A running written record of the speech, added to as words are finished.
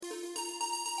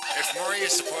If more of you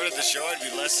supported the show, I'd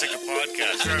be less sick of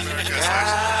podcasts.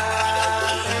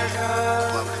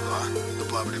 The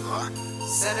blah blah.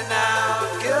 Sending out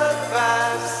good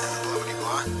vibes. Blah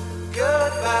blah.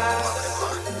 Good vibes.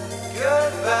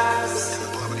 Good vibes.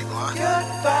 Blah blah. Good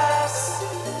vibes.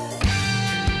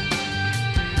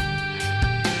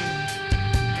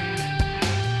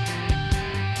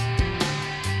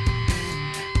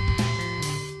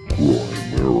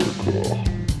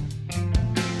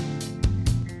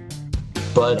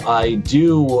 But I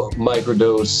do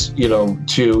microdose,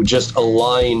 to just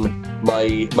align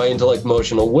my intellect,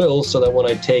 emotional will, so that when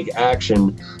I take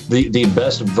action, the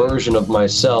best version of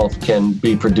myself can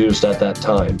be produced at that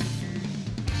time.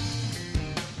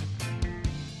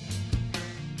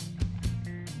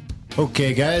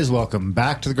 Okay, guys, welcome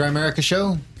back to the Grimerica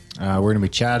Show. We're going to be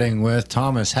chatting with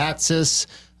Thomas Hatsis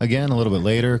again a little bit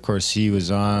later. Of course, he was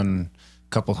on a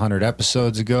couple hundred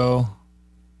episodes ago.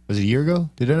 Was it a year ago?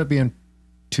 Did it end up being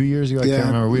 2 years ago? I can't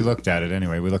remember. We looked at it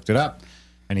anyway. We looked it up.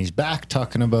 And he's back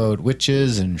talking about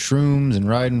witches and shrooms and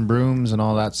riding brooms and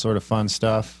all that sort of fun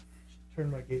stuff.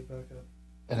 Turn my gate back up.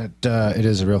 And it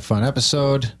is a real fun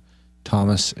episode.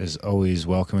 Thomas is always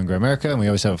welcome in Grimerica, and we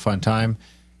always have a fun time.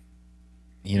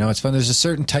 It's fun. There's a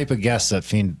certain type of guests that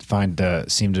seem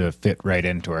to fit right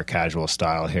into our casual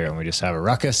style here, and we just have a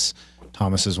ruckus.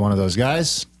 Thomas is one of those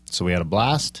guys, so we had a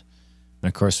blast. And,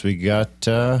 of course, we got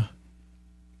the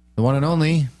one and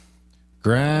only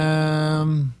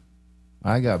Graham.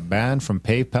 I got banned from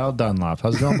PayPal Dunlop.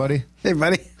 How's it going, buddy? Hey,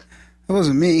 buddy. That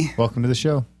wasn't me. Welcome to the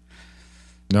show.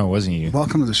 No, it wasn't you.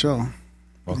 Welcome to the show.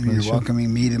 You're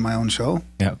welcoming me to my own show?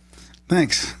 Yep.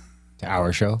 Thanks. To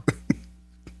our show.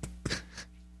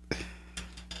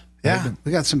 Yeah,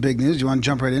 we got some big news. You want to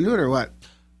jump right into it or what?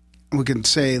 We can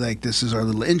say, this is our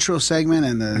little intro segment,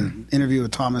 and the interview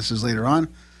with Thomas is later on.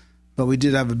 But we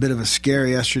did have a bit of a scare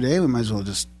yesterday. We might as well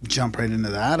just jump right into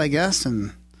that, I guess,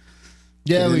 and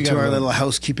get into our little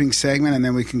housekeeping segment, and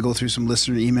then we can go through some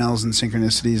listener emails and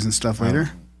synchronicities and stuff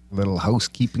later. Little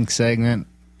housekeeping segment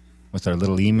with our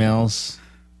little emails.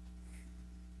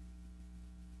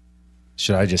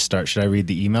 Should I just start? Should I read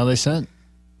the email they sent?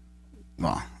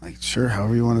 Well, sure,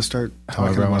 however you want to start.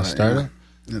 However I want to start it.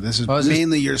 Yeah, this is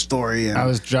mainly your story. And I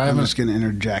was driving. I'm just going to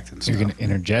interject and stuff. You're going to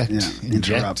interject? Yeah,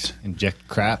 interrupt. Inject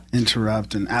crap.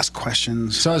 Interrupt and ask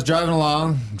questions. So I was driving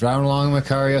along in my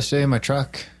car yesterday in my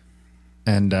truck,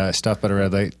 and I stopped at a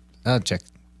red light. I'll check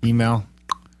email,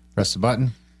 press the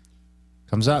button,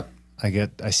 comes up. I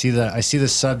see the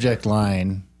subject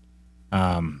line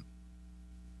in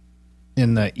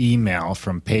the email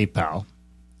from PayPal.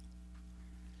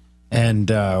 And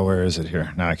where is it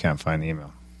here? Now I can't find the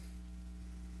email.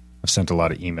 I've sent a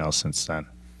lot of emails since then.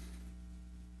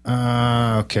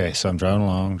 Okay, so I'm driving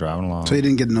along. So you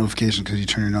didn't get a notification because you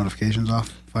turned your notifications off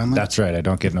finally? That's right. I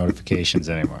don't get notifications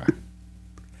anymore.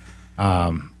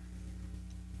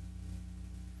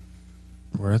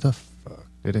 Where the fuck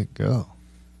did it go?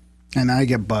 And I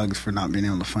get bugs for not being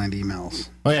able to find emails.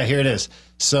 Oh, yeah, here it is.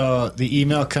 So the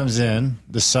email comes in.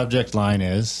 The subject line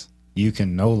is, you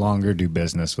can no longer do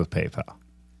business with PayPal.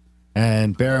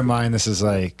 And bear in mind, this is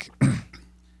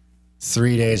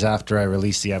 3 days after I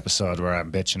released the episode where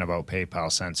I'm bitching about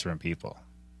PayPal censoring people.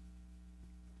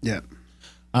 Yeah.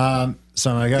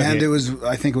 So I got I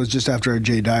think it was just after our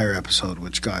Jay Dyer episode,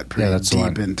 which got pretty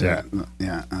deep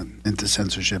into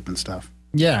censorship and stuff.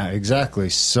 Yeah, exactly.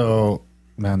 So,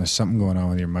 man, there's something going on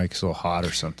with your mic. It's a little hot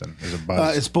or something. There's a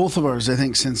buzz. It's both of ours, I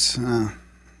think, since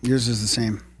yours is the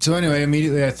same. So anyway,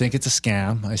 immediately I think it's a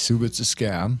scam. I assume it's a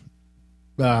scam.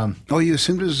 You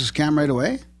assumed it was a scam right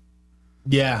away?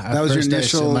 Yeah. That was your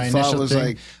initial thought was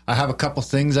thing. I have a couple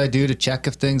things I do to check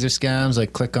if things are scams. I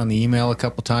click on the email a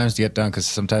couple times to get done because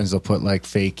sometimes they'll put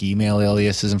fake email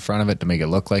aliases in front of it to make it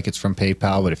look like it's from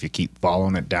PayPal. But if you keep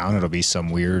following it down, it'll be some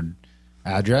weird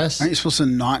address. Aren't you supposed to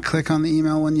not click on the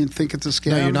email when you think it's a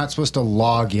scam? No, you're not supposed to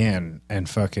log in and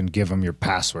fucking give them your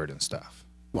password and stuff.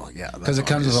 Well, yeah. Because it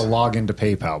comes with a login to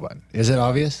PayPal button. Is it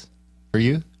obvious for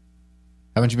you?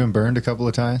 Haven't you been burned a couple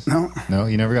of times? No. No?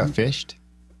 You never got fished?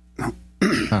 No.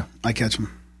 Huh. I catch them.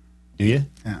 Do you?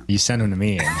 Yeah. You send them to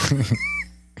me.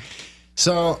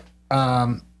 So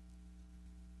I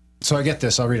get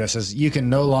this. I'll read it. It says, you can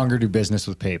no longer do business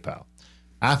with PayPal.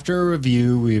 After a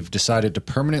review, we've decided to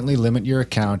permanently limit your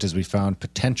account as we found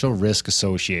potential risk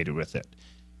associated with it.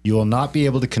 You will not be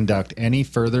able to conduct any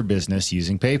further business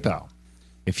using PayPal.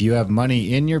 If you have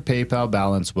money in your PayPal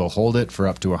balance, we'll hold it for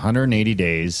up to 180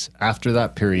 days. After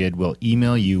that period, we'll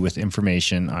email you with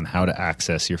information on how to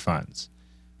access your funds.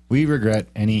 We regret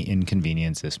any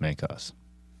inconvenience this may cause.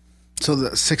 So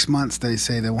the 6 months they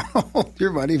say they want to hold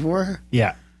your money for?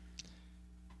 Yeah.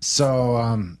 So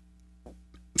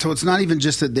So it's not even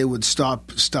just that they would stop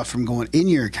stuff from going in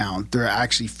your account. They're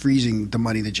actually freezing the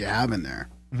money that you have in there.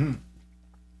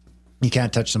 You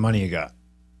can't touch the money you got.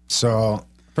 So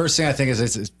first thing I think is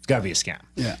it's got to be a scam.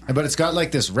 Yeah. But it's got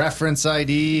like this reference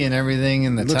ID and everything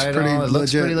in the looks title. pretty It looks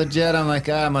legit. pretty legit. I'm like,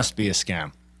 it must be a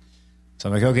scam. So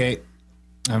I'm like, okay,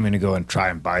 I'm going to go and try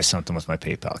and buy something with my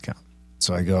PayPal account.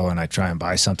 So I go and I try and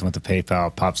buy something with the PayPal.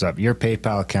 It pops up. Your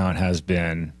PayPal account has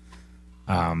been,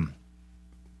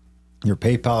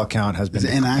 Is it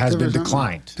inactive has or been something?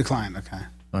 declined. Declined, okay.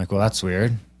 I'm like, well, that's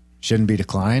weird. Shouldn't be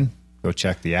declined. Go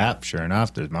check the app. Sure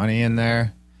enough, there's money in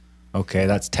there. Okay,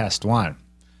 that's test 1.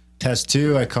 Test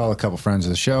 2, I call a couple friends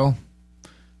of the show,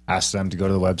 ask them to go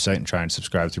to the website and try and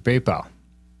subscribe through PayPal.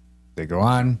 They go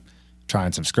on, try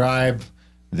and subscribe.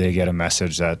 They get a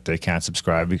message that they can't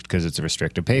subscribe because it's a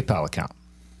restricted PayPal account.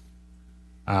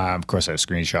 Of course, I have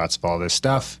screenshots of all this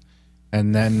stuff.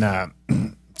 And then,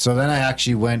 so then I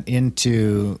actually went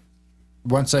into,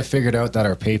 once I figured out that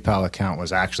our PayPal account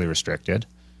was actually restricted,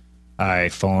 I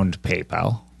phoned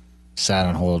PayPal, sat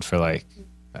on hold for like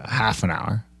half an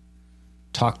hour,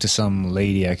 talked to some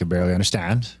lady I could barely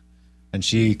understand, and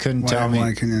she couldn't tell me.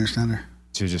 Why couldn't you understand her?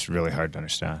 She was just really hard to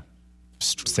understand.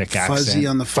 Just thick Fuzzy accent.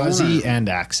 on the phone, Fuzzy or- and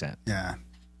accent. Yeah.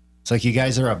 It's like you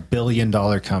guys are $1 billion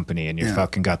company and you Yeah.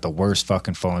 fucking got the worst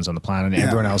fucking phones on the planet. Yeah.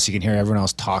 Everyone else, you can hear everyone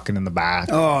else talking in the back.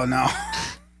 Oh, no.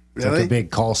 It's Really? like a big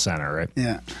call center, right?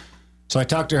 Yeah. So I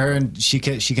talked to her and she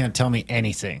can't tell me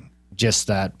anything, just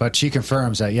that. But she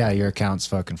confirms that, yeah, your account's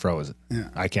fucking frozen. Yeah.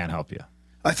 I can't help you.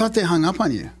 I thought they hung up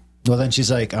on you. Well, then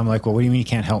she's like, I'm like, well, what do you mean you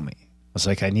can't help me? I was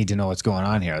like, I need to know what's going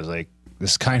on here. I was like,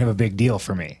 this is kind of a big deal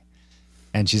for me.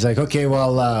 And she's like, okay,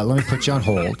 well, let me put you on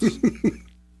hold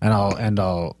and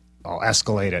I'll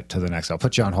escalate it to the next. I'll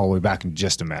put you on hold. We'll be back in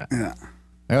just a minute. Yeah.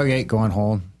 Okay, go on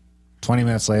hold. 20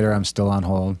 minutes later, I'm still on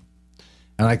hold.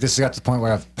 And like this got to the point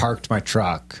where I've parked my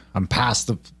truck. I'm past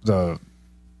the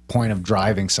point of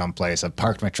driving someplace. I've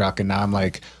parked my truck and now I'm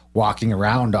like walking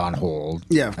around on hold.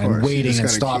 Yeah, of course. And You waiting just and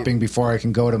gotta stopping before I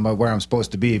can go to where I'm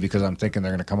supposed to be because I'm thinking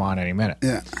they're going to come on any minute.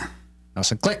 Yeah. I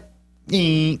said, click,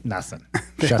 nothing.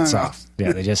 Shuts hung off.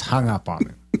 Yeah, they just hung up on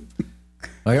me.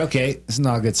 Like, okay, this is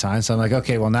not a good sign. So I'm like,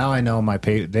 okay, well, now I know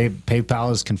PayPal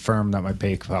has confirmed that my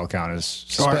PayPal account is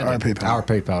suspended. Our PayPal. Our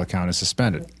PayPal account is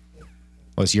suspended.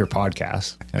 Well, it's your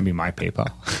podcast. That'd be my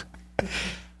PayPal.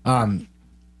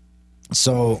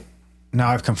 So now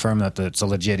I've confirmed that it's a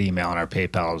legit email and our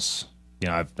PayPal's, you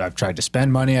know, I've tried to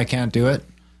spend money. I can't do it.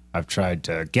 I've tried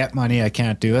to get money. I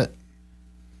can't do it.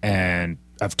 And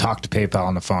I've talked to PayPal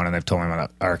on the phone and they've told me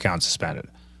that our account's suspended.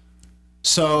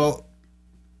 So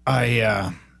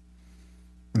I'm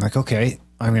like, okay,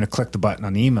 I'm going to click the button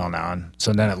on the email now. And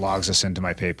so then it logs us into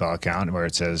my PayPal account where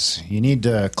it says, you need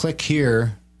to click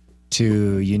here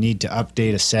you need to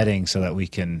update a setting so that we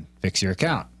can fix your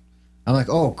account. I'm like,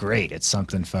 oh, great. It's some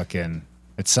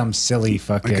silly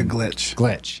fucking Like a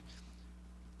glitch.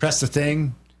 Press the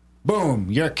thing. Boom.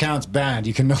 Your account's banned.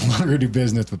 You can no longer do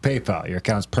business with PayPal. Your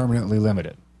account's permanently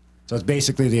limited. So it's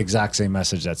basically the exact same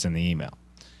message that's in the email.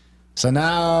 So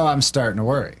now I'm starting to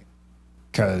worry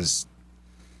because,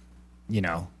 you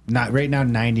know, not right now,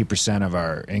 90% of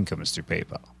our income is through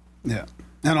PayPal. Yeah.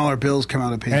 And all our bills come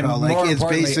out of PayPal. And like more it's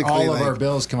importantly, basically all of like our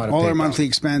bills come out of all PayPal. our monthly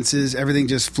expenses, everything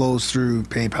just flows through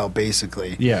PayPal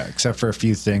basically. Yeah, except for a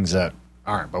few things that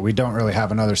aren't. But we don't really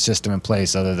have another system in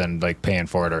place other than like paying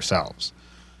for it ourselves.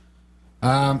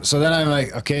 So then I'm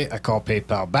like, okay, I call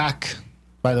PayPal back.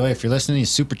 By the way, if you're listening,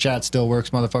 Super Chat still works,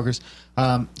 motherfuckers.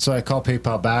 So I call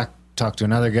PayPal back, talk to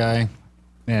another guy,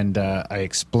 and I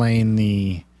explain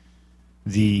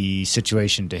the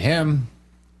situation to him.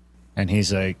 And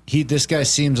he's like, this guy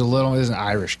seems he's an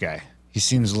Irish guy. He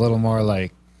seems a little more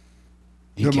like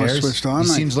he More cares. switched on, He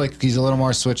like- seems like he's a little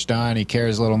more switched on. He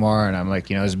cares a little more. And I'm like,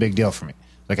 you know, it's a big deal for me.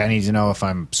 Like, I need to know if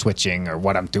I'm switching or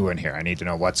what I'm doing here. I need to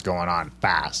know what's going on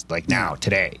fast, like now,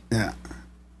 today. Yeah.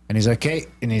 And he's like, okay.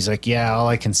 And he's like, yeah, all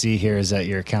I can see here is that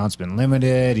your account's been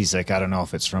limited. He's like, I don't know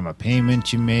if it's from a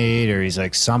payment you made or he's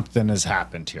like, something has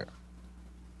happened here.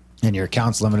 And your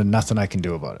account's limited. Nothing I can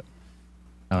do about it.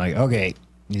 I'm like, okay.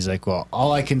 And he's like, well,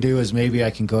 all I can do is maybe I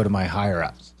can go to my higher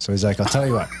ups. So he's like, I'll tell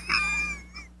you what.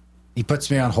 He puts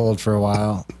me on hold for a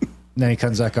while. Then he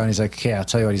comes back on. He's like, okay, I'll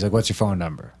tell you what. He's like, what's your phone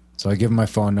number? So I give him my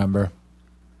phone number.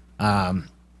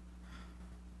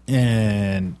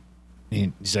 And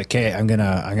he's like, hey, I'm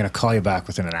gonna call you back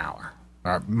within an hour.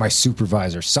 Or my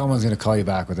supervisor, someone's gonna call you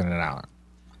back within an hour.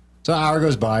 So an hour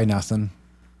goes by, nothing.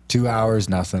 2 hours,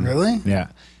 nothing. Really? Yeah.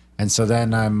 And so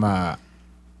then I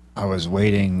was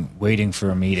waiting for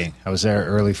a meeting. I was there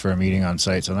early for a meeting on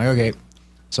site. So I'm like, okay.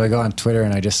 So I go on Twitter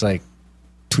and I just like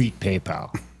tweet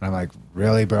PayPal. And I'm like,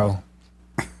 really, bro?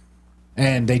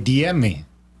 And they DM me.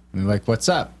 And they're like, what's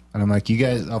up? And I'm like, you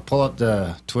guys, I'll pull up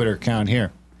the Twitter account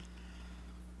here.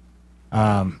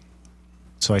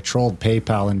 So I trolled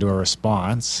PayPal into a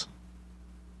response.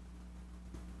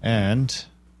 And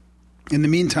in the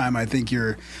meantime, I think we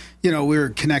were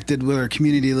connected with our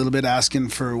community a little bit, asking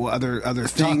for other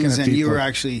things, and you were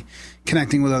actually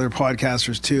connecting with other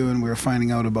podcasters too, and we were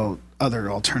finding out about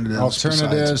other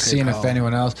alternatives, seeing if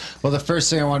anyone else. Well, the first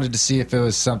thing I wanted to see if it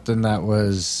was something that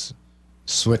was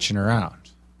switching around.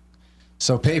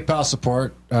 So PayPal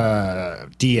support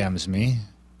DMs me.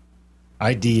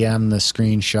 I DM the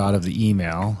screenshot of the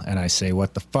email, and I say,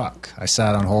 what the fuck? I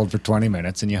sat on hold for 20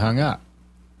 minutes, and you hung up.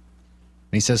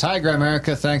 And he says, hi,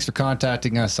 Grimerica. Thanks for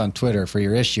contacting us on Twitter for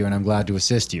your issue, and I'm glad to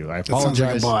assist you. I apologize. That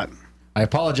sounds like a bot. I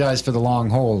apologize for the long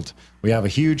hold. We have a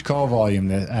huge call volume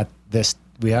this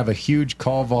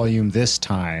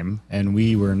time, and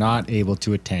we were not able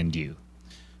to attend you.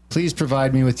 Please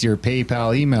provide me with your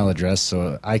PayPal email address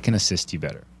so I can assist you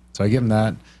better. So I give him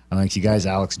that. I'm like, you guys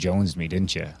Alex Jones me,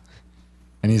 didn't you?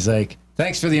 And he's like,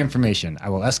 thanks for the information. I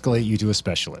will escalate you to a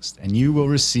specialist, and you will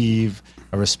receive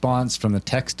a response from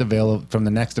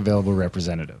the next available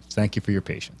representative. Thank you for your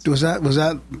patience. Was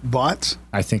that bots?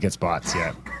 I think it's bots,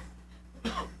 yeah.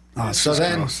 Oh, it's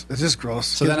just gross.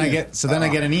 So then I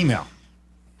get an email,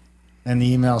 and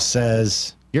the email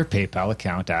says your PayPal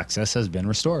account access has been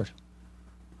restored.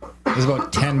 It was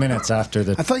about 10 minutes after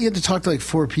the. I thought you had to talk to like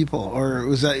 4 people, or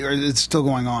it's still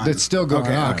going on? It's still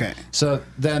going on. Okay. So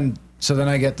then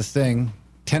I get the thing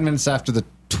 10 minutes after the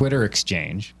Twitter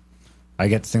exchange. I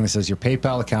get the thing that says your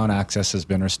PayPal account access has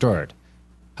been restored.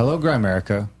 Hello,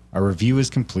 Grimerica. Our review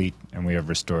is complete, and we have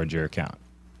restored your account.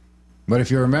 But if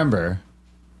you remember,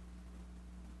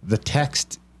 the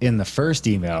text in the first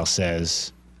email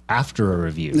says after a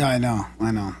review. No, I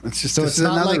know. It's just so it's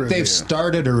not like they've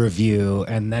started a review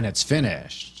and then it's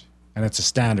finished, and it's a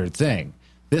standard thing.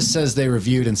 This says they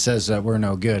reviewed and says that we're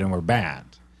no good and we're banned.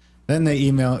 Then they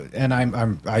email, and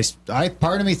I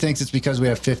part of me thinks it's because we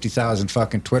have 50,000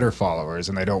 fucking Twitter followers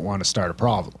and they don't want to start a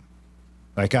problem.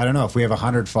 Like, I don't know, if we have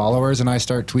 100 followers and I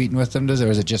start tweeting with them, or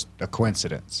is it just a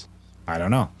coincidence? I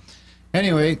don't know.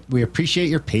 Anyway, we appreciate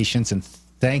your patience and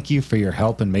thank you for your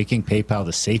help in making PayPal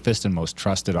the safest and most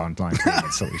trusted online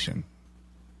payment solution.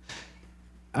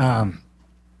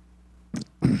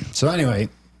 So anyway,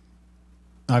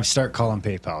 I start calling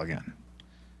PayPal again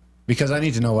because I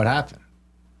need to know what happened.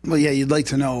 Well, yeah, you'd like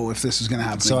to know if this is going to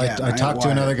happen again. So I talked to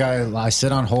another guy. I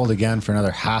sit on hold again for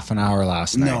another half an hour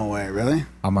last night. No way, really?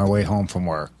 On my way home from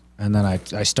work. And then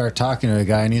I start talking to the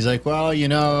guy, and he's like, well,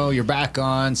 you're back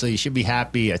on, so you should be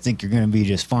happy. I think you're going to be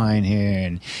just fine here.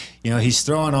 And, he's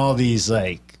throwing all these,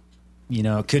 like,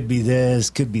 it could be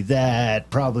this, could be that.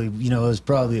 Probably, it was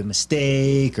probably a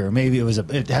mistake, or maybe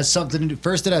it has something to do.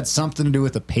 First, it had something to do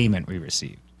with the payment we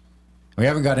received. We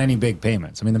haven't got any big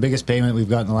payments. I mean, the biggest payment we've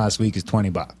gotten the last week is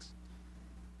 $20.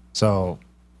 So,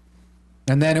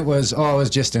 and then it was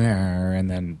just an error. And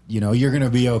then, you're going to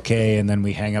be okay. And then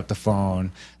we hang up the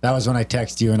phone. That was when I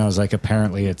texted you and I was like,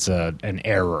 apparently it's an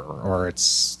error or it's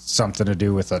something to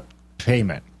do with a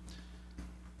payment.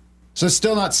 So it's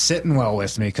still not sitting well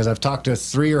with me because I've talked to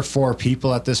 3 or 4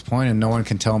 people at this point and no one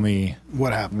can tell me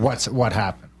what happened. What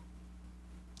happened.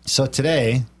 So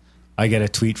today I get a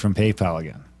tweet from PayPal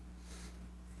again.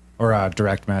 Or a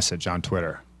direct message on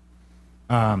Twitter.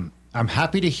 I'm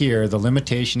happy to hear the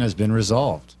limitation has been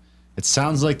resolved. It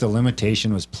sounds like the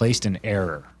limitation was placed in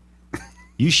error.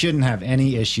 You shouldn't have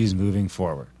any issues moving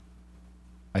forward.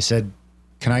 I said,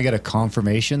 can I get a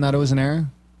confirmation that it was an error?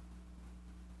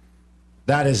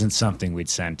 That isn't something we'd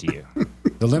send to you.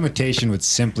 The limitation would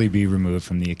simply be removed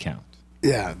from the account.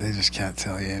 Yeah, they just can't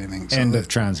tell you anything. So End of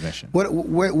transmission.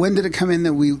 When did it come in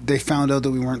that they found out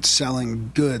that we weren't selling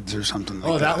goods or something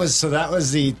like that? That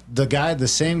was the guy, the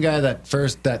same guy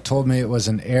that told me it was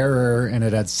an error and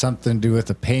it had something to do with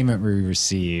the payment we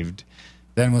received.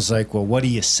 Then was like, well, what do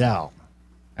you sell?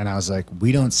 And I was like,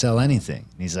 we don't sell anything.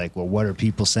 And he's like, well, what are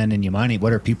people sending you money?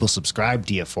 What are people subscribed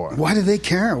to you for? Why do they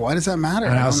care? Why does that matter?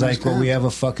 And I was like, well, we have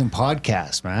a fucking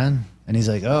podcast, man. And he's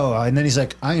like, oh, and then he's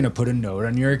like, I'm going to put a note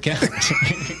on your account.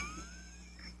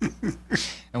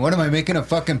 And what am I making a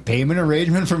fucking payment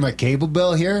arrangement for my cable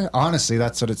bill here? Honestly,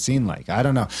 that's what it seemed like. I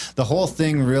don't know. The whole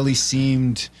thing really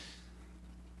seemed,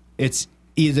 it's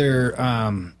either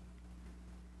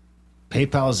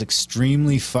PayPal is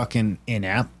extremely fucking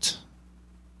inept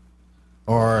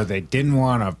or they didn't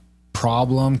want a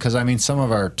problem, because I mean some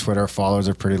of our Twitter followers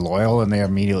are pretty loyal and they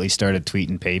immediately started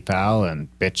tweeting PayPal and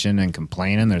bitching and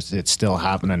complaining. It's still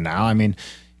happening now. I mean,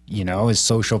 is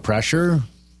social pressure,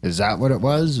 is that what it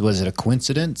was? Was it a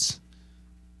coincidence?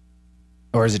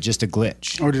 Or is it just a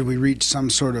glitch? Or did we reach some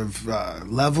sort of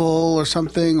level or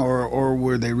something? Or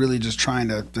were they really just trying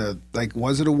to like,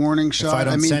 was it a warning shot?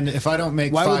 If I don't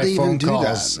make why would 5 they phone even do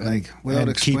calls that? Like, without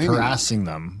and keep explaining harassing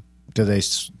them,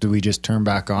 do we just turn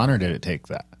back on, or did it take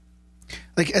that?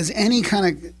 Like, as any kind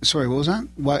of, sorry, what was that?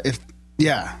 What if,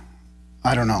 yeah,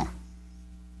 I don't know.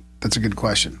 That's a good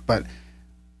question. But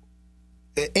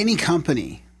any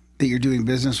company that you're doing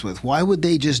business with, why would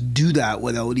they just do that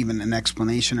without even an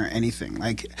explanation or anything?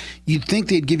 Like, you'd think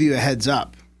they'd give you a heads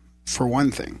up for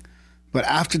one thing, but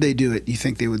after they do it, you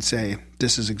think they would say,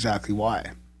 this is exactly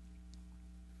why.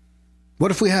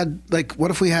 What if we had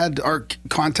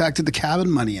contacted the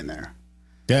cabin money in there?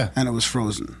 Yeah. And it was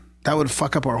frozen. That would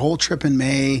fuck up our whole trip in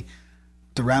May,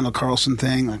 the Randall Carlson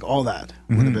thing, like all that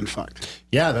would have been fucked.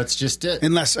 Yeah, that's just it.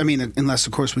 Unless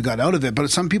of course we got out of it, but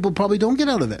some people probably don't get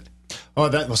out of it. Oh,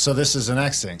 so this is the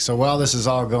next thing. So while this is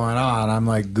all going on, I'm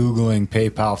like Googling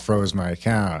PayPal froze my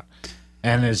account.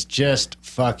 And it's just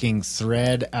fucking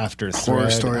thread after thread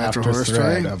Horror story after horror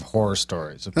thread story? of horror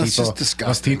stories. Of That's people, just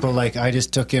disgusting. Of people like, I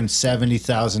just took in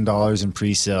 $70,000 in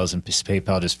pre-sales and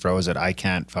PayPal just froze it. I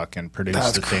can't fucking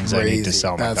produce the things I need to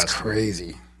sell my That's customers.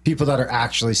 crazy. People that are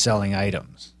actually selling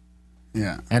items.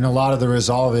 Yeah. And a lot of the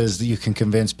resolve is that you can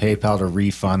convince PayPal to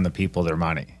refund the people their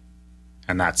money.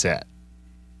 And that's it.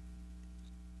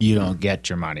 You don't get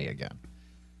your money again.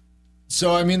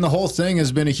 So, I mean, the whole thing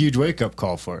has been a huge wake-up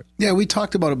call for it. Yeah, we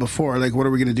talked about it before. Like, what are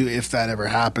we going to do if that ever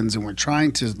happens? And we're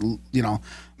trying to,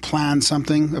 plan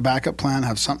something, a backup plan,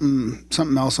 have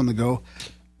something else on the go.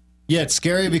 Yeah, it's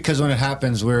scary because when it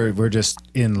happens, we're just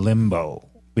in limbo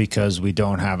because we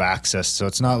don't have access. So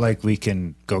it's not like we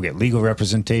can go get legal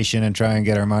representation and try and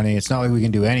get our money. It's not like we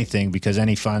can do anything because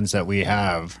any funds that we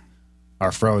have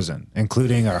are frozen,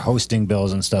 including our hosting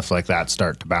bills and stuff like that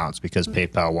start to bounce because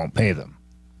PayPal won't pay them.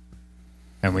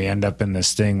 And we end up in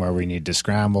this thing where we need to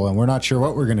scramble, and we're not sure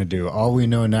what we're going to do. All we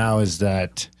know now is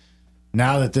that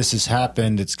now that this has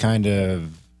happened, it's kind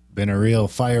of been a real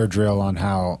fire drill on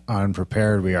how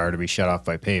unprepared we are to be shut off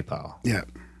by PayPal. Yeah.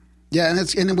 Yeah, and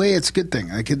it's in a way, it's a good thing.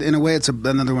 Like, in a way, it's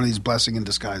another one of these blessing in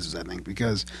disguises, I think,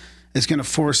 because it's going to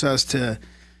force us to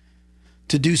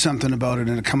do something about it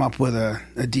and to come up with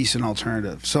a decent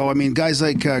alternative. So, I mean, guys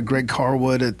like Greg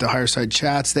Carwood at the Higher Side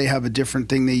Chats, they have a different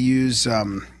thing they use.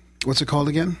 What's it called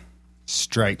again?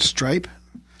 Stripe.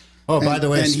 Oh, by the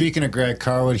way, speaking of Greg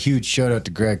Carwood, huge shout out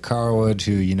to Greg Carwood,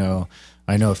 who,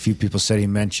 I know a few people said he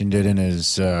mentioned it in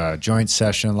his joint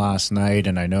session last night,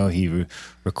 and I know he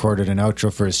recorded an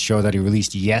outro for his show that he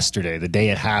released yesterday, the day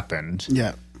it happened.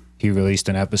 Yeah. He released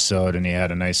an episode, and he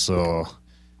had a nice little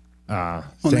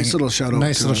nice little shout out.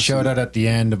 Nice little shout out at the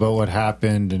end about what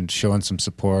happened and showing some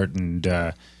support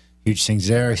and huge things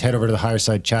there. Head over to the Higher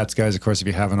Side Chats, guys, of course, if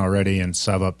you haven't already, and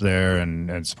sub up there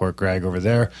and support Greg over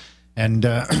there. And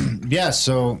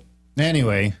so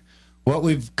anyway, what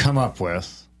we've come up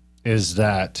with is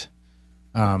that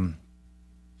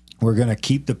we're going to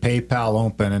keep the PayPal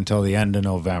open until the end of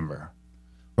November.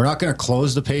 We're not going to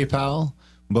close the PayPal,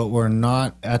 but we're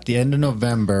not, at the end of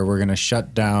November, we're going to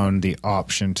shut down the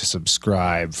option to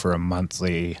subscribe for a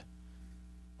monthly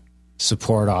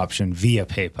support option via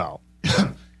PayPal.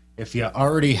 If you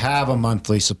already have a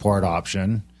monthly support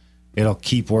option, it'll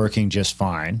keep working just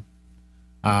fine.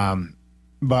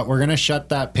 But we're going to shut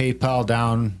that PayPal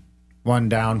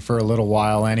down for a little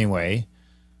while anyway.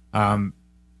 And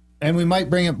we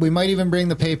might even bring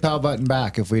the PayPal button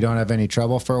back if we don't have any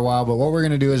trouble for a while. But what we're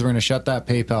going to do is we're going to shut that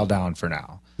PayPal down for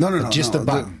now. No. Just the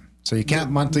button. So you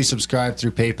can't monthly subscribe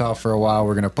through PayPal for a while.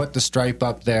 We're going to put the Stripe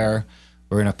up there.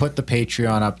 We're going to put the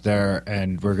Patreon up there,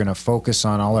 and we're going to focus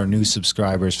on all our new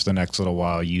subscribers for the next little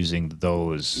while using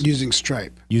those. Using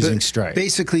Stripe. Stripe.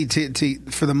 Basically,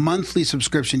 for the monthly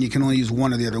subscription, you can only use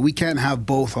one or the other. We can't have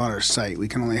both on our site. We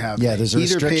can only have there's a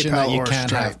either restriction PayPal that you or can't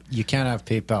Stripe. have. You can't have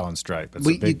PayPal and Stripe. It's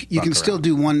You can still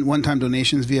do one-time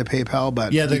donations via PayPal,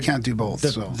 but you can't do both.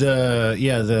 The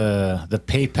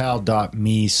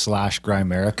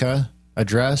PayPal.me/Grimerica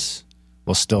address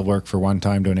will still work for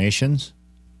one-time donations.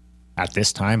 At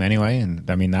this time, anyway, and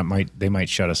I mean they might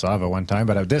shut us off at one time,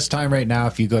 but at this time right now,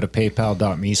 if you go to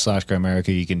paypal.me/Grimerica,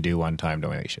 you can do one-time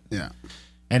donation. Yeah.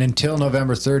 And until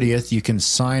November 30th, you can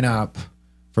sign up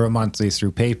for a monthly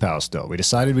through PayPal still. We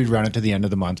decided we'd run it to the end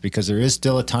of the month because there is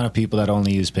still a ton of people that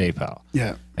only use PayPal.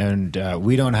 Yeah. And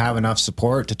we don't have enough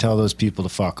support to tell those people to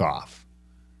fuck off.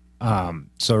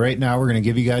 So right now, we're going to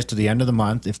give you guys to the end of the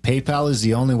month. If PayPal is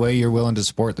the only way you're willing to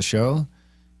support the show,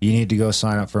 you need to go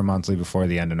sign up for a monthly before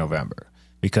the end of November.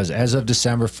 because as of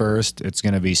December 1st, it's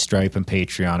going to be Stripe and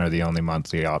Patreon are the only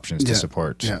monthly options to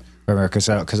support. Yeah. Because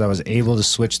I was able to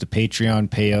switch the Patreon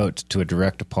payout to a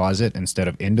direct deposit instead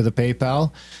of into the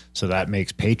PayPal. So that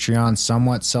makes Patreon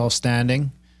somewhat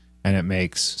self-standing, and it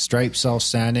makes Stripe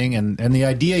self-standing. And the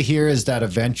idea here is that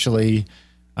eventually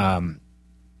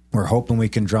we're hoping we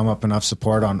can drum up enough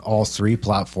support on all three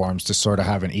platforms to sort of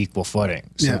have an equal footing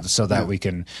so that we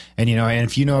can, and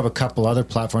if you know of a couple other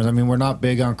platforms, I mean, we're not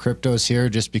big on cryptos here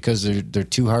just because they're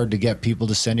too hard to get people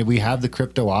to send you. We have the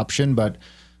crypto option, but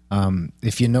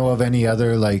if you know of any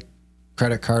other like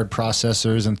credit card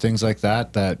processors and things like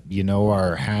that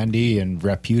are handy and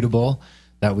reputable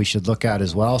that we should look at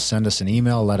as well, send us an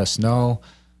email, let us know,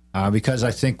 because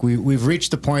I think we've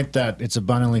reached the point that it's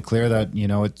abundantly clear that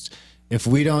if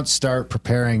we don't start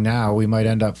preparing now, we might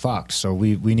end up fucked. So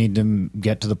we need to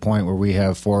get to the point where we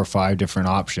have 4 or 5 different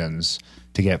options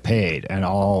to get paid, and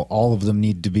all of them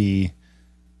need to be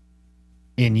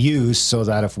in use so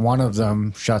that if one of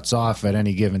them shuts off at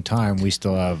any given time, we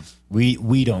still have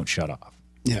we don't shut off.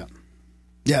 Yeah,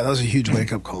 that was a huge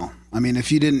wake up call. I mean,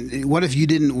 what if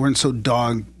you weren't so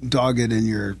dogged in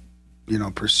your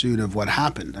pursuit of what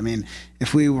happened? I mean,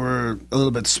 if we were a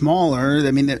little bit smaller,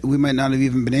 I mean, we might not have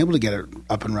even been able to get it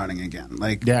up and running again.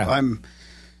 I'm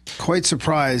quite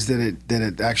surprised that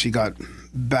it actually got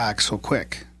back so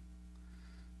quick.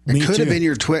 It could have been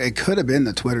it could have been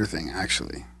the Twitter thing,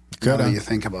 actually. Now that you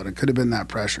think about it, it could have been that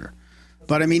pressure.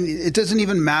 But I mean, it doesn't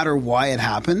even matter why it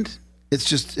happened.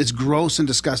 It's gross and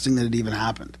disgusting that it even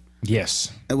happened.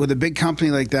 Yes. And with a big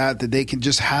company like that they can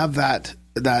just have that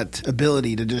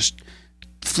ability to just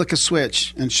flick a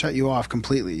switch and shut you off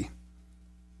completely,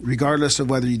 regardless of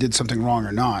whether you did something wrong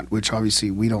or not, which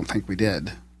obviously we don't think we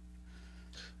did.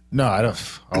 No, I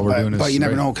don't. But you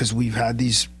never know, because we've had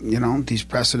these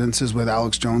precedences with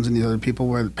Alex Jones and the other people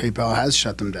where PayPal has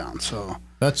shut them down. So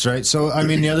that's right. So I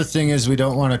mean, the other thing is we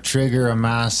don't want to trigger a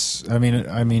mass. I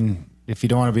mean, if you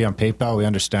don't want to be on PayPal, we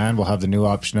understand. We'll have the new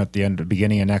option at the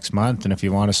beginning of next month, and if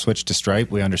you want to switch to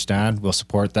Stripe, we understand. We'll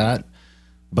support that.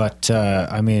 But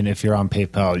I mean, if you're on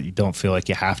PayPal, you don't feel like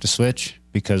you have to switch,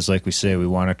 because like we say, we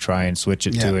want to try and switch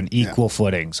it to an equal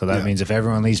footing. So that means if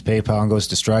everyone leaves PayPal and goes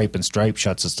to Stripe and Stripe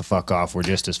shuts us the fuck off, we're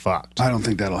just as fucked. I don't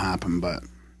think that'll happen, but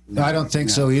I don't think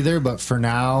so either. But for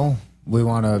now, we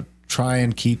want to try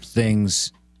and keep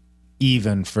things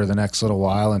even for the next little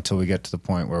while until we get to the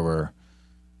point where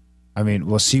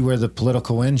we'll see where the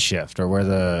political winds shift or where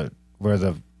the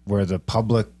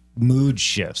public mood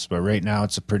shifts. But right now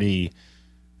it's a pretty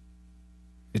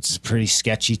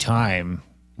sketchy time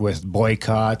with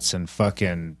boycotts and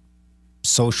fucking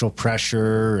social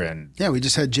pressure. And we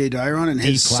just had Jay Dyer on, and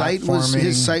his site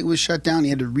was shut down. He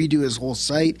had to redo his whole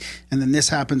site, and then this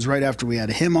happens right after we had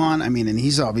him on. I mean, and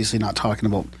he's obviously not talking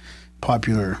about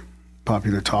popular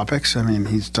topics. I mean,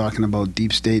 he's talking about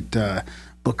deep state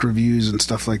book reviews and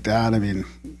stuff like that. I mean,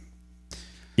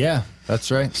 yeah,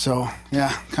 that's right. So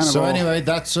anyway,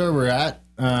 that's where we're at.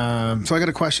 So I got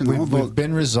a question. We've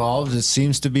been resolved. It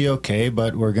seems to be okay,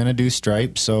 but we're going to do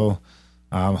Stripe. So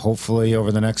hopefully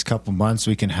over the next couple months,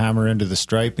 we can hammer into the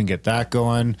Stripe and get that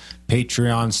going.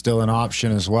 Patreon's still an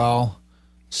option as well.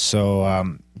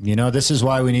 So, this is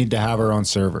why we need to have our own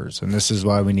servers, and this is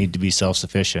why we need to be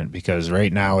self-sufficient, because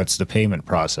right now it's the payment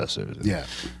processors. Yeah.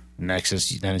 Next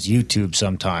is YouTube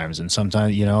sometimes, and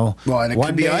sometimes Well, and it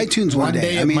could be iTunes one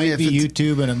day. It might be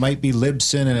YouTube, and it might be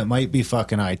Libsyn, and it might be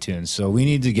fucking iTunes. So we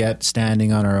need to get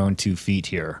standing on our own 2 feet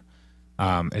here,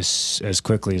 as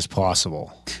quickly as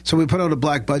possible. So we put out a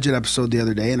Black Budget episode the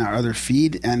other day in our other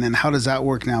feed, and then how does that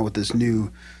work now with this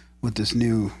new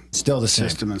still the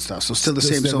system same. and stuff? So still the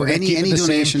same. So any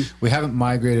donation, we haven't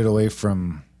migrated away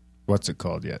from what's it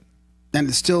called yet, and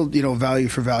it's still value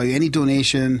for value. Any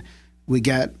donation we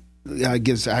get.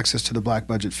 Gives access to the Black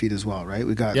Budget feed as well, right?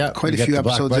 We got quite a few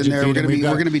episodes in there. We're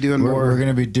going to be doing more. We're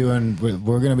going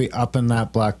to be upping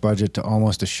that Black Budget to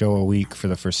almost a show a week for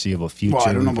the foreseeable future. Well,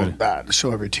 I don't know about that. A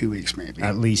show every 2 weeks, maybe.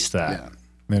 At least that.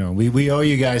 Yeah. We owe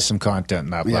you guys some content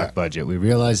in that Black Budget. We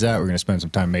realize that. We're going to spend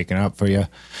some time making it up for you.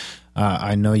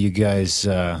 I know you guys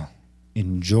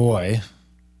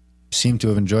seem to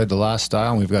have enjoyed the last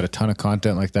style, and we've got a ton of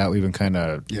content like that we've been kind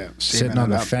of sitting on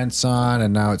the fence on,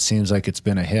 and now it seems like it's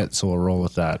been a hit, so we'll roll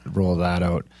that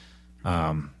out.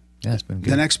 It's been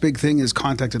good. The next big thing is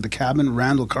Contact at the Cabin.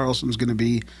 Randall Carlson's going to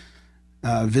be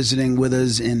visiting with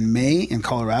us in May in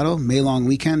Colorado, May long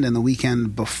weekend, and the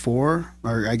weekend before,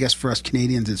 or I guess for us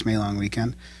Canadians it's May long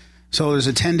weekend. So there's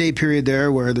a 10-day period there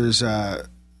where there's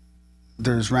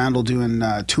Randall doing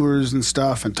tours and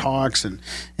stuff and talks and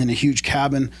in a huge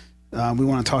cabin. We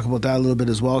want to talk about that a little bit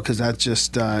as well because that's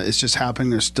just it's just happening.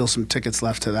 There's still some tickets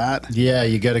left to that. Yeah,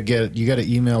 you got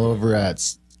to email over at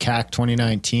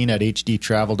CAC2019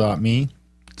 @hdtravel.me.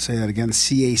 Say that again,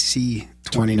 CAC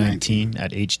 2019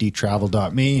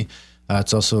 @hdtravel.me.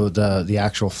 It's also the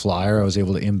actual flyer I was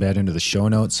able to embed into the show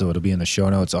notes, so it'll be in the show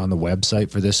notes on the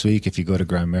website for this week. If you go to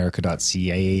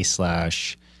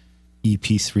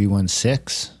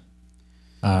grimerica.ca/EP316,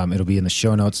 it'll be in the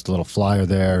show notes. The little flyer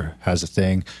there has a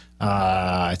thing.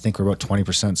 I think we're about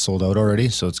 20% sold out already,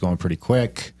 so it's going pretty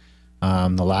quick.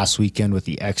 The last weekend with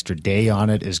the extra day on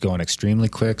it is going extremely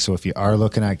quick. So if you are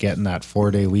looking at getting that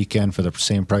 4-day weekend for the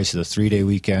same price as the 3-day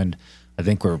weekend, I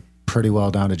think we're pretty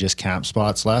well down to just camp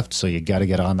spots left. So you got to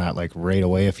get on that like right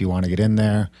away if you want to get in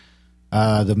there.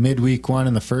 The midweek one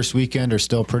and the first weekend are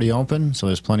still pretty open. So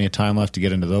there's plenty of time left to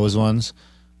get into those ones.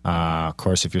 Of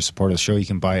course, if you're a supporter of the show, you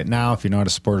can buy it now. If you're not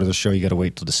a supporter of the show, you got to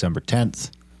wait till December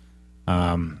 10th.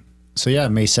 So yeah,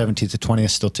 May 17th to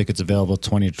 20th, still tickets available.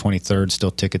 20th to 23rd, still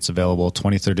tickets available.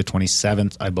 23rd to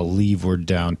 27th, I believe we're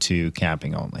down to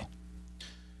camping only.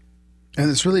 And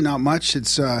it's really not much.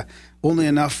 It's only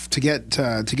enough to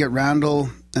get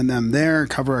Randall and them there,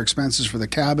 cover our expenses for the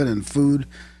cabin and food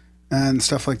and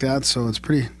stuff like that. So it's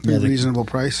pretty reasonable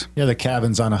price. Yeah, the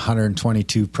cabin's on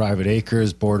 122 private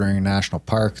acres bordering a national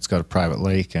park. It's got a private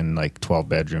lake and like 12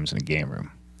 bedrooms and a game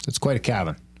room. So it's quite a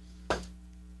cabin.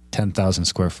 10,000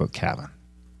 square foot cabin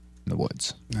in the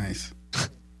woods. Nice.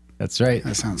 That's right.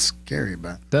 That sounds scary,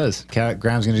 but it does.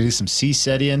 Graham's going to do some sea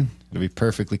setting. It'll be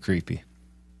perfectly creepy.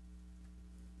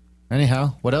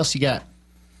 Anyhow, what else you got?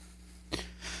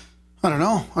 I don't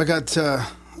know. I got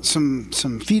some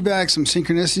feedback, some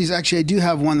synchronicities. Actually, I do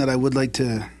have one that I would like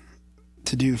to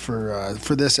do for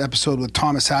this episode with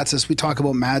Thomas Hatsis. We talk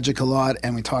about magic a lot,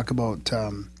 and we talk about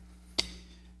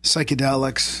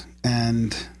psychedelics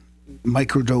and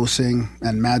microdosing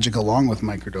and magic along with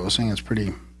microdosing. It's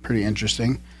pretty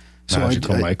interesting.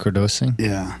 Magical microdosing?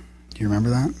 Yeah. Do you remember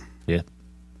that? Yeah.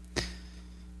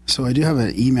 So I do have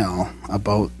an email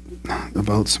about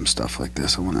some stuff like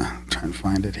this. I want to try and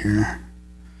find it here.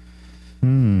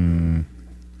 And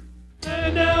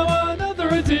now another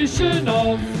edition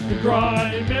of the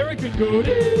Grime American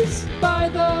Goodies by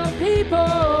the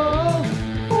people,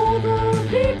 for the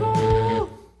people.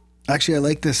 Actually, I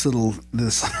like this little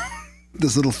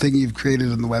thing you've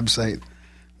created on the website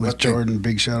with Jordan.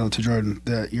 Big shout out to Jordan.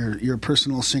 Your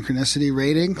personal synchronicity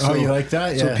rating. So, you like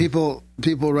that? Yeah. So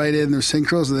people write in their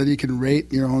synchros, and then you can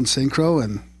rate your own synchro.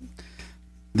 And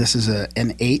this is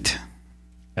an 8.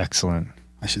 Excellent.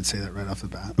 I should say that right off the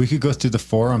bat. We could go through the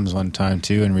forums one time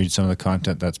too and read some of the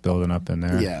content that's building up in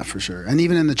there. Yeah, for sure. And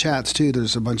even in the chats too,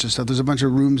 there's a bunch of stuff. There's a bunch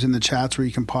of rooms in the chats where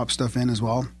you can pop stuff in as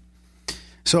well.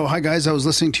 So, hi guys, I was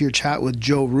listening to your chat with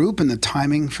Joe Roop, and the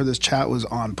timing for this chat was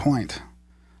on point.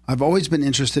 I've always been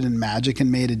interested in magic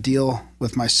and made a deal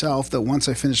with myself that once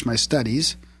I finished my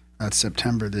studies, that's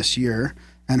September this year,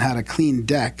 and had a clean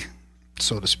deck,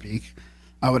 so to speak,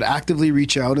 I would actively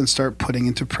reach out and start putting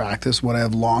into practice what I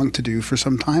have longed to do for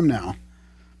some time now.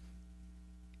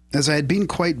 As I had been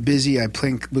quite busy, I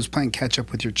was playing catch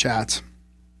up with your chats,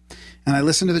 and I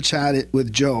listened to the chat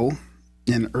with Joe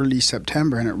in early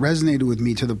September, and it resonated with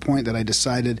me to the point that I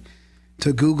decided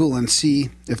to Google and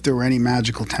see if there were any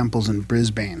magical temples in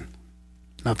Brisbane.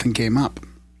 Nothing came up.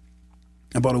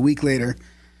 About a week later,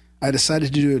 I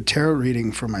decided to do a tarot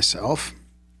reading for myself.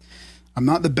 I'm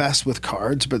not the best with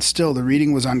cards, but still the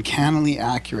reading was uncannily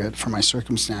accurate for my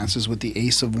circumstances with the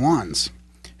Ace of Wands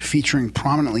featuring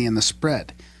prominently in the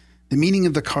spread. The meaning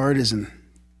of the card is in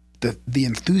the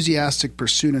enthusiastic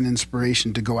pursuit and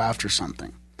inspiration to go after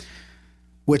something,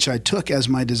 which I took as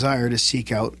my desire to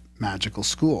seek out magical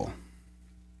school.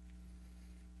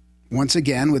 Once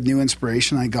again, with new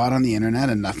inspiration, I got on the internet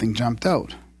and nothing jumped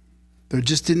out. There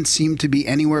just didn't seem to be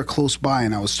anywhere close by,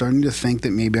 and I was starting to think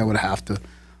that maybe I would have to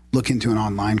look into an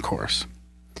online course.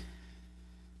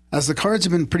 As the cards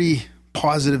have been pretty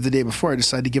positive the day before, I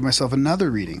decided to give myself another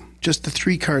reading, just the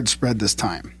 3-card spread this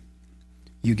time.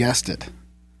 You guessed it.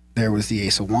 There was the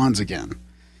Ace of Wands again.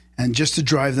 And just to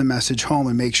drive the message home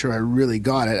and make sure I really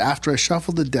got it, after I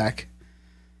shuffled the deck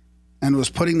and was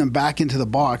putting them back into the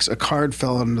box, a card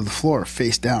fell onto the floor,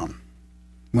 face down.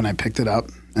 When I picked it up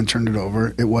and turned it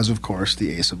over, it was, of course,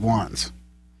 the Ace of Wands.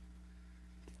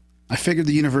 I figured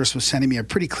the universe was sending me a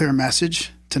pretty clear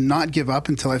message to not give up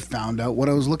until I found out what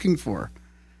I was looking for.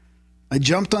 I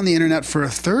jumped on the internet for a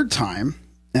 3rd time,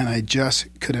 and I just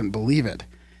couldn't believe it.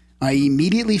 I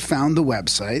immediately found the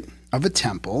website of a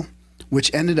temple,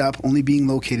 which ended up only being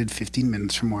located 15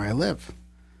 minutes from where I live.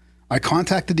 I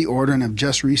contacted the order and have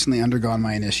just recently undergone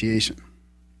my initiation.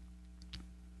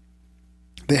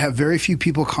 They have very few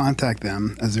people contact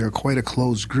them as they are quite a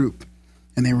closed group.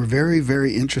 And they were very,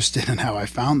 very interested in how I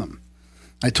found them.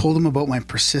 I told them about my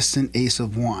persistent Ace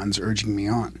of Wands urging me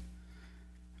on.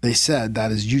 They said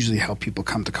that is usually how people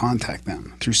come to contact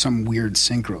them, through some weird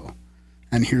synchro.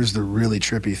 And here's the really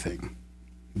trippy thing.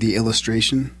 The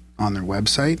illustration on their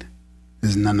website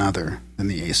is none other than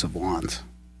the Ace of Wands.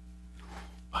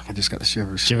 Fuck, I just got the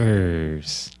shivers.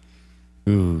 Shivers.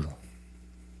 Ooh.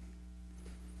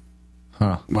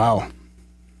 Huh. Wow.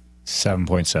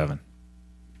 7.7.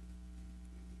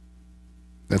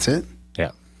 That's it?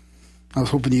 Yeah. I was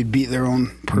hoping you'd beat their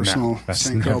own personal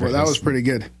synchro, but that was pretty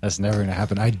good. That's never going to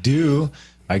happen. I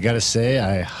got to say,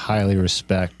 I highly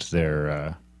respect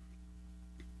their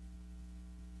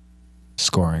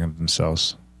scoring of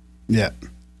themselves. Yeah.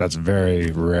 That's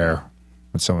very rare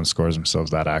when someone scores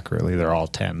themselves that accurately. They're all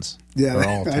 10s. Yeah,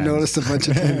 all I 10s. noticed a bunch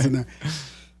of 10s in there.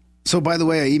 So, by the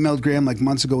way, I emailed Graham like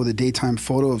months ago with a daytime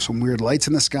photo of some weird lights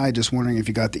in the sky. Just wondering if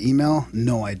you got the email.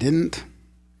 No, I didn't.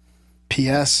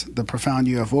 P.S. The profound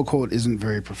UFO quote isn't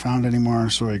very profound anymore.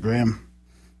 Sorry, Graham.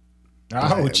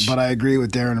 Ouch. But I agree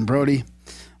with Darren and Brody.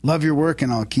 Love your work,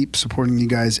 and I'll keep supporting you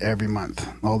guys every month.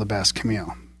 All the best,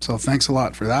 Camille. So thanks a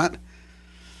lot for that.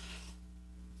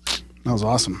 That was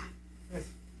awesome.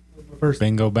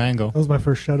 Bingo bango. That was my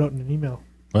first shout out in an email.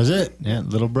 Was it? Yeah,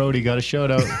 little Brody got a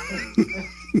shout out.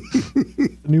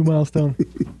 A new milestone.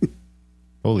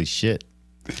 Holy shit.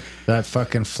 That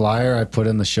fucking flyer I put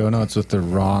in the show notes with the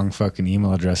wrong fucking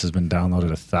email address has been downloaded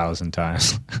 1,000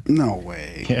 times. No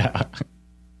way. Yeah.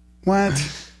 What?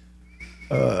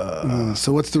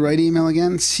 So what's the right email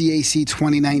again?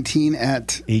 CAC2019 at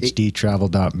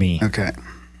hdtravel.me. Okay.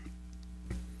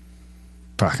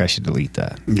 Fuck, I should delete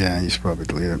that. Yeah, you should probably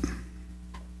delete it.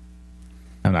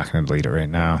 I'm not going to delete it right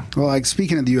now. Well, like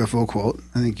speaking of the UFO quote,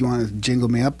 I think you want to jingle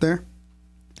me up there.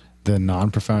 The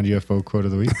non-profound UFO quote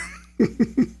of the week.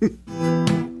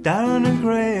 Darren and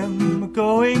Graham are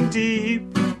going deep.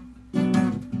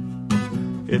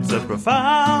 It's a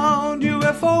profound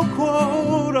UFO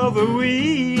quote of the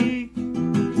week.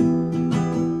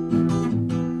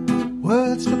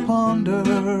 Words to ponder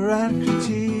and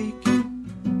critique.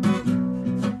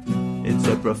 It's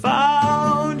a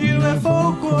profound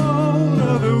UFO quote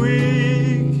of the week.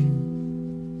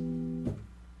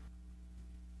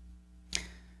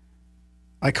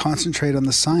 I concentrate on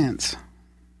the science.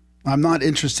 I'm not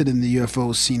interested in the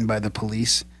UFOs seen by the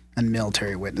police and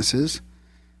military witnesses.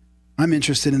 I'm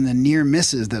interested in the near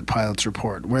misses that pilots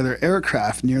report, where their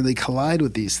aircraft nearly collide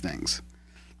with these things.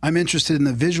 I'm interested in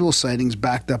the visual sightings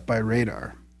backed up by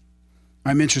radar.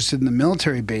 I'm interested in the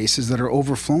military bases that are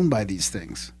overflown by these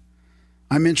things.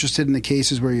 I'm interested in the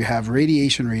cases where you have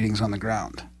radiation readings on the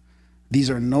ground. These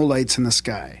are no lights in the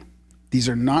sky. These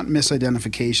are not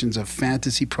misidentifications of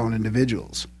fantasy-prone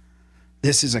individuals.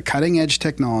 This is a cutting-edge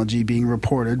technology being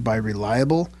reported by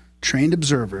reliable, trained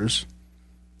observers,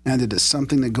 and it is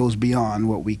something that goes beyond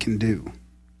what we can do.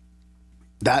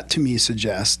 That, to me,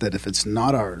 suggests that if it's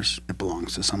not ours, it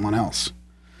belongs to someone else.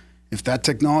 If that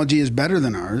technology is better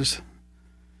than ours,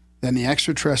 then the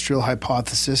extraterrestrial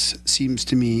hypothesis seems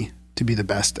to me to be the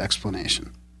best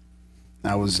explanation.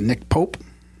 That was Nick Pope,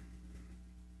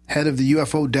 head of the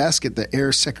UFO desk at the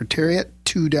Air Secretariat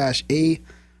 2-A,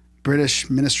 British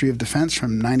Ministry of Defense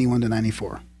from 91 to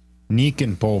 94. Nick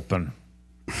and Popen.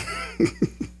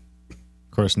 Of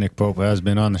course, Nick Pope has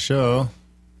been on the show.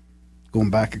 Going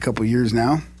back a couple years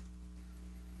now.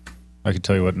 I could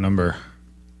tell you what number.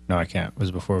 No, I can't. It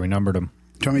was before we numbered them.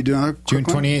 Do you want me to do another June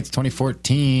quick one? 28th,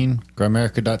 2014,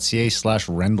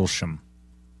 grimerica.ca/Rendlesham.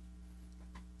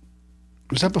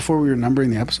 Was that before we were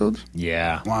numbering the episodes?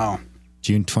 Yeah. Wow.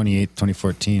 June 28th,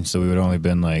 2014, so we would only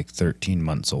been like 13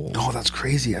 months old. Oh, that's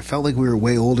crazy. I felt like we were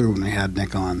way older when we had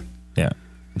Nick on. Yeah.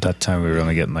 At that time, we were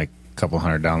only getting like a couple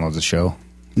hundred downloads a show.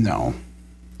 No.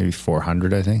 Maybe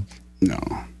 400, I think. No.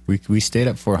 We stayed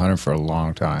at 400 for a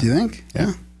long time. Do you think?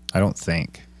 Yeah. I don't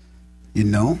think. You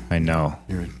know? I know.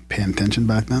 You were paying attention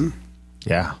back then?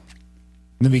 Yeah.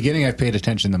 In the beginning, I paid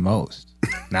attention the most.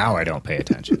 Now I don't pay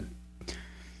attention.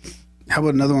 How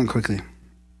about another one quickly?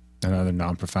 Another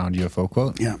non-profound UFO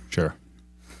quote? Yeah. Sure.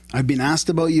 I've been asked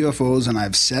about UFOs, and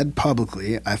I've said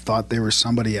publicly I thought they were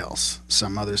somebody else,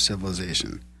 some other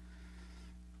civilization.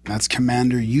 That's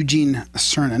Commander Eugene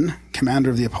Cernan, commander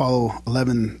of the Apollo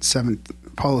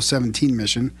 17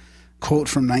 mission. Quote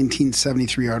from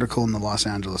 1973 article in the Los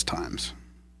Angeles Times.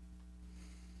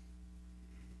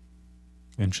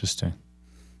 Interesting.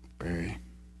 Very.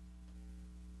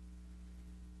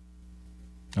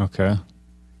 Okay.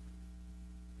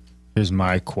 Here's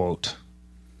my quote.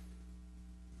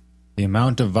 The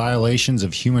amount of violations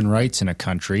of human rights in a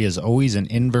country is always an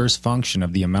inverse function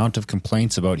of the amount of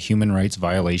complaints about human rights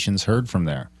violations heard from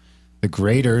there. The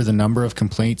greater the number of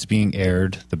complaints being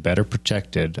aired, the better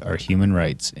protected are human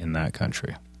rights in that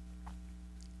country.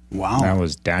 Wow. That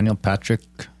was Daniel Patrick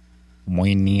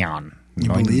Moynihan. You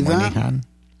believe that? Moynihan?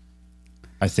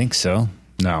 I think so.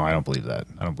 No, I don't believe that.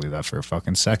 I don't believe that for a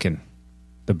fucking second.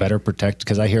 The better protected,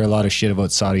 because I hear a lot of shit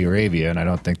about Saudi Arabia, and I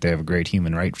don't think they have a great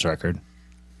human rights record.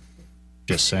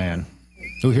 Just saying.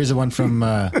 Oh, here's the one from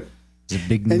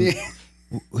Zbigniew.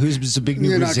 Who's Zbigniew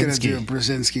You're not going to do Brzezinski?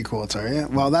 Brzezinski quotes, are you?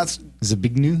 Well, that's...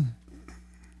 Zbigniew?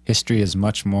 History is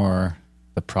much more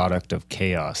the product of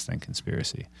chaos than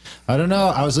conspiracy. I don't know.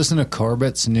 I was listening to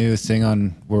Corbett's new thing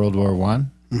on World War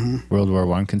One. World War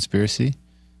One conspiracy.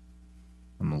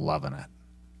 I'm loving it.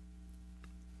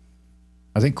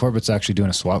 I think Corbett's actually doing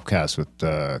a swap cast with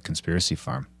the Conspiracy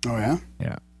Farm. Oh, yeah?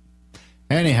 Yeah.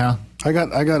 Anyhow, I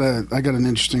got an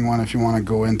interesting one if you want to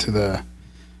go into that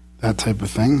type of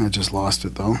thing. I just lost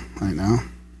it, though, right now.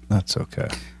 that's okay.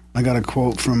 I got a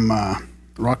quote from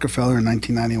Rockefeller in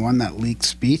 1991, that leaked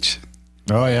speech.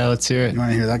 Oh, yeah, let's hear it. You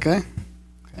want to hear that guy?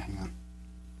 Okay, hang on.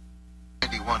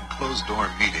 91 closed-door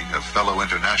meeting of fellow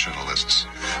internationalists.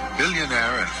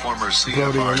 Billionaire and former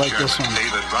Brody, I CFR like this chairman one.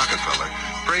 David Rockefeller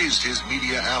praised his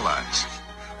media allies,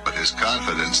 but his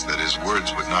confidence that his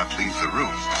words would not leave the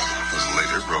room was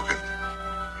later broken.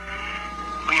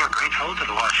 We are grateful to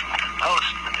the Washington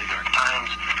Post, the New York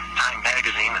Times, Time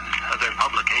Magazine, and other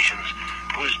publications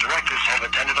whose directors have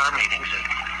attended our meetings and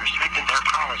respected their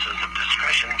promises of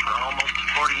discretion for almost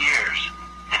 40 years.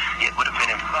 It would have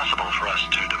been impossible for us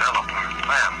to develop our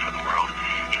plan for the world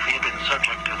if we had been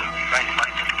subject to the bright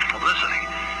lights of publicity.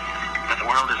 But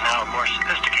the world is now more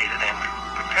sophisticated and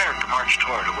prepared to march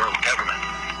toward a world government.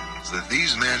 That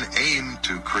these men aim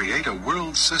to create a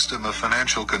world system of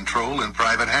financial control in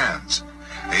private hands,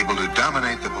 able to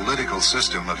dominate the political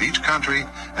system of each country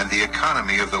and the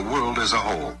economy of the world as a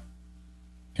whole.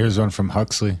 Here's one from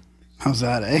Huxley. How's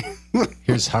that, eh?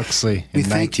 Here's Huxley. We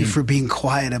thank you for being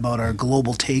quiet about our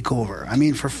global takeover. I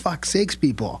mean, for fuck's sakes,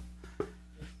 people.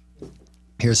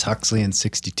 Here's Huxley in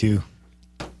 62.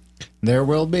 There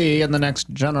will be, in the next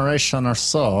generation or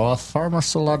so, a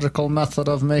pharmacological method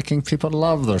of making people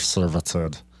love their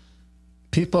servitude.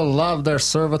 People love their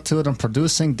servitude in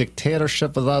producing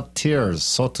dictatorship without tears,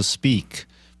 so to speak.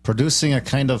 Producing a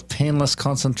kind of painless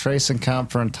concentration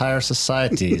camp for entire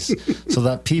societies, so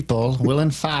that people will in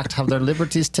fact have their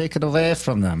liberties taken away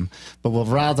from them, but will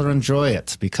rather enjoy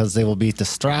it because they will be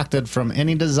distracted from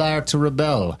any desire to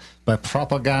rebel by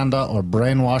propaganda or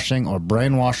brainwashing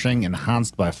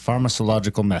enhanced by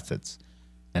pharmacological methods.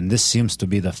 And this seems to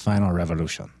be the final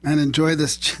revolution. And enjoy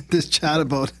this chat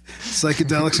about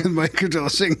psychedelics and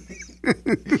microdosing.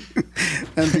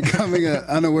 And becoming an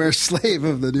unaware slave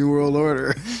of the New World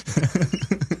Order.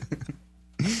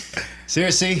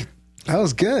 Seriously? That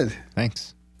was good.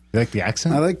 Thanks. You like the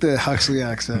accent? I like the Huxley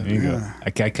accent. There you go. Yeah.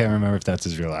 I can't remember if that's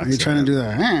his real accent. Are you trying to do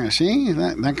that? See?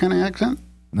 That kind of accent?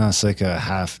 No, it's like a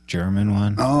half German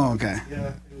one. Oh, okay.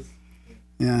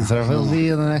 Yeah. There will be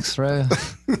in the next row.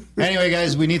 Anyway,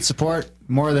 guys, we need support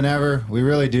more than ever. We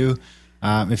really do.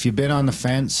 If you've been on the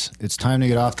fence, it's time to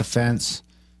get off the fence.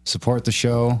 Support the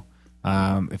show.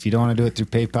 If you don't want to do it through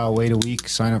PayPal, wait a week.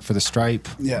 Sign up for the Stripe.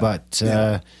 Yeah. But,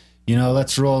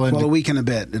 let's roll into... Well, a week and a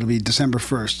bit. It'll be December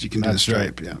 1st. You can do the That's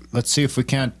Stripe. right. Yeah. Let's see if we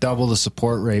can't double the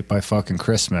support rate by fucking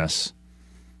Christmas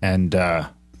and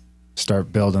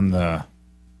start building the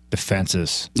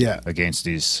defenses against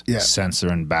these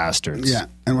censoring bastards. Yeah.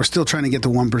 And we're still trying to get to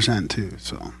 1% too.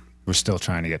 So We're still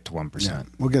trying to get to 1%. yeah,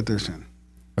 we'll get there soon.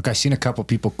 Look, I seen a couple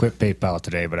people quit PayPal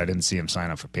today, but I didn't see them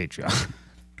sign up for Patreon.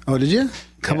 Oh, did you?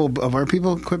 A couple of our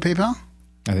people quit PayPal?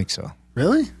 I think so.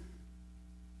 Really?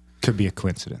 Could be a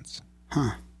coincidence.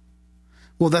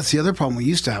 Well, that's the other problem we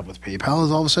used to have with PayPal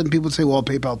is all of a sudden people would say, well,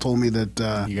 PayPal told me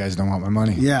that... You guys don't want my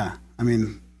money. yeah. I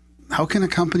mean, how can a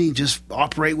company just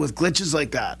operate with glitches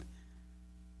like that?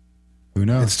 Who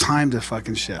knows? It's time to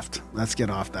fucking shift. Let's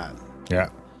get off that. Yeah.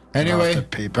 Anyway,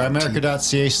 off the PayPal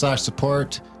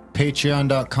grimerica.ca/support,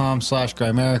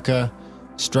 patreon.com/grimerica.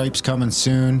 Stripe's coming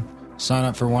soon. Sign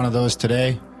up for one of those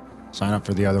today. Sign up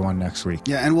for the other one next week.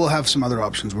 Yeah, and we'll have some other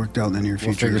options worked out in the near future.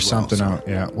 We'll figure as well, something so. out.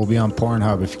 Yeah, we'll be on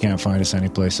Pornhub if you can't find us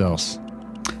anyplace else.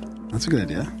 That's a good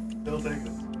idea.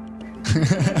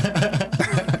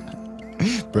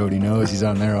 Brody knows he's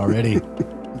on there already.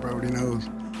 Brody knows.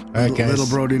 All right, guys. Little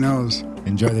Brody knows.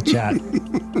 Enjoy the chat.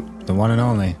 The one and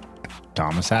only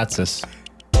Thomas Hatsis.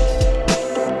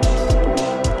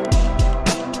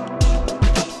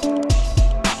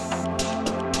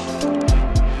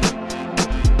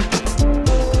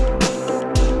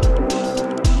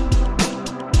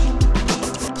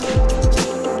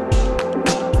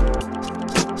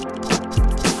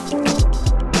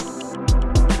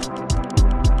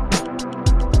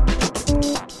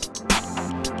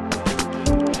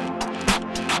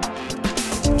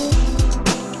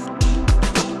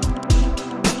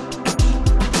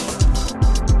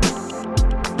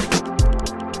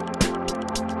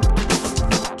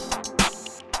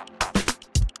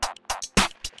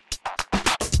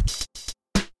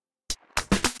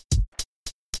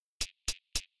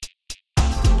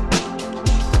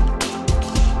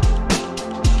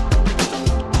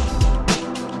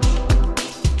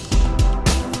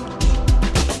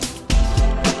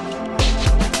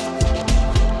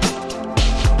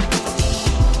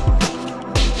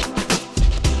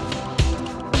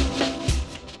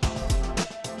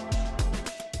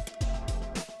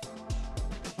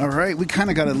 All right, we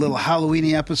kind of got a little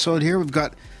Halloweeny episode here. We've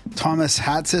got Thomas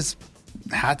Hatsis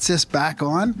back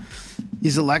on.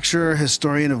 He's a lecturer,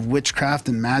 historian of witchcraft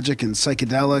and magic and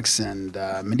psychedelics and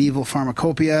medieval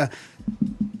pharmacopoeia.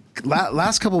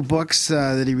 Last couple books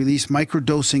that he released,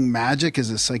 Microdosing Magic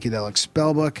is a psychedelic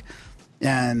spellbook,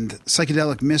 and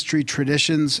Psychedelic Mystery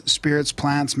Traditions, Spirits,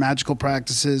 Plants, Magical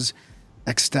Practices,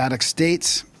 Ecstatic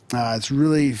States. It's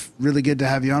really, really good to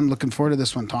have you on. Looking forward to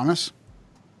this one, Thomas.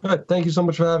 All right, thank you so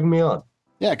much for having me on.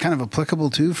 Yeah, kind of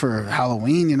applicable too for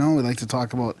Halloween. You know, we like to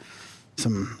talk about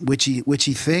some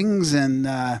witchy things,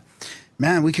 and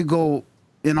man, we could go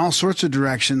in all sorts of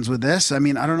directions with this. I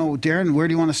mean, I don't know, Darren, where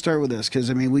do you want to start with this? Because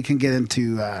I mean, we can get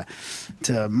into to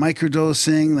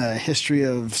microdosing, the history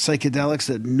of psychedelics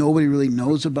that nobody really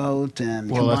knows about,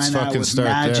 and combine that with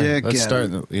magic. Let's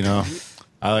start. You know,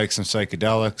 I like some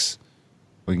psychedelics.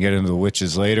 We can get into the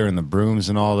witches later and the brooms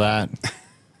and all that.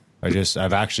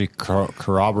 I've actually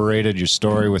corroborated your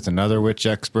story with another witch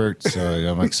expert, so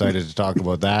I'm excited to talk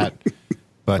about that.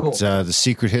 But cool. The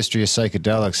secret history of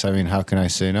psychedelics, I mean, how can I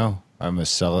say no? I'm a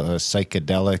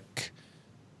psychedelic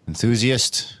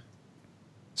enthusiast.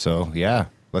 So, yeah,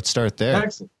 let's start there.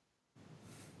 Excellent.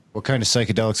 What kind of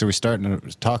psychedelics are we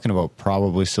talking about?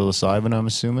 Probably psilocybin, I'm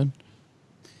assuming?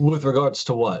 With regards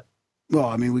to what? Well,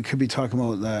 I mean, we could be talking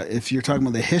about if you're talking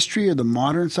about the history or the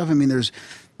modern stuff. I mean,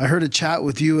 I heard a chat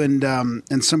with you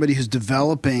and somebody who's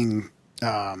developing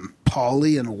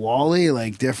poly and wally,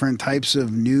 like different types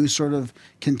of new sort of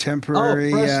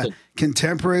contemporary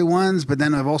ones. But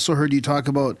then I've also heard you talk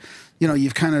about, you know,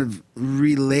 you've kind of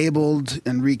relabeled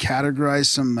and recategorized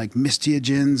some like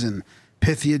entheogens and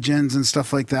entheogens and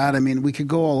stuff like that. I mean, we could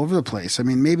go all over the place. I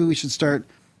mean, maybe we should start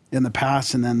in the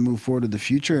past and then move forward to the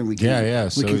future, and we can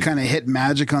we can kind of hit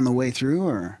magic on the way through,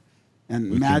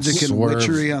 and magic and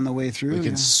witchery on the way through. We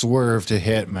can swerve to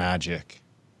hit magic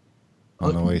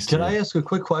on the way through. Can I ask a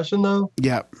quick question though?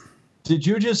 Yeah. Did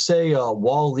you just say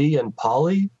Wally and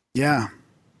Polly? Yeah.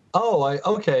 Oh,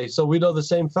 okay. So we know the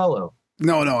same fellow.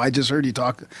 No. I just heard you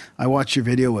talk. I watched your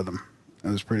video with him. It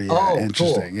was pretty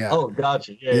interesting. Cool. Yeah. Oh,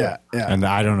 gotcha. Yeah. And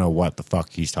I don't know what the fuck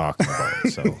he's talking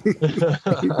about. So.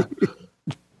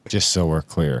 Just so we're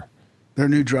clear. There are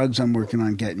new drugs I'm working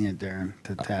on getting you, Darren,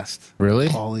 to test. Really?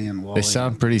 Poly and Wally. They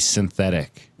sound pretty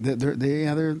synthetic.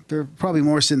 They're probably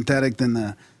more synthetic than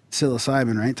the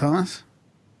psilocybin, right, Thomas?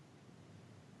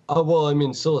 Oh, well, I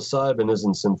mean, psilocybin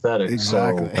isn't synthetic.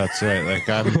 Exactly. So. That's right. Like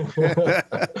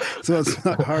So it's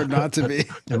not hard not to be.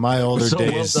 In my older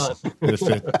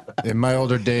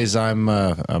days, I'm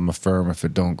a firm. If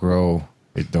it don't grow,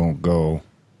 it don't go.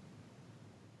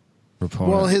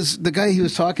 Proponent. Well, the guy he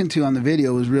was talking to on the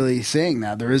video was really saying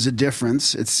that there is a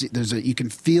difference. You can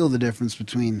feel the difference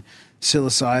between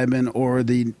psilocybin or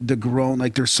the grown.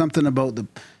 Like there's something about the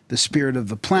spirit of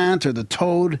the plant or the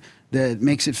toad that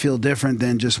makes it feel different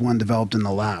than just one developed in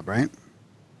the lab, right?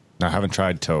 I haven't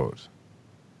tried toad.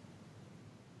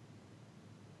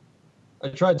 I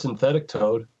tried synthetic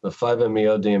toad, the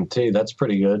 5-MeO DMT. That's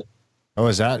pretty good. Oh,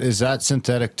 is that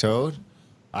synthetic toad?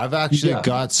 I've actually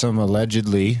got some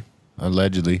allegedly,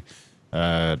 Grimerica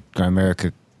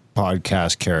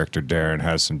podcast character Darren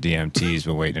has some DMTs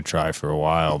been waiting to try for a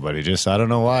while, but I don't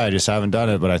know why, I just haven't done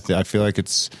it, but I feel like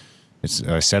it's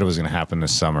I said it was going to happen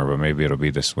this summer, but maybe it'll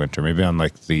be this winter, maybe on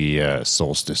like the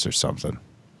solstice or something.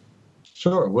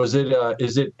 Sure. Was it,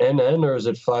 is it NN or is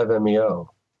it 5-MeO?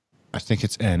 I think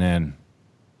it's NN.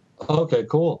 Okay,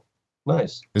 cool.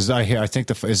 Nice. I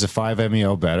think is the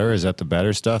 5-MeO better? Is that the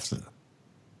better stuff?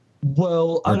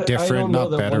 Well, or I different, don't know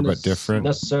not better, but different.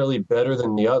 Necessarily better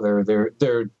than the other.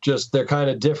 They're kind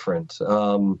of different.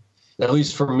 At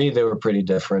least for me, they were pretty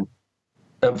different.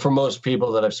 And for most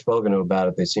people that I've spoken to about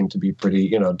it, they seem to be pretty,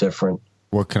 different.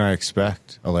 What can I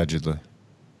expect, allegedly?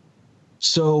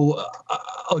 So,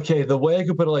 okay, the way I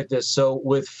could put it like this. So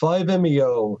with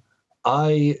 5-MeO,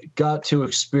 I got to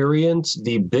experience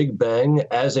the Big Bang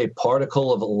as a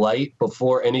particle of light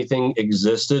before anything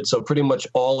existed. So pretty much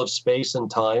all of space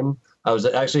and time, I was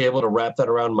actually able to wrap that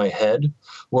around my head.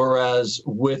 Whereas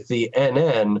with the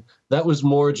NN, that was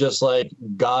more just like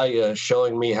Gaia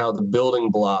showing me how the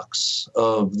building blocks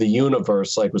of the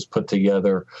universe was put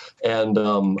together. And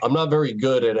I'm not very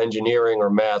good at engineering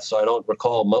or math, so I don't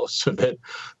recall most of it.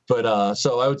 But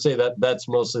so I would say that that's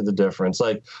mostly the difference.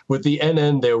 Like with the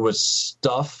NN, there was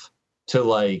stuff to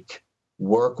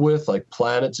work with, like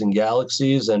planets and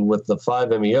galaxies. And with the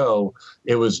 5-MeO,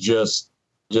 it was just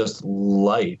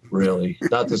light, really.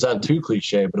 Not to sound too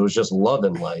cliche, but it was just love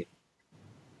and light.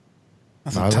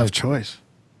 That's a tough choice.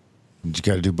 You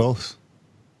got to do both.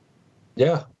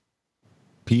 Yeah.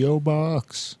 P.O.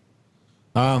 Box.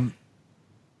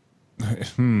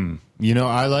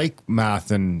 I like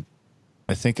math, and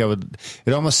I think I would.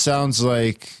 It almost sounds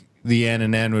like the N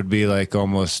and N would be like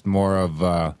almost more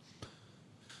of.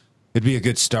 It'd be a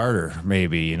good starter,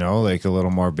 maybe. Like a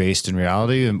little more based in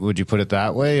reality. Would you put it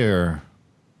that way, or?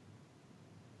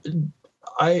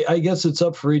 I guess it's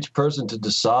up for each person to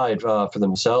decide for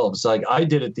themselves. Like I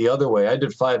did it the other way. I did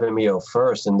 5-MeO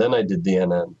first, and then I did the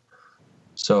NN.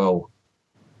 So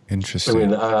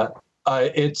interesting. I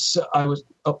was.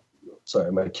 Oh,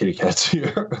 sorry, my kitty cat's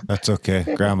here. That's okay.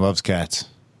 Graham loves cats.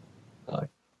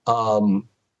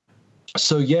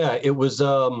 So yeah, it was.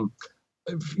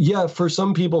 Yeah, for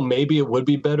some people, maybe it would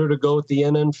be better to go with the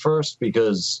NN first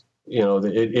because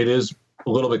it is a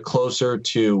little bit closer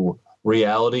to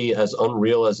reality, as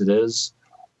unreal as it is.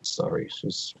 Sorry,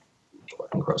 she's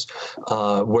flying across.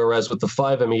 Whereas with the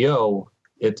 5-MeO,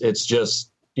 it's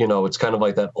just it's kind of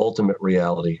like that ultimate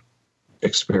reality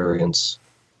experience.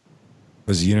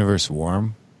 Was the universe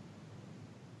warm?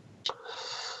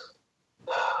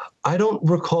 I don't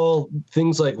recall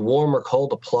things like warm or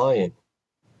cold applying.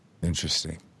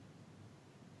 Interesting.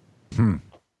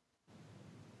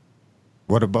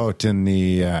 What about in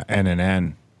the N and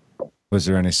N? Was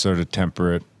there any sort of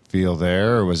temperate feel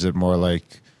there, or was it more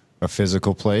like a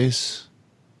physical place?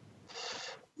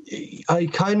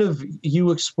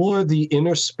 You explore the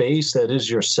inner space that is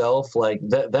yourself, like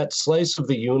that slice of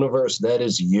the universe that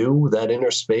is you, that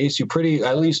inner space.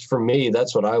 At least for me,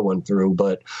 that's what I went through,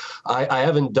 but I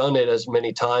haven't done it as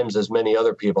many times as many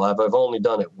other people have. I've only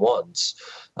done it once.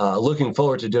 Looking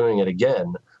forward to doing it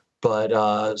again.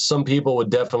 But some people would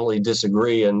definitely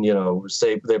disagree and,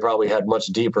 say they probably had much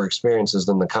deeper experiences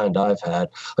than the kind I've had.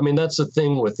 I mean, that's the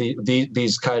thing with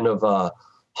these kind of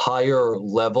higher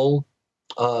level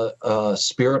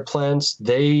spirit plants.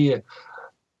 They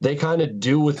kind of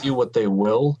do with you what they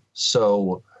will.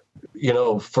 So,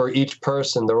 for each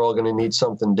person, they're all going to need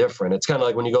something different. It's kind of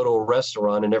like when you go to a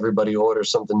restaurant and everybody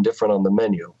orders something different on the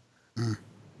menu. Mm.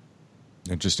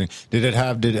 Interesting. Did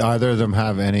either of them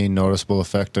have any noticeable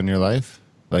effect on your life?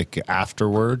 Like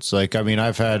afterwards? Like, I mean,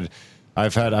 I had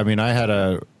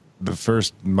the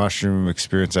first mushroom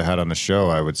experience I had on the show,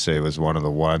 I would say was one of the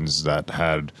ones that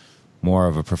had more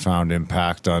of a profound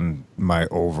impact on my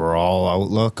overall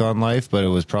outlook on life, but it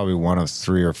was probably one of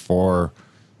 3 or 4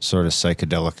 sort of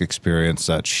psychedelic experience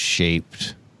that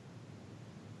shaped,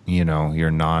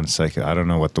 your non-psychedelic. I don't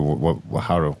know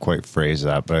how to quite phrase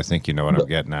that, but I think you know what I'm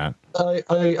getting at. I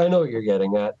know what you're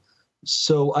getting at.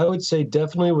 So I would say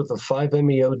definitely with the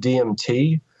 5-MeO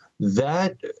DMT,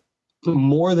 that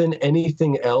more than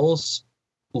anything else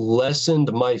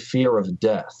lessened my fear of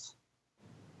death.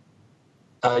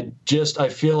 I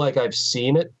feel like I've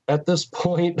seen it at this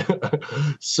point.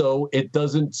 So it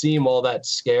doesn't seem all that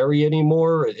scary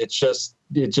anymore. It just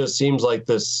seems like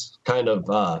this kind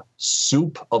of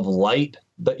soup of light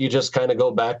that you just kind of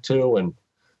go back to, and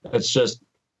it's just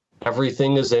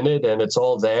everything is in it and it's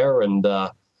all there, and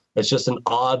it's just an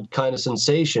odd kind of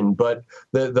sensation. But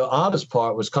the oddest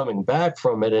part was coming back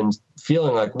from it and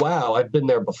feeling like, wow, I've been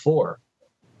there before.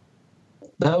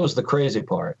 That was the crazy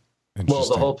part. Well,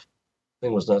 the whole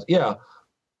thing was nuts. Yeah.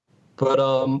 But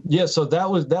so that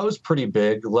was pretty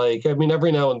big. Like, I mean,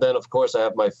 every now and then, of course, I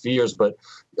have my fears, but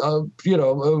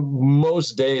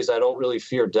most days I don't really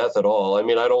fear death at all. I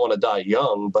mean, I don't want to die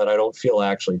young, but I don't feel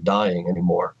actually dying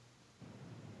anymore.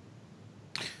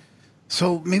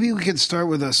 So maybe we could start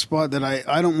with a spot that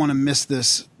I don't want to miss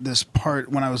this part.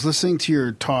 When I was listening to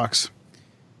your talks,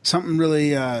 something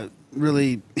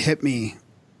really hit me,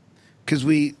 because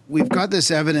we've got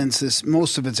this evidence,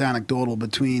 most of it's anecdotal,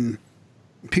 between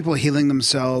people healing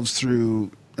themselves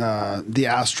through the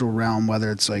astral realm,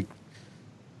 whether it's like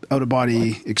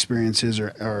out-of-body experiences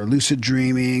or lucid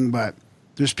dreaming. But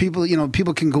there's people,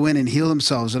 people can go in and heal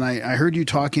themselves. And I heard you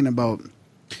talking about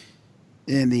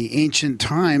in the ancient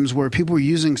times where people were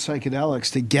using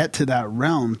psychedelics to get to that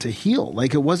realm to heal.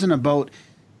 Like, it wasn't about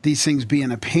these things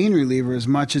being a pain reliever as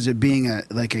much as it being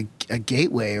a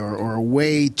gateway or a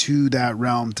way to that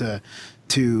realm to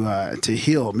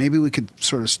heal. Maybe we could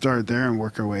sort of start there and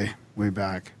work our way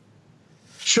back.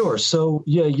 Sure. So,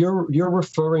 yeah, you're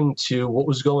referring to what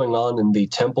was going on in the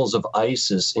temples of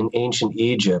Isis in ancient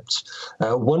Egypt.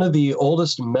 One of the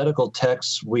oldest medical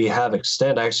texts we have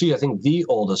extant, actually, I think the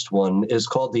oldest one, is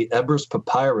called the Ebers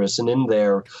Papyrus. And in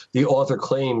there, the author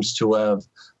claims to have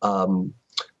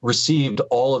received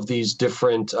all of these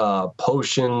different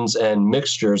potions and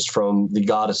mixtures from the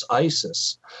goddess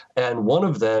Isis. And one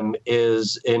of them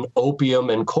is an opium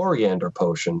and coriander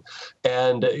potion.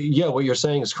 And yeah, what you're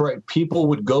saying is correct. People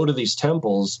would go to these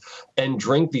temples and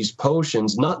drink these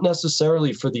potions, not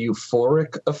necessarily for the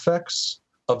euphoric effects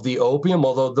of the opium,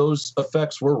 although those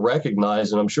effects were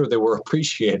recognized and I'm sure they were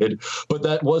appreciated, but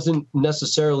that wasn't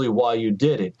necessarily why you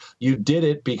did it. You did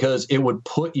it because it would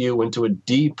put you into a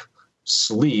deep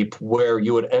sleep where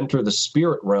you would enter the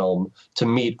spirit realm to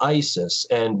meet Isis.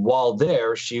 And while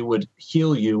there, she would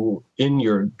heal you in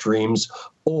your dreams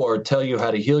or tell you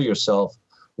how to heal yourself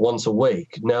once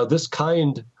awake. Now, this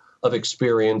kind of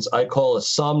experience I call a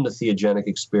somnotheogenic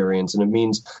experience, and it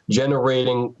means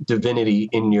generating divinity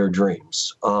in your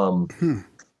dreams. Over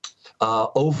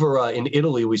in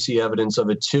Italy, we see evidence of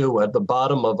it too. At the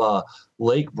bottom of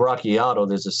Lake Bracciato,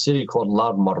 there's a city called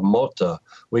La Marmota.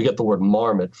 We get the word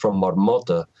marmot from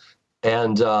marmota.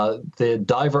 And the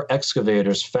diver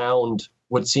excavators found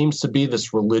what seems to be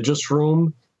this religious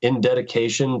room in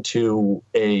dedication to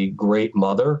a great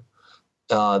mother.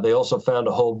 They also found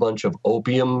a whole bunch of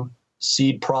opium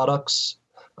seed products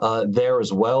there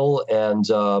as well. And,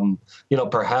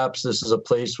 perhaps this is a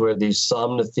place where these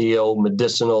somnotheo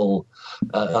medicinal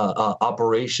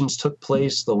operations took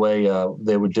place, the way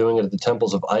they were doing it at the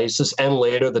temples of Isis and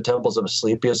later the temples of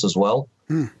Asclepius as well.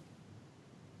 Yeah,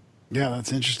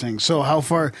 that's interesting. So how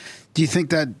far do you think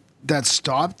that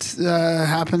stopped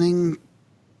happening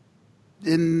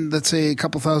in, let's say, a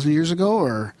couple thousand years ago,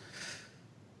 or?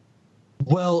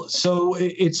 Well, so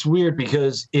it's weird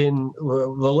because in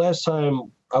the last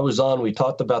time I was on, we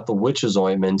talked about the witch's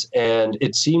ointment, and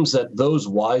it seems that those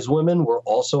wise women were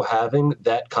also having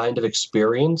that kind of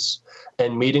experience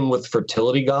and meeting with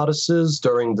fertility goddesses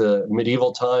during the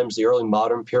medieval times, the early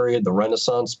modern period, the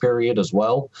Renaissance period as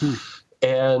well.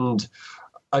 And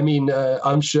I mean,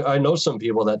 I'm sure I know some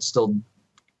people that still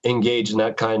engage in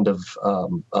that kind of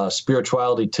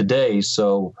spirituality today.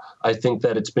 So I think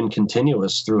that it's been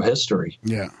continuous through history.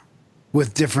 Yeah,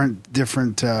 with different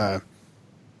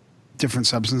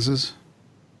substances.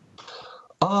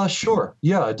 Sure.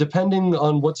 Yeah, depending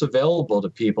on what's available to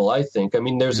people, I think. I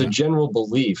mean, there's a general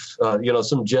belief,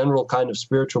 some general kind of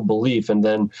spiritual belief, and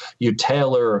then you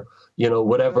tailor,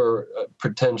 whatever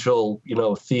potential,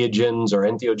 theogens or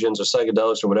entheogens or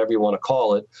psychedelics or whatever you want to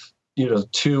call it,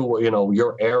 to,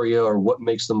 your area or what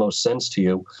makes the most sense to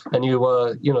you. And you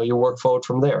work forward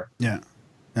from there. Yeah.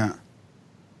 Yeah.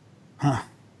 Huh.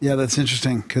 Yeah, that's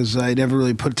interesting because I never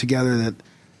really put together that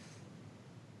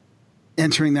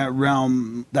entering that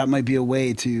realm, that might be a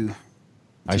way to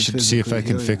I should see if I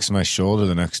can fix my shoulder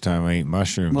the next time I eat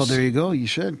mushrooms. Well, there you go. You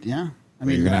should. Yeah. I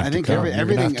mean, I think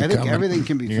everything can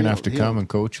be. You're going to have to come and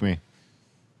coach me.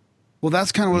 Well,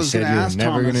 that's kind of what I was going to ask. You're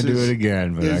never going to do it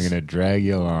again, but I'm going to drag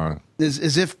you along.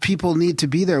 Is if people need to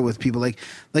be there with people, like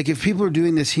if people are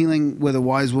doing this healing with a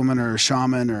wise woman or a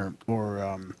shaman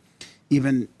or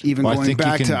even going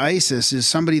back to Isis, is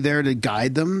somebody there to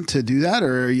guide them to do that,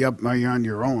 or are you on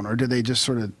your own, or do they just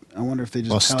sort of? I wonder if they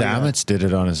just. Well, Stamets did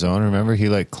it on his own. Remember,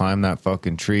 he climbed that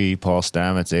fucking tree. Paul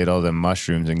Stamets ate all them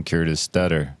mushrooms and cured his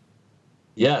stutter.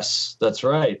 Yes, that's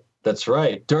right. That's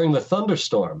right. During the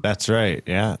thunderstorm. That's right.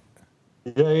 Yeah.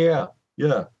 Yeah.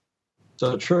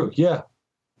 So true. Yeah.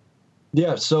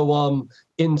 So,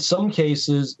 in some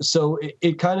cases, so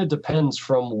it kind of depends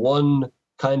from one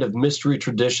kind of mystery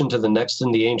tradition to the next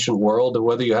in the ancient world, and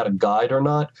whether you had a guide or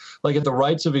not. Like at the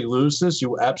rites of Eleusis,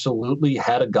 you absolutely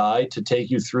had a guide to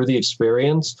take you through the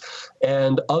experience,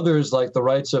 and others like the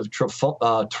rites of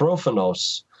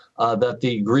Trophanos, that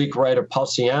the Greek writer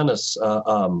Pausanias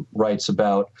writes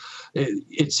about.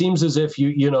 It seems as if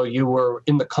you were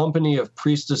in the company of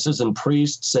priestesses and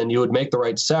priests, and you would make the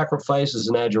right sacrifices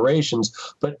and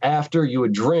adjurations. But after you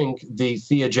would drink the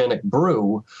theogenic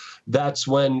brew, that's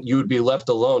when you would be left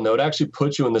alone. They would actually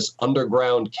put you in this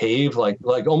underground cave, like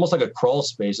almost like a crawl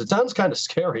space. It sounds kind of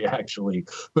scary, actually,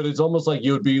 but it's almost like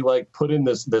you would be put in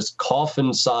this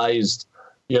coffin-sized,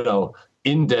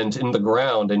 indent in the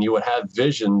ground, and you would have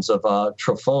visions of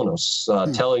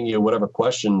Trophanos telling you whatever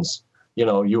questions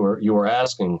you were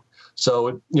asking.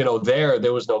 So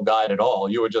there was no guide at all.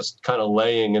 You were just kind of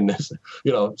laying in this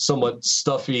somewhat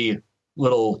stuffy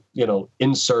little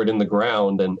insert in the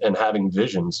ground and having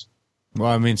visions. Well,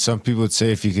 I mean, some people would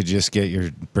say if you could just get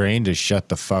your brain to shut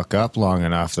the fuck up long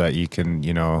enough that you can,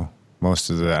 most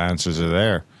of the answers are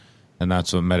there. And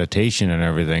that's what meditation and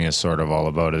everything is sort of all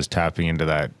about, is tapping into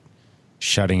that,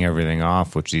 shutting everything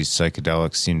off, which these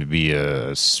psychedelics seem to be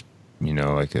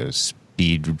like a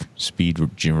speed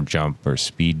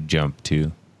jump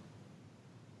too.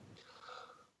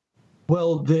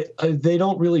 Well, they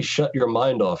don't really shut your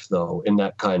mind off though in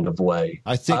that kind of way.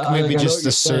 I think maybe just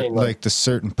the certain the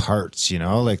certain parts,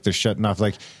 like they're shutting off.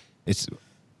 Like it's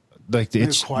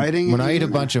quieting. When I eat a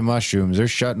bunch of mushrooms, they're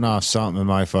shutting off something in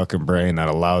my fucking brain that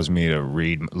allows me to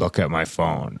look at my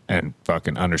phone and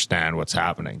fucking understand what's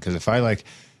happening. Because if I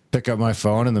pick up my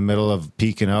phone in the middle of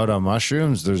peeking out on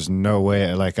mushrooms, there's no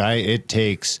way. Like it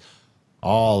takes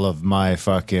all of my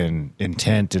fucking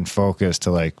intent and focus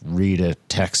to like read a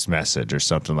text message or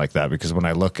something like that, because when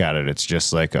I look at it, it's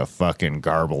just like a fucking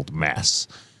garbled mess.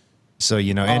 So,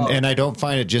 you know, and I don't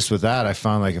find it just with that. I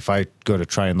found like if I go to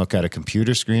try and look at a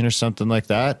computer screen or something like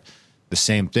that, the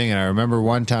same thing. And I remember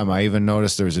one time I even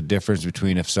noticed there was a difference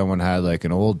between if someone had like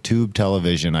an old tube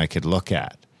television I could look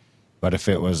at, but if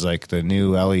it was like the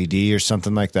new LED or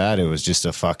something like that, it was just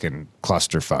a fucking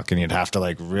clusterfuck. And you'd have to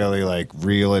like really like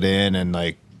reel it in. And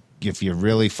like, if you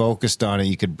really focused on it,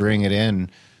 you could bring it in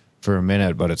for a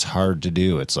minute, but it's hard to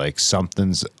do. It's like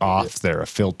something's off there. A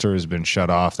filter has been shut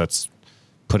off. That's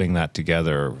putting that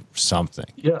together or something.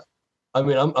 Yeah. I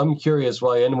mean, I'm curious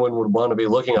why anyone would want to be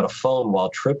looking at a phone while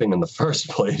tripping in the first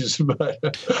place. But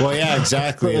well, yeah,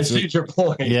 exactly. I see your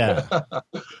point. Yeah.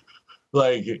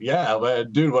 Like, yeah,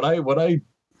 man, dude, when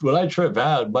I trip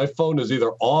out, my phone is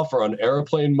either off or on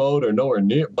airplane mode or nowhere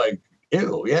near. Like,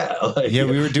 ew, yeah. Like, yeah,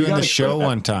 we were doing the show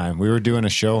one time. We were doing a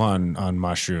show on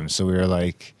mushrooms. So we were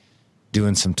like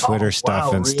doing some Twitter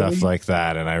stuff and stuff like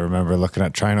that. And I remember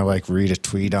trying to like read a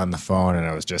tweet on the phone, and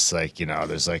I was just like, you know,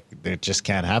 there's like, it just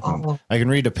can't happen. I can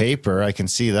read a paper, I can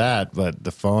see that, but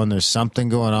the phone, there's something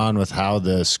going on with how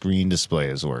the screen display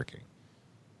is working.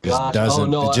 It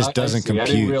just doesn't compute. I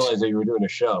didn't realize that you were doing a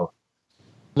show.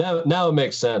 Now it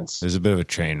makes sense. There's a bit of a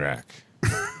train wreck.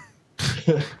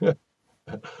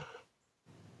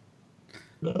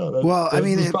 Well, I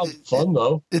mean, it's fun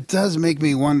though. It does make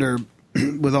me wonder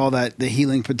with all that, the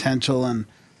healing potential, and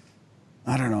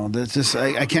I don't know. That's just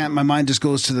I can't. My mind just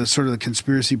goes to the sort of the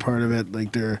conspiracy part of it,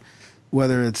 like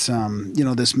whether it's you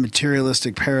know, this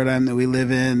materialistic paradigm that we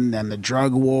live in, and the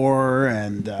drug war,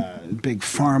 and big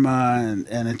pharma,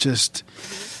 and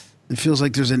it feels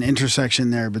like there's an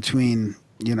intersection there between,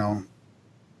 you know,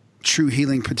 true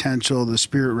healing potential, the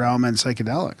spirit realm, and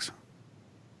psychedelics.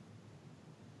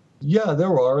 Yeah,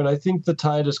 there are, and I think the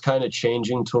tide is kind of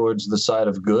changing towards the side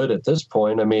of good at this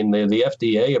point. I mean, the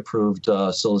FDA approved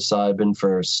psilocybin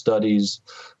for studies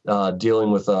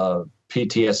dealing with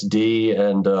PTSD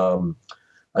and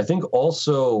I think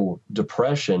also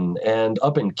depression. And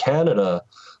up in Canada,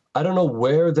 I don't know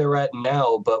where they're at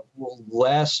now, but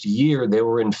last year they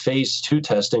were in phase 2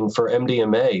 testing for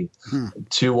MDMA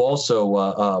to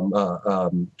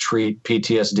also treat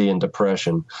PTSD and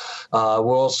depression.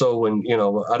 We're also in, you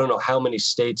know, I don't know how many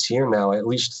states here now, at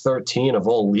least 13 have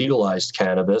all legalized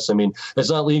cannabis. I mean, it's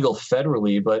not legal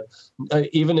federally, but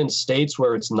even in states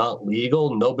where it's not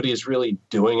legal, nobody is really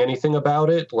doing anything about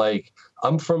it. Like,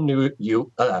 I'm from New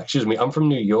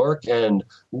York, and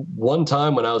one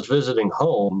time when I was visiting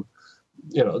home,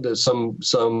 you know, there's some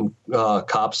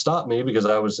cops stopped me because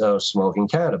I was smoking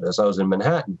cannabis. I was in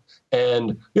Manhattan,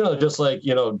 and, you know, just like,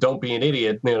 you know, don't be an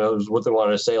idiot, you know, is what they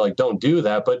wanted to say, like, don't do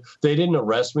that. But they didn't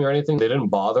arrest me or anything. They didn't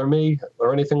bother me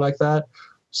or anything like that.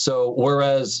 So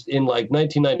whereas in like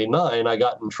 1999, I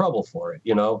got in trouble for it,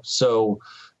 you know. So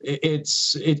it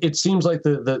seems like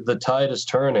the tide is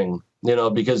turning, you know,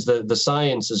 because the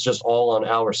science is just all on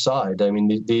our side. I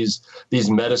mean, these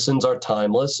medicines are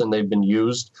timeless, and they've been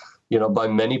used, you know, by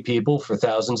many people for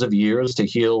thousands of years to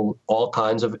heal all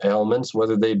kinds of ailments,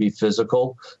 whether they be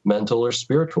physical, mental, or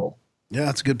spiritual. Yeah,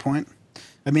 that's a good point.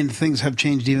 I mean, things have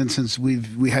changed even since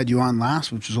we had you on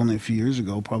last, which was only a few years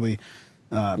ago, probably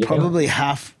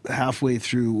halfway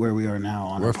through where we are now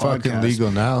on our podcast. We're fucking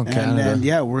legal now in Canada. And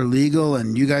yeah, we're legal,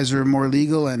 and you guys are more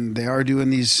legal, and they are doing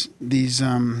this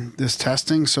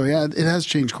testing. So yeah, it has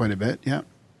changed quite a bit. Yeah.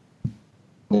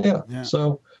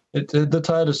 So the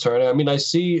tide is turning. I mean, I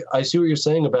see what you're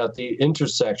saying about the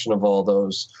intersection of all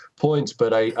those points,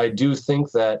 but I do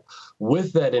think that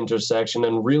with that intersection,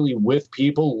 and really with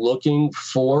people looking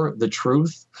for the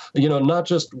truth, you know, not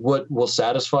just what will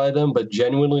satisfy them, but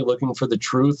genuinely looking for the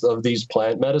truth of these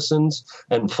plant medicines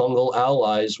and fungal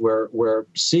allies, we're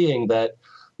seeing that,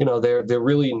 you know, they're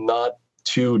really not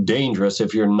too dangerous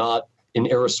if you're not an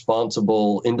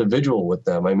irresponsible individual with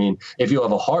them. I mean, if you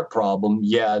have a heart problem,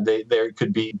 yeah, they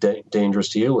could be dangerous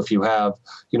to you. If you have,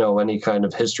 you know, any kind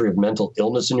of history of mental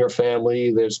illness in your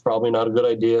family, there's probably not a good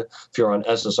idea. If you're on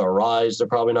SSRIs, they're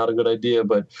probably not a good idea.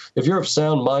 But if you're of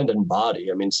sound mind and body,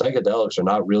 I mean, psychedelics are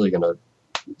not really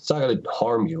it's not going to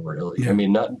harm you, really. Yeah. I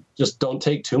mean, just don't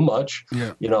take too much.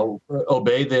 Yeah. You know,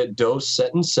 obey the dose,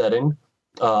 set and setting.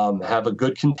 Have a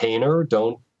good container.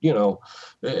 Don't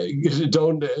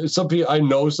don't. Some people, I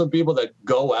know some people that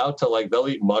go out to like, they'll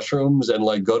eat mushrooms and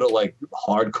like go to like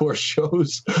hardcore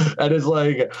shows, and it's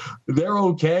like they're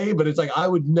okay, but it's like I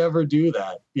would never do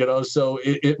that, So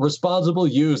responsible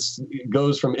use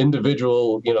goes from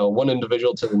individual, one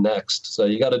individual to the next. So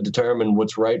you got to determine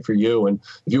what's right for you, and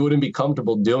if you wouldn't be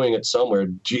comfortable doing it somewhere,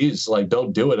 geez, like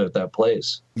don't do it at that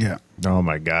place. Yeah. Oh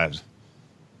my God,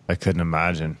 I couldn't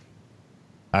imagine.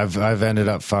 I've ended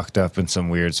up fucked up in some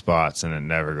weird spots, and it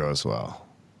never goes well.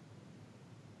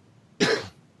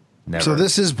 Never. So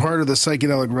this is part of the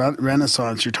psychedelic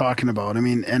renaissance you're talking about. I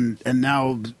mean, and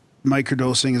now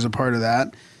microdosing is a part of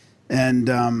that, and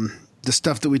the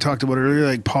stuff that we talked about earlier,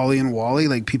 like Polly and Wally,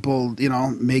 like people,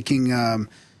 making.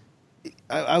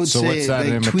 I would so say what's that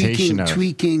like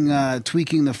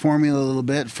tweaking the formula a little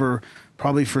bit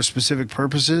probably for specific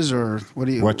purposes, or what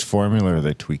do you? What formula are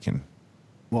they tweaking?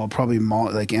 Well, probably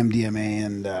like MDMA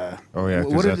and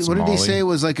what did he say? It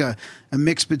was like a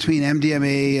mix between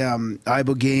MDMA,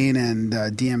 ibogaine, and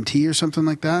DMT or something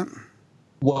like that.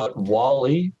 What,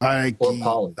 Wally or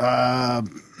Polly? I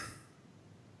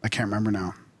can't remember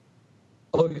now.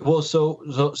 Okay, well,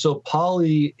 so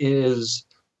Polly is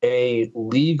a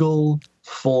legal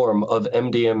form of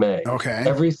MDMA. Okay.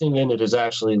 Everything in it is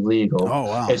actually legal. Oh,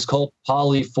 wow. It's called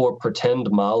Polly for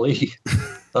pretend Molly,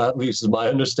 at least is my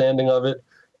understanding of it.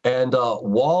 And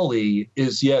Wally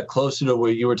is, closer to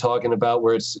what you were talking about,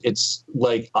 where it's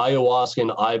like ayahuasca and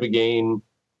ibogaine,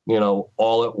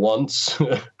 all at once.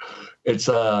 It's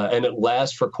and it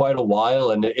lasts for quite a while.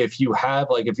 And if you have,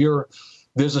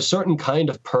 there's a certain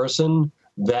kind of person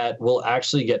that will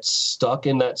actually get stuck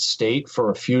in that state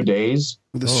for a few days.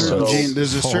 With a certain gene,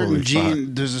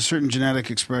 there's a certain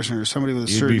genetic expression, or somebody with a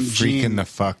certain gene. You'd be freaking the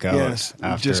fuck out. Yes,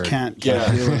 after. You just can't deal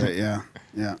with it. Yeah.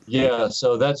 Yeah,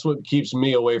 so that's what keeps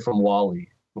me away from Wally.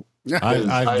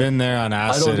 I've been there on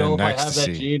acid and ecstasy. I don't know if I have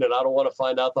that gene, and I don't want to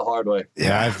find out the hard way.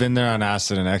 Yeah, I've been there on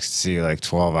acid and ecstasy like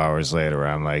 12 hours later, where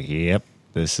I'm like, yep,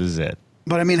 this is it.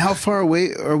 But I mean, how far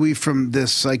away are we from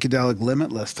this psychedelic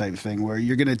limitless type thing, where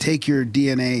you're going to take your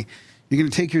DNA, you're going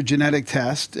to take your genetic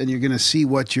test, and you're going to see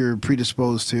what you're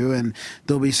predisposed to, and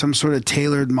there'll be some sort of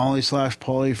tailored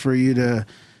Molly/Polly for you to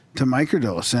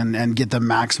microdose and get the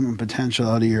maximum potential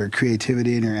out of your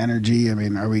creativity and your energy. I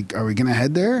mean, are we going to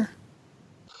head there?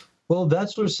 Well,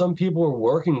 that's what some people are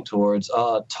working towards.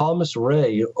 Thomas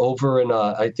Ray over in,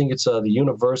 I think it's the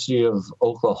University of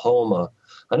Oklahoma.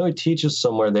 I know he teaches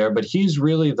somewhere there, but he's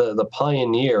really the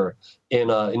pioneer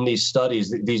in these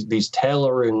studies, these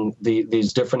tailoring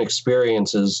these different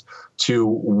experiences to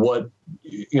what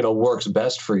works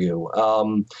best for you.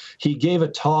 He gave a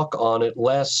talk on it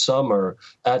last summer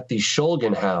at the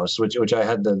Shulgin House, which I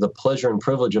had the pleasure and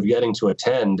privilege of getting to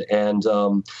attend. And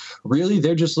really,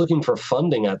 they're just looking for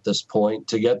funding at this point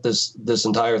to get this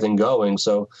entire thing going.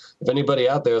 So if anybody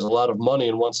out there has a lot of money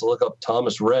and wants to look up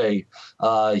Thomas Ray,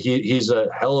 he's a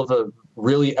hell of a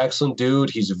really excellent dude.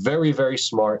 He's very, very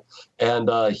smart, and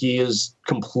he is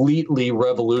completely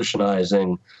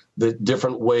revolutionizing the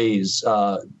different ways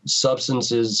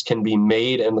substances can be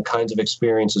made and the kinds of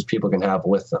experiences people can have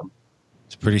with them.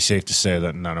 It's pretty safe to say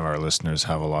that none of our listeners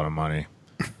have a lot of money,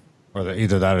 or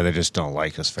either that or they just don't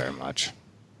like us very much.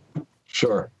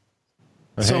 Sure.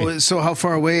 So how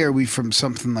far away are we from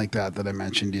something like that I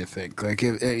mentioned, do you think? Like,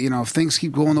 if things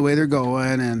keep going the way they're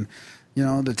going, and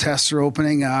the tests are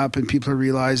opening up and people are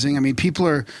realizing, I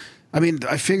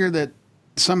figure that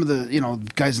some of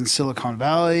the, guys in Silicon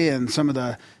Valley and some of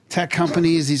the tech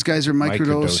companies, these guys are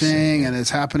microdosing, and it's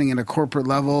happening at a corporate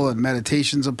level, and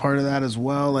meditation's a part of that as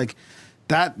well. Like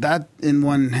that in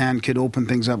one hand could open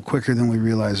things up quicker than we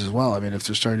realize as well. I mean, if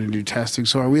they're starting to do testing.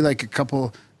 So are we like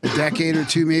a decade or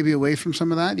two maybe away from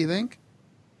some of that, do you think?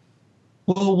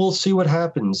 Well, we'll see what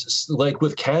happens. Like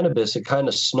with cannabis, it kind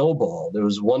of snowballed. There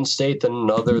was one state, then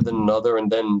another, and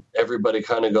then everybody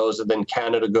kind of goes, and then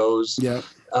Canada goes. Yeah.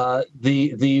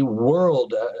 The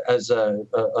world, as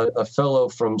a fellow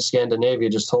from Scandinavia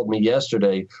just told me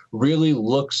yesterday, really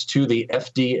looks to the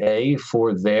FDA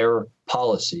for their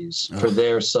policies, for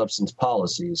their substance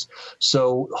policies.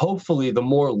 So hopefully the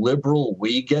more liberal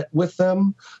we get with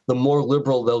them, the more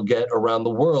liberal they'll get around the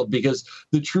world. Because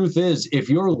the truth is, if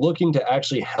you're looking to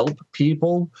actually help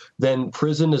people, then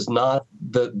prison is not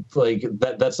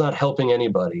that's not helping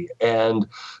anybody. And,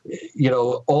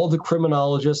 all the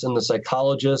criminologists and the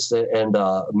psychologists psychologists and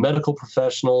medical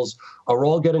professionals are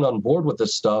all getting on board with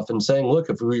this stuff and saying, look,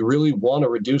 if we really want to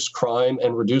reduce crime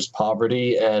and reduce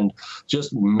poverty and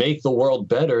just make the world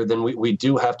better, then we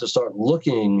do have to start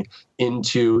looking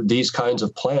into these kinds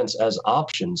of plants as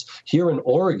options. Here in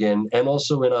Oregon and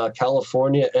also in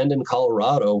California and in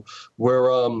Colorado,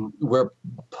 we're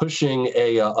pushing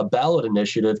a ballot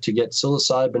initiative to get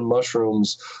psilocybin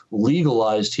mushrooms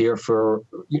legalized here for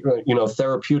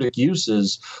therapeutic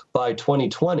uses by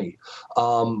 2020.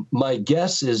 My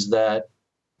guess is that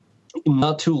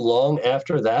not too long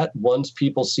after that, once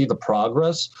people see the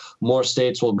progress, more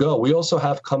states will go. We also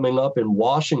have coming up in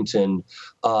Washington,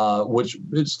 which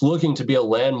is looking to be a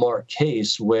landmark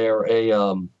case where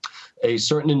a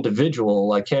certain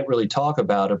individual, I can't really talk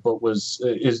about it, but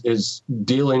is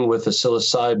dealing with a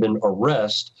psilocybin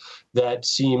arrest that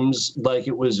seems like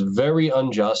it was very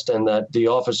unjust and that the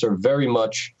officer very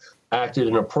much acted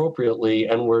inappropriately,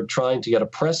 and we're trying to get a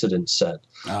precedent set.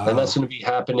 And that's going to be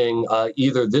happening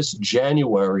either this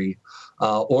January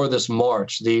or this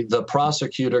March. The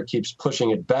prosecutor keeps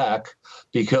pushing it back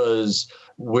because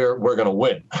we're going to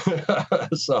win.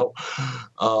 So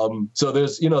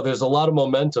there's a lot of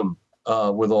momentum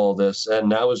with all this, and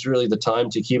now is really the time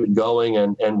to keep it going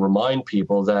and remind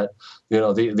people that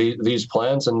these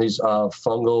plants and these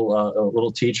fungal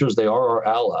little teachers, they are our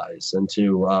allies, and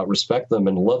to respect them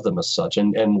and love them as such,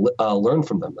 and learn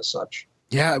from them as such.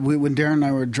 Yeah, when Darren and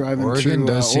I were driving Oregon through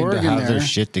does seem Oregon to have there. their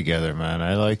shit together, man.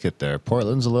 I like it there.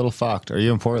 Portland's a little fucked. Are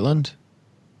you in Portland?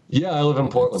 Yeah, I live in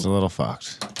Portland. It's a little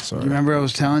fucked. Sorry. You remember I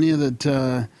was telling you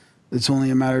that it's only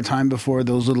a matter of time before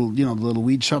those little, the little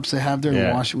weed shops they have there.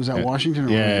 Yeah. Was that Washington?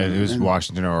 Or Oregon? It was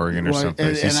Washington or Oregon or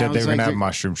someplace. He said they were going to have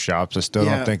mushroom shops. I still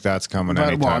don't think that's coming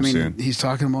anytime soon. He's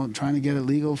talking about trying to get it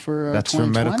legal for that's for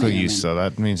medical use, though.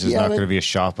 That means there's not going to be a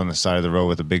shop on the side of the road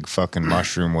with a big fucking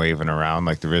mushroom waving around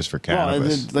like there is for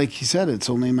cannabis. Well, like he said, it's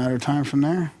only a matter of time from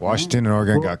there. Washington and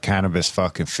Oregon got cannabis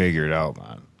fucking figured out,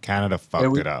 man. Canada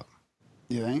fucked it up.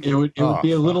 You think? It would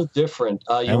be a little different.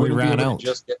 You wouldn't be able out. to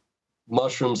just get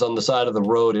mushrooms on the side of the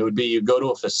road. It would be you go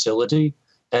to a facility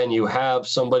and you have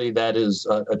somebody that is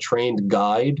a trained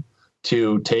guide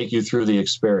to take you through the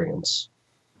experience.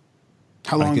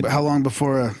 How long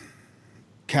before a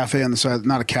cafe on the side?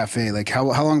 Not a cafe. Like how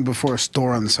long before a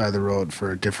store on the side of the road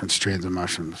for different strains of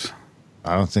mushrooms?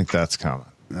 I don't think that's coming.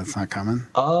 That's not coming.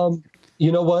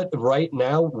 You know what? Right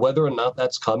now, whether or not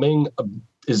that's coming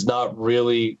is not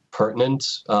really pertinent.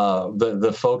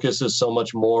 The focus is so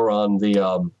much more on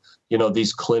the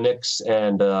these clinics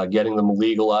and getting them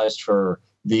legalized for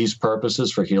these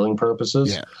purposes, for healing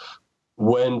purposes. Yeah.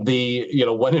 When and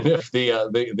if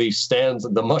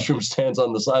the mushroom stands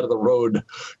on the side of the road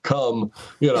come,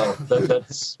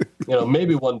 that's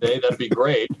maybe one day that'd be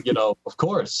great. Of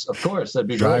course, that'd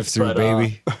be drive through,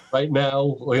 baby. Right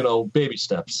now, baby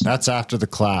steps. That's after the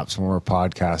claps when we're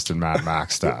podcasting Mad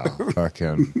Max style.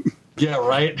 Fucking. Yeah,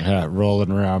 right? Yeah, rolling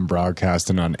around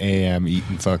broadcasting on AM,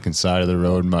 eating fucking side of the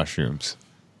road mushrooms.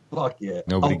 Fuck yeah.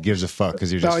 Nobody gives a fuck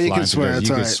because you're just you flying can swear. You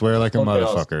can swear like a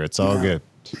motherfucker. It's all good.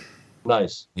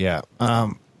 Nice. Yeah.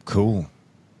 Cool.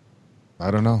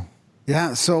 I don't know.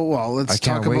 Yeah, so, let's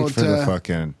talk about... I can't wait for the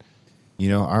fucking,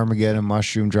 Armageddon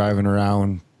mushroom driving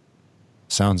around.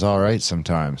 Sounds all right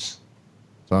sometimes.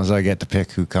 As long as I get to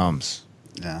pick who comes.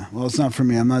 Yeah, well, it's not for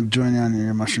me. I'm not joining on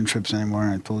your mushroom trips anymore.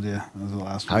 I told you that was the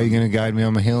last one. How are you going to guide me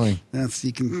on my healing? How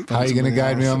are you going to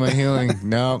guide me on my healing?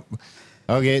 No.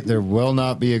 Okay, there will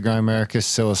not be a Grimericus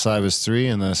psilocybus 3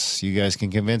 unless you guys can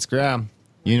convince Graham.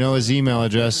 You know his email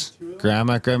address,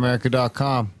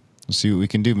 graham@grimerica.com. We'll see what we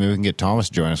can do. Maybe we can get Thomas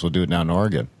to join us. We'll do it down in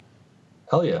Oregon.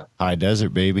 Hell yeah. High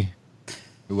desert, baby.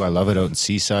 Ooh, I love it out in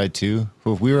Seaside, too.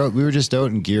 We were just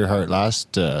out in Gearhart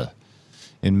last...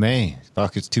 in May.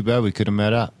 Fuck, it's too bad we could have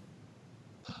met up.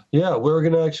 Yeah, we're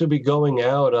going to actually be going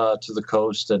out to the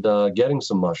coast and getting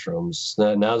some mushrooms.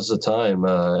 Now's the time.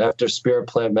 After Spirit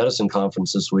Plant Medicine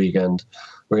Conference this weekend,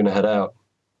 we're going to head out.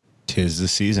 'Tis the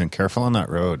season. Careful on that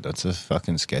road. That's a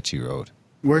fucking sketchy road.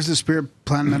 Where's the Spirit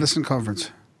Plant Medicine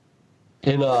Conference?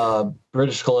 In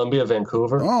British Columbia,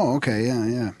 Vancouver. Oh, okay.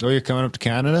 Yeah. Oh, you're coming up to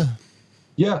Canada?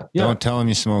 Yeah. Don't tell him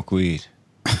you smoke weed.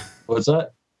 What's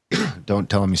that? Don't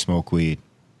tell him you smoke weed.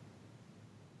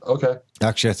 Okay.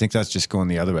 Actually, I think that's just going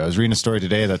the other way. I was reading a story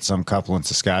today that some couple in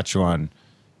Saskatchewan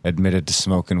admitted to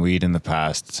smoking weed in the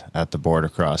past at the border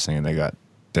crossing, and they got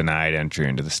denied entry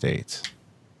into the States.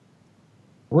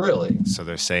 Really? So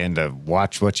they're saying to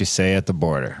watch what you say at the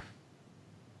border.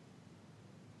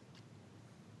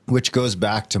 Which goes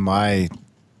back to my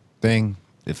thing.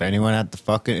 If anyone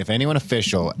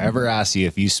official ever asks you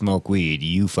if you smoke weed,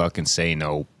 you fucking say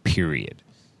no, period.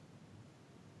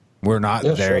 We're not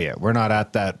there yet. We're not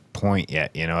at that point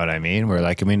yet. You know what I mean? We're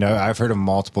like, I mean, I've heard of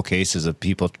multiple cases of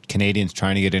people, Canadians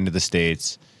trying to get into the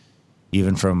States,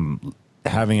 even from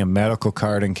having a medical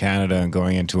card in Canada and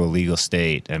going into a legal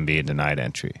state and being denied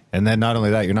entry. And then not only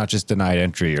that, you're not just denied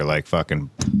entry, you're like fucking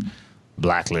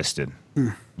blacklisted.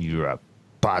 You're a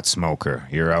pot smoker.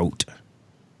 You're out.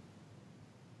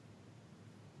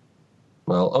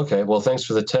 Well, okay. Well, thanks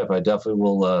for the tip. I definitely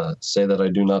will say that I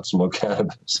do not smoke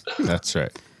cannabis. That's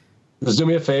right. Just do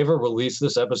me a favor, release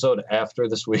this episode after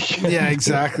this weekend. Yeah,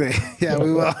 exactly. Yeah,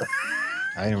 we will.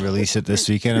 I can release it this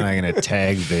weekend, and I'm going to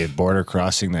tag the border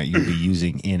crossing that you'll be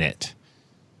using in it.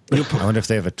 I wonder if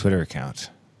they have a Twitter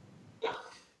account.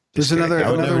 There's another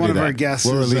one of our guests.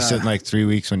 We'll release it in like 3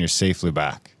 weeks when you're safely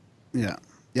back. Yeah.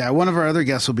 Yeah, one of our other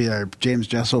guests will be James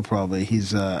Jessel, probably.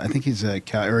 He's, I think he's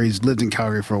he's lived in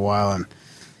Calgary for a while, and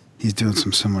he's doing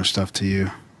some similar stuff to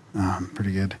you.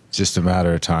 Pretty good. It's just a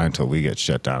matter of time until we get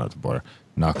shut down at the border.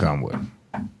 Knock on wood.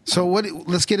 So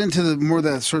let's get into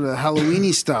the sort of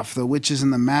Halloweeny stuff, the witches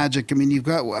and the magic. I mean,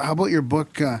 how about your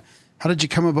book? How did you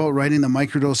come about writing the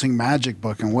microdosing magic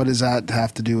book, and what does that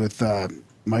have to do with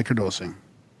microdosing?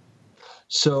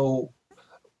 So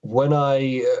when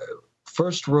I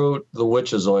first wrote The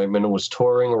Witch's Ointment, it was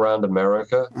touring around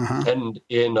America and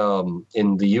in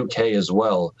the UK as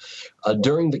well.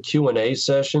 During the Q&A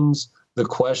sessions, the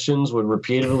questions would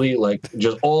repeatedly, like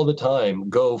just all the time,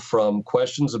 go from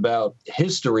questions about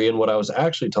history and what I was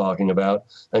actually talking about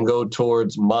and go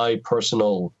towards my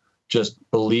personal just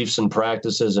beliefs and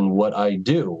practices and what I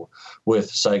do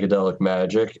with psychedelic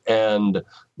magic, and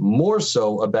more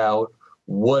so about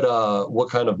what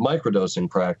kind of microdosing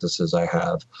practices I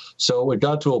have. So it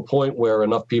got to a point where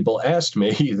enough people asked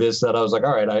me this that I was like,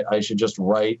 all right, I should just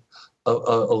write a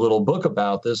little book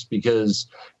about this, because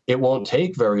it won't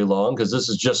take very long, because this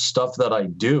is just stuff that I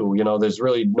do. You know, there's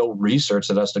really no research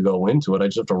that has to go into it. I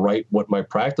just have to write what my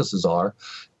practices are.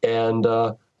 And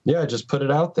just put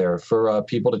it out there for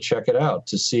people to check it out,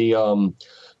 to see,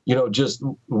 just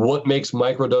what makes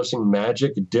microdosing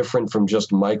magic different from just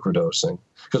microdosing.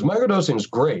 Because microdosing is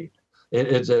great.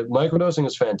 Microdosing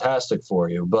is fantastic for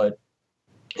you, but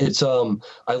it's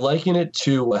I liken it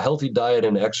to a healthy diet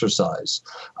and exercise.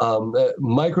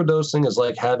 Microdosing is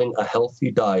like having a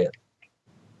healthy diet.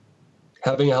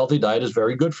 Having a healthy diet is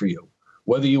very good for you.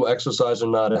 Whether you exercise or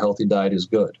not, a healthy diet is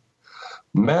good.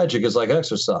 Magic is like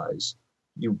exercise.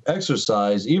 You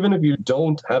exercise, even if you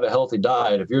don't have a healthy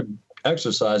diet, if you're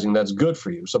exercising, that's good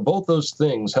for you. So both those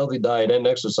things, healthy diet and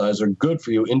exercise, are good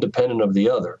for you independent of the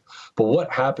other. But what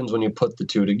happens when you put the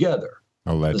two together?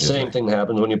 Allegedly. The same thing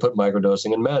happens when you put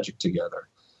microdosing and magic together.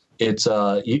 It's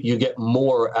you get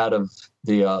more out of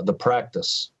the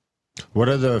practice. What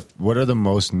are the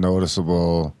most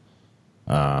noticeable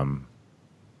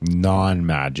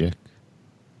non-magic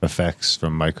effects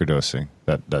from microdosing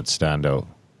that stand out?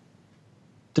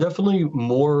 Definitely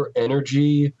more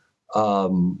energy,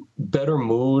 better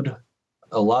mood,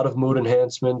 a lot of mood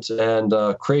enhancement, and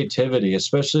creativity,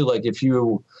 especially like if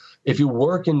you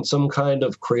work in some kind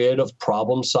of creative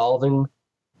problem-solving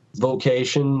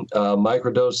vocation,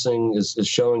 microdosing is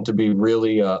showing to be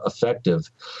really effective.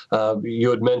 You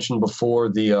had mentioned before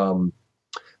the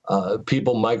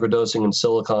people microdosing in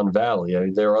Silicon Valley. I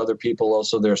mean, there are other people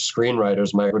also, there are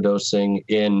screenwriters microdosing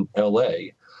in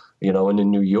LA, and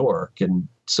in New York. And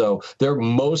so they're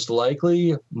most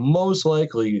likely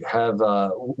have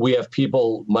we have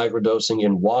people microdosing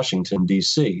in Washington,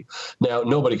 D.C. Now,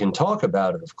 nobody can talk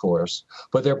about it, of course,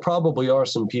 but there probably are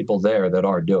some people there that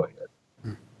are doing it.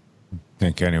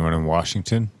 Think anyone in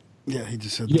Washington? Yeah, he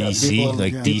just said D.C.,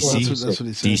 like D.C.? That's what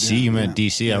he said. D.C., you meant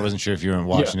D.C.? Yeah. I wasn't sure if you were in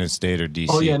Washington State or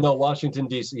D.C. Oh, yeah, no, Washington,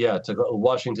 D.C., to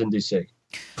Washington, D.C.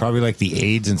 Probably like the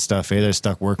AIDS and stuff. Hey, they're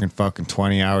stuck working fucking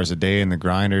 20 hours a day in the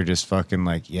grinder, just fucking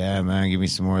like, yeah, man, give me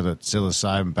some more of that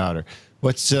psilocybin powder.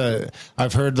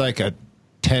 I've heard like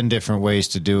 10 different ways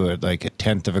to do it, like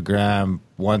 1/10 of a gram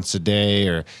once a day,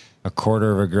 or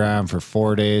 1/4 of a gram for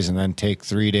 4 days and then take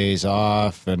 3 days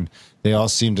off. And they all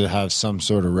seem to have some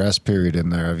sort of rest period in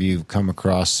there. Have you come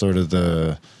across sort of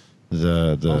the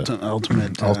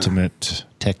ultimate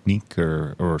technique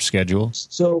or schedule?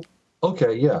 So,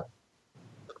 okay, yeah.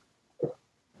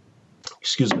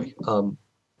 Excuse me.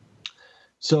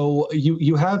 So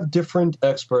you have different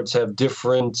experts have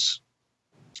different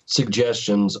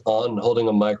suggestions on holding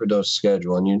a microdose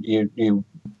schedule, and you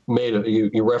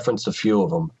referenced a few of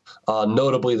them.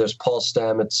 Notably, there's Paul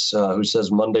Stamets, who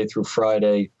says Monday through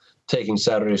Friday, taking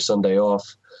Saturday, Sunday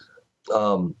off.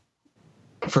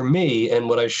 for me, and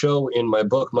what I show in my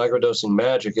book, Microdosing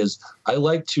Magic, is I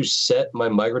like to set my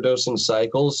microdosing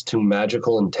cycles to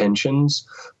magical intentions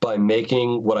by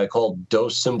making what I call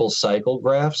dose symbol cycle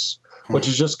graphs, which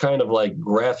is just kind of like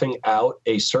graphing out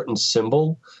a certain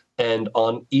symbol. And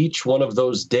on each one of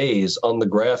those days on the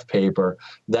graph paper,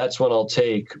 that's when I'll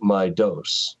take my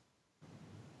dose.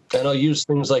 And I'll use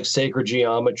things like sacred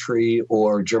geometry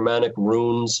or Germanic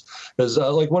runes. Because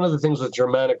like one of the things with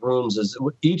Germanic runes is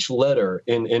each letter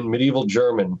in medieval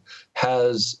German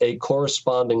has a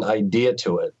corresponding idea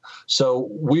to it. So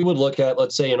we would look at,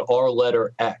 let's say, an R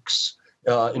letter X.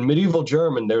 In medieval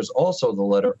German, there's also the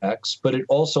letter X, but it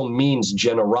also means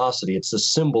generosity. It's the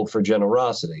symbol for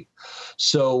generosity.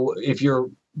 So if you're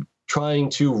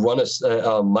trying to run a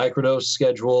microdose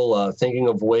schedule, thinking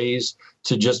of ways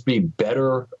to just be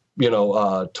better,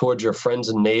 towards your friends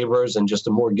and neighbors and just a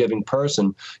more giving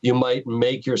person, you might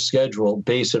make your schedule,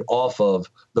 base it off of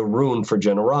the rune for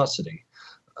generosity.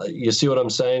 You see what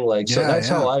I'm saying? So that's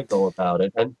how I go about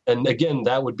it. And again,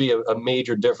 that would be a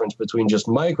major difference between just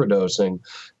microdosing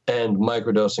and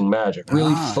microdosing magic,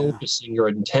 really focusing your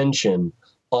intention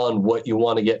on what you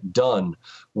want to get done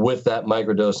with that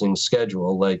microdosing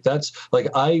schedule.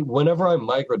 Whenever I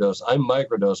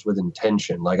microdose with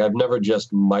intention. Like I've never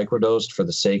just microdosed for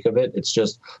the sake of it. It's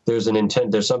just, there's an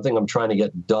intent, there's something I'm trying to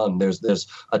get done. There's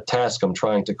a task I'm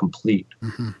trying to complete.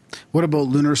 Mm-hmm. What about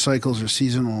lunar cycles or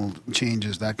seasonal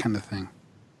changes, that kind of thing?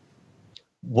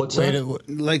 What's that?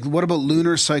 Like, what about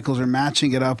lunar cycles or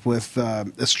matching it up with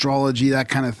astrology, that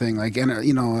kind of thing? Like,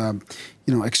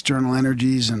 external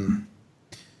energies and...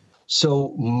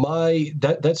 So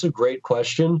that's a great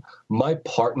question. My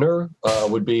partner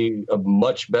would be a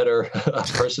much better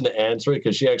person to answer it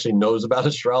because she actually knows about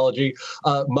astrology.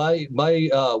 My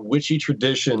witchy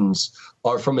traditions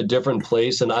are from a different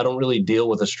place, and I don't really deal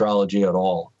with astrology at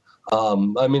all.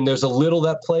 There's a little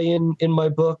that play in my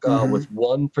book with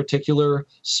one particular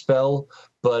spell,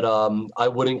 but I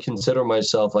wouldn't consider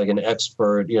myself like an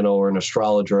expert, or an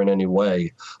astrologer in any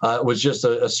way. It was just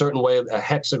a certain way, a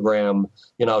hexagram.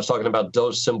 I was talking about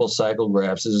dose symbol cycle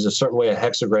graphs. There's a certain way a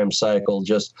hexagram cycle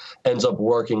just ends up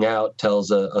working out,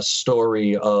 tells a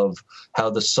story of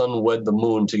how the sun wed the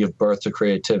moon to give birth to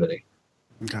creativity.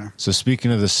 Okay. So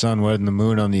speaking of the sun wedding the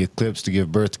moon on the eclipse to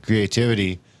give birth to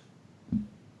creativity,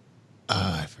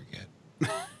 I forget.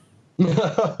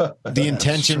 The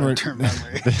intention short-term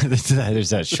memory. There's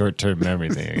that short-term memory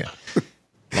thing again.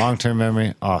 Long-term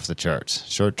memory, off the charts.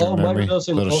 Short-term memory,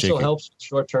 microdosing little also shaky. helps with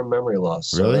short-term memory loss.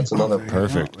 So Really? that's another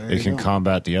perfect. It can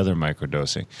combat the other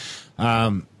microdosing.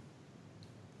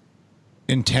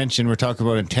 Intention. We're talking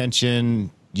about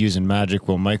intention using magic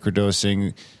while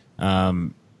microdosing.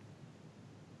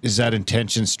 Is that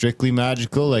intention strictly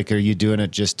magical? Like, are you doing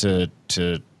it just to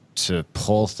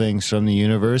pull things from the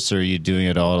universe, or are you doing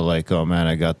it all like, oh man,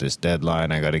 I got this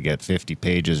deadline, I got to get 50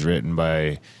 pages written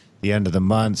by the end of the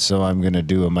month, so I'm going to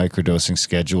do a microdosing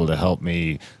schedule to help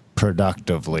me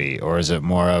productively? Or is it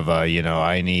more of a,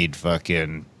 I need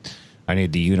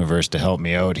the universe to help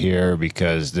me out here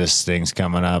because this thing's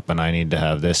coming up and I need to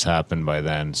have this happen by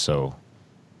then? So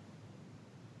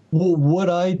well, what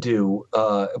I do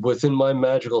within my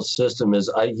magical system is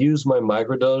I use my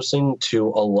microdosing to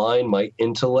align my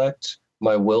intellect,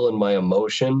 my will, and my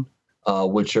emotion,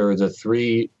 which are the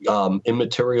three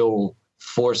immaterial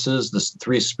forces, the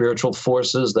three spiritual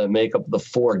forces that make up the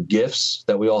four gifts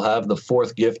that we all have. The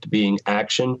fourth gift being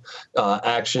action.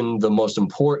 Action, the most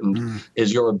important,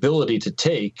 is your ability to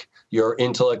take your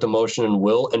intellect, emotion, and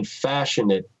will and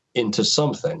fashion it into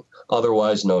something,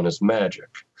 otherwise known as magic.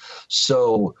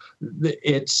 So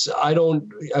I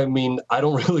don't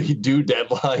really do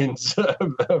deadlines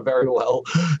very well.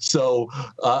 So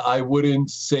I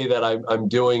wouldn't say that I'm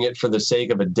doing it for the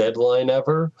sake of a deadline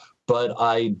ever, but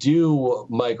I do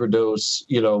microdose,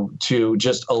 to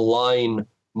just align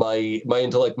my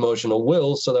intellect, emotional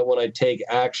will, so that when I take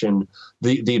action,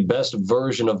 the best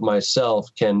version of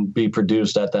myself can be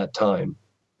produced at that time.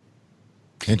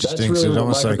 Interesting. That's really so it what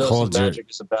almost like holds magic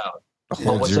is about.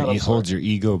 holds your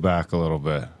ego back a little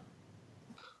bit.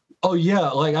 Oh yeah,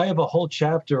 like I have a whole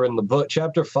chapter in the book.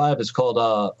 Chapter 5 is called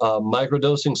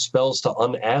 "Microdosing Spells to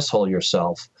Unasshole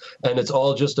Yourself," and it's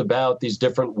all just about these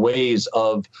different ways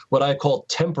of what I call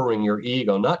tempering your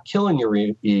ego, not killing your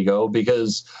ego,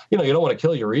 because you don't want to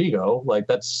kill your ego. Like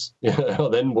that's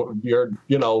then you're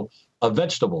a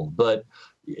vegetable, but.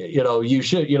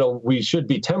 We should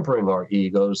be tempering our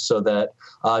egos so that,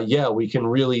 we can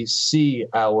really see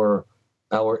our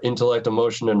intellect,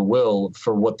 emotion, and will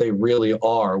for what they really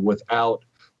are without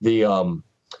the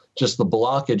just the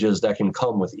blockages that can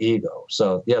come with ego.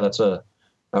 So,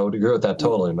 I would agree with that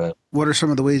totally, man. What are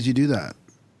some of the ways you do that?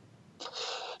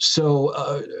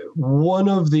 So one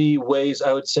of the ways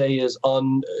I would say is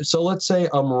so let's say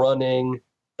I'm running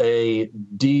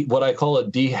what I call a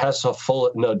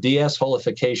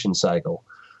deesolification cycle.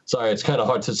 Sorry, it's kind of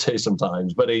hard to say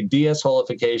sometimes, but a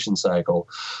deesolification cycle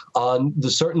on the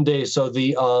certain days. So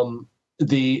the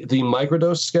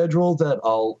microdose schedule that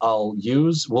I'll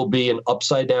use will be an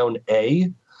upside down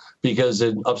A, because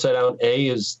an upside down A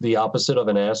is the opposite of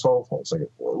an asshole. Hold on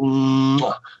a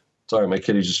second. Sorry, my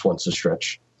kitty just wants to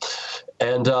stretch.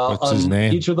 And what's his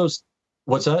name? Each of those,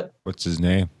 what's that? What's his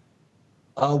name?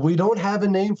 We don't have a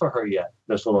name for her yet.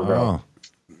 This little girl.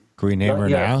 Can we name her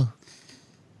now?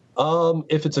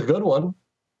 If it's a good one.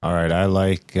 All right, I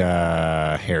like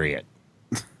Harriet.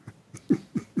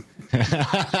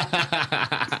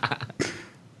 I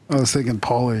was thinking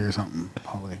Polly or something.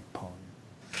 Polly.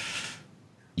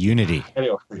 Unity.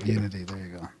 Anyway. Unity. There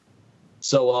you go.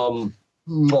 So,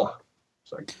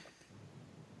 sorry.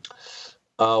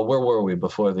 Where were we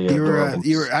before the? You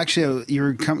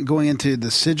were going into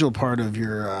the sigil part of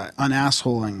your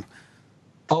unassholing.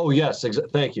 Oh yes,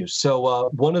 thank you. So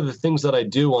one of the things that I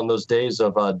do on those days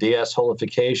of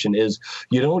deassholification is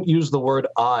you don't use the word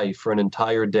 "I" for an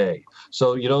entire day.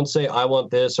 So you don't say "I want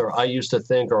this" or "I used to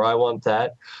think" or "I want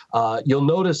that." You'll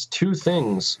notice two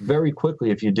things very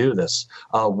quickly if you do this.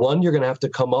 One, you're going to have to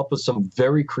come up with some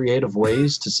very creative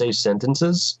ways to say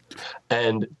sentences,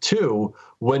 and two,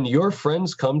 when your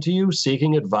friends come to you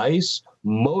seeking advice,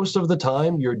 most of the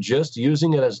time you're just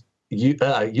using it as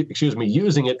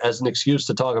using it as an excuse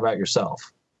to talk about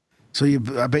yourself. So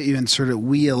I bet you inserted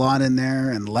 "we" a lot in there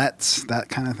and "let's," that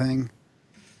kind of thing.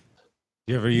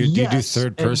 Do you do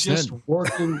third person? Just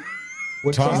working.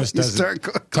 Thomas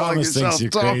doesn't. Thomas thinks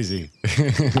you're crazy.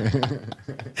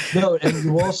 No, and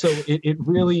you also it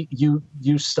really you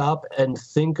stop and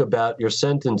think about your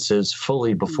sentences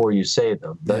fully before you say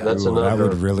them. That's another. That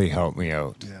would really help me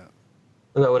out. Yeah.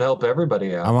 That would help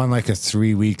everybody out. I'm on like a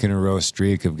 3-week in a row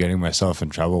streak of getting myself in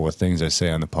trouble with things I say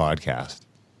on the podcast.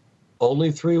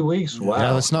 Only 3 weeks? Wow.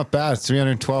 Yeah, that's not bad.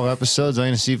 312 episodes. I'm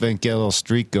going to see if I can get a little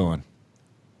streak going.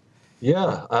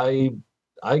 Yeah, I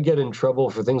get in trouble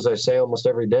for things I say almost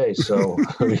every day. So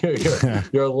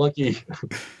you're lucky.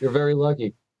 You're very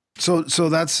lucky. So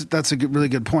that's a really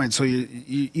good point. So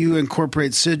you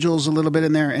incorporate sigils a little bit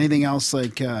in there. Anything else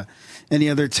like any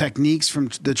other techniques from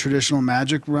the traditional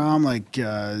magic realm, like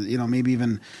maybe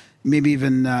even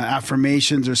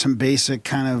affirmations or some basic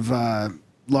kind of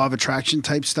law of attraction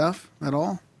type stuff at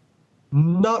all?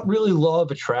 Not really law of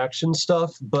attraction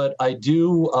stuff, but I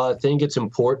do think it's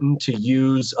important to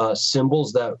use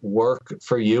symbols that work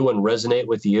for you and resonate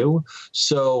with you.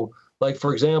 So, like,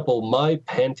 for example, my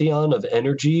pantheon of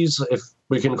energies, if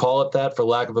we can call it that for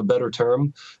lack of a better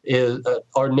term, is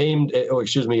named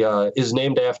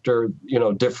after,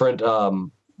 different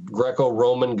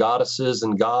Greco-Roman goddesses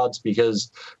and gods,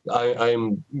 because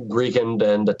I'm Greek and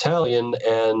Italian,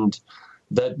 and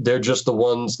that they're just the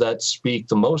ones that speak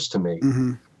the most to me.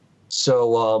 Mm-hmm.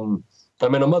 So,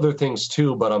 I'm other things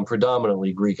too, but I'm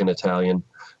predominantly Greek and Italian.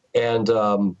 And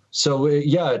to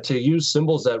use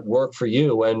symbols that work for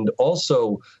you. And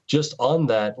also just on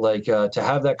that, like to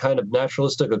have that kind of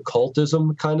naturalistic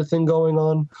occultism kind of thing going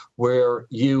on, where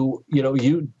you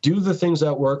do the things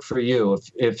that work for you.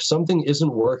 If something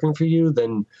isn't working for you,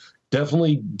 then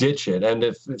definitely ditch it. And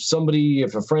if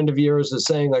a friend of yours is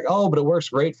saying like, oh, but it works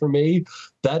great for me,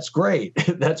 that's great.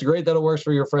 That's great that it works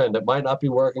for your friend. It might not be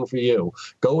working for you.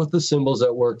 Go with the symbols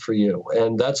that work for you.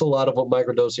 And that's a lot of what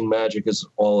microdosing magic is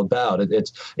all about.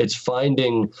 It's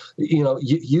finding,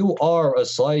 you are a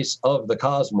slice of the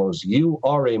cosmos. You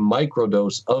are a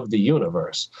microdose of the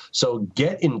universe. So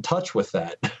get in touch with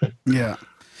that. Yeah.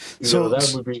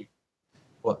 That would be.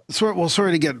 What?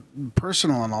 Sorry to get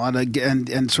personal and all that,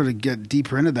 and sort of get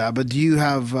deeper into that. But do you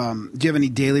have any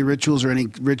daily rituals or any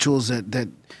rituals that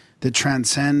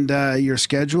transcend your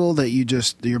schedule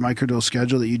your microdose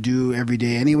schedule that you do every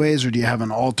day anyways, or do you have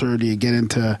an altar? Do you get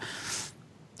into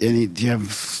do you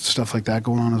have stuff like that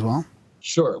going on as well?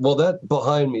 Sure. Well, that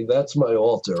behind me, that's my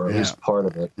altar, or at least part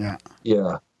of it. Yeah.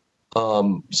 Yeah.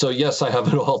 So yes, I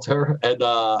have an altar, and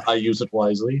I use it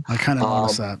wisely. I kind of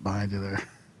noticed that behind you there.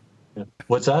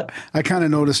 What's that? I kind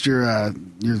of noticed your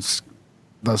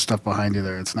the stuff behind you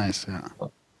there. It's nice. Yeah.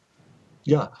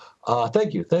 Yeah.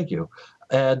 Thank you.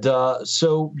 And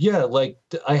like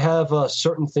I have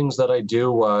certain things that I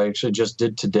do. I actually just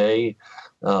did today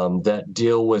that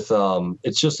deal with.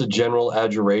 It's just a general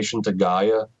adoration to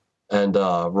Gaia and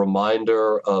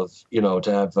reminder of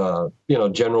to have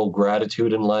general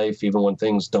gratitude in life, even when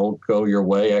things don't go your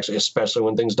way. Actually, especially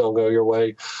when things don't go your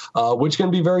way, which can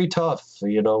be very tough.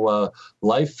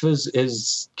 Life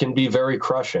can be very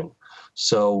crushing.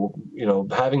 So,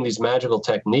 having these magical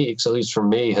techniques, at least for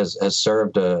me, has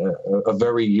served a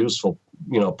very useful,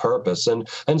 purpose, and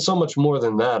so much more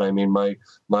than that. I mean,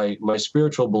 my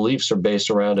spiritual beliefs are based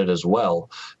around it as well,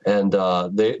 and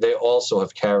they also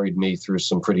have carried me through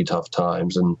some pretty tough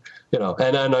times. And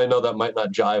and I know that might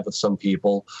not jive with some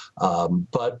people,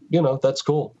 but that's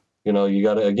cool. You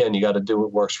got to do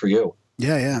what works for you.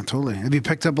 Yeah, totally. Have you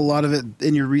picked up a lot of it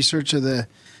in your research of the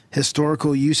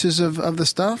historical uses of the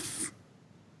stuff?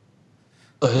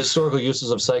 Historical uses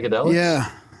of psychedelics?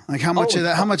 Yeah. Like how much of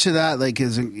that like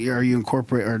are you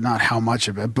incorporate, or not how much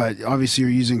of it, but obviously you're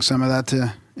using some of that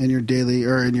in your daily,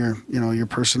 or in your, your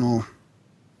personal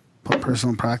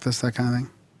practice, that kind of thing?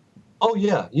 Oh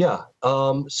yeah.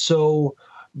 So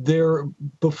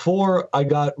before I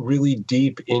got really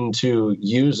deep into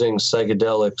using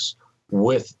psychedelics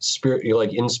with spirit,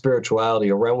 like in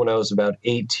spirituality, around when I was about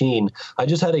 18, I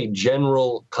just had a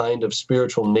general kind of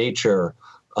spiritual nature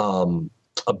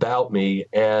about me.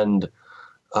 And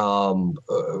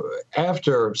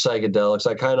after psychedelics,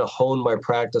 I kind of honed my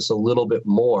practice a little bit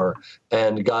more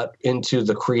and got into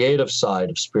the creative side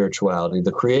of spirituality,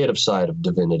 the creative side of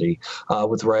divinity,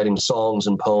 with writing songs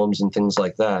and poems and things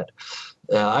like that.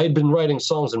 I had been writing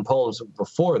songs and poems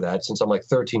before that, since I'm like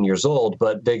 13 years old,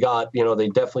 but they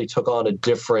definitely took on a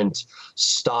different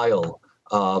style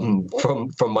from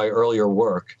my earlier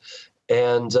work.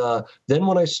 And then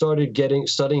when I started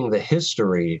studying the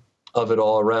history of it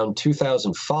all around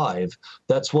 2005,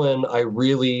 that's when I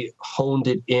really honed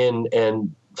it in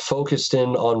and focused in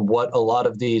on what a lot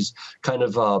of these kind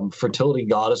of fertility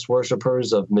goddess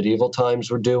worshipers of medieval times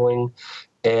were doing,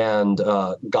 and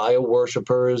Gaia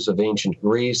worshipers of ancient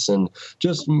Greece, and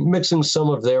just mixing some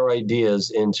of their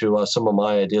ideas into some of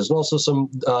my ideas, and also some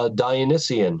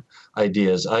Dionysian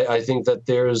ideas. I think that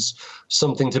there's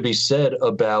something to be said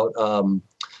about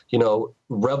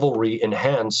revelry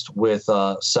enhanced with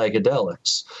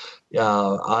psychedelics.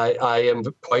 I am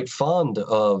quite fond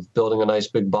of building a nice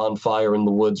big bonfire in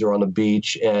the woods or on a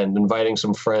beach and inviting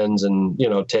some friends and,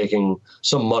 taking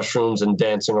some mushrooms and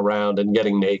dancing around and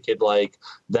getting naked like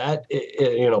that,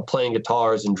 playing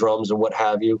guitars and drums and what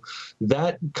have you.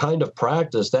 That kind of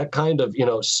practice, that kind of,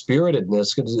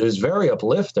 spiritedness is very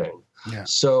uplifting. Yeah.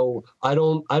 So I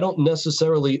don't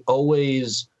necessarily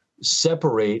always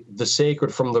separate the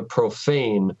sacred from the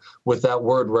profane with that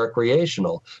word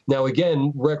recreational. Now,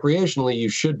 again, recreationally, you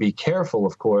should be careful,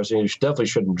 of course, and you definitely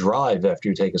shouldn't drive after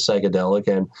you take a psychedelic.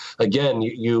 And again,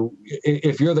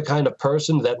 if you're the kind of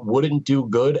person that wouldn't do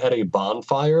good at a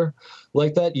bonfire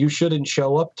like that, you shouldn't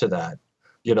show up to that.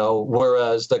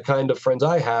 Whereas the kind of friends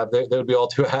I have, they would be all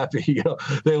too happy.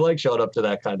 They like showing up to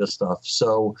that kind of stuff.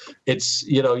 So it's,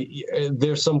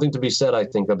 there's something to be said, I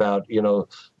think, about,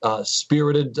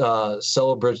 spirited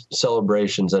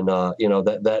celebrations and,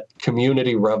 that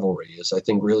community revelry is, I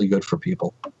think, really good for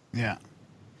people. Yeah.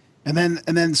 And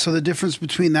then, so the difference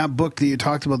between that book that you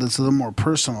talked about that's a little more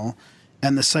personal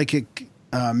and the psychic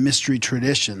mystery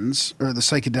traditions, or the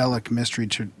psychedelic mystery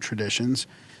traditions,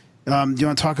 do you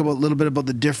want to talk a little bit about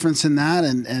the difference in that,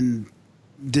 and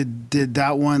did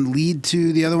that one lead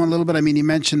to the other one a little bit? I mean, you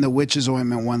mentioned the witch's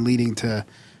ointment one leading to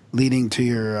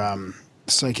your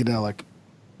psychedelic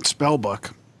spell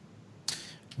book,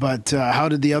 but how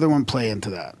did the other one play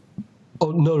into that? Oh,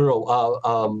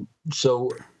 no. So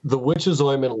the witch's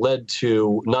ointment led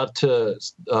to, not to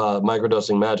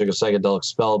microdosing magic, a psychedelic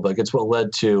spell book. It's what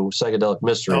led to psychedelic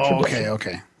mystery tradition.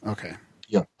 Okay.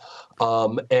 Yeah.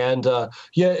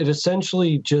 It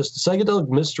essentially just, psychedelic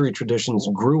mystery traditions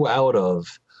grew out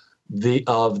of the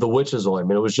witch's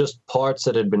ointment. It was just parts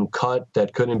that had been cut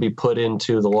that couldn't be put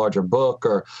into the larger book.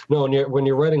 Or when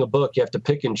you're writing a book, you have to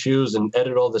pick and choose and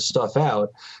edit all this stuff out.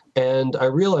 And I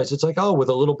realized it's like, with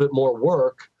a little bit more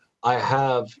work, I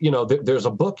have, there's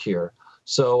a book here.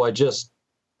 So I just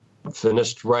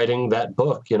finished writing that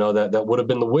book, that would have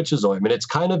been the witch's ointment. It's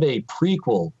kind of a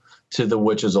prequel to the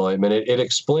witch's ointment. It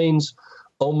explains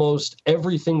almost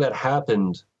everything that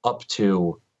happened up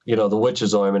to, the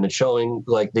witch's ointment, and showing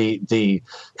like the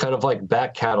kind of like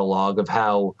back catalog of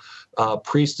how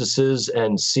priestesses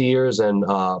and seers and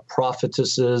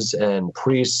prophetesses and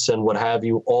priests and what have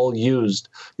you all used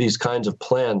these kinds of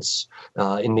plants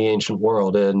in the ancient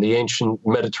world, in the ancient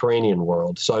Mediterranean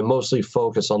world. So I mostly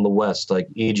focus on the West, like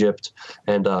Egypt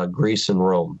and Greece and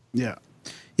Rome. Yeah.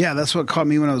 Yeah, that's what caught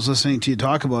me when I was listening to you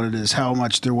talk about it, is how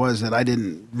much there was that I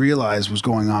didn't realize was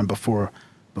going on before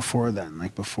then,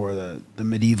 like before the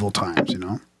medieval times,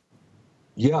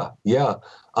 Yeah.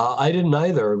 I didn't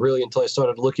either, really, until I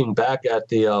started looking back at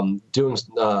the doing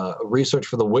research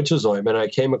for the witch's ointment. I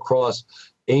came across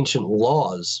ancient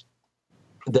laws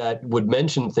that would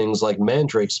mention things like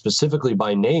mandrake specifically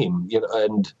by name,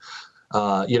 and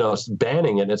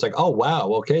banning it. It's like, oh, wow,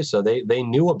 okay, so they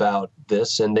knew about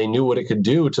this and they knew what it could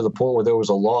do to the point where there was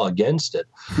a law against it.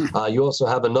 You also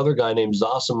have another guy named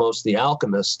Zosimos the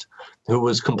alchemist who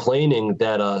was complaining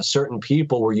that certain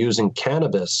people were using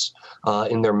cannabis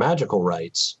in their magical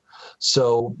rites.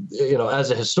 So, as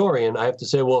a historian, I have to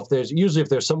say, well, if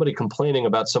there's somebody complaining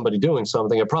about somebody doing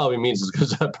something, it probably means it's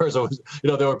because that person was,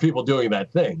 there were people doing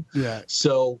that thing. Yeah.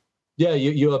 So, yeah,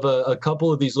 you have a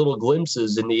couple of these little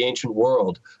glimpses in the ancient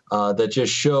world that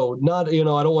just show not, I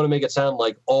don't want to make it sound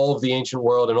like all of the ancient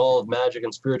world and all of magic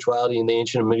and spirituality in the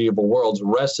ancient and medieval worlds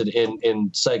rested in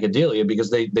psychedelia,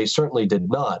 because they certainly did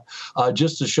not.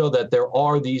 Just to show that there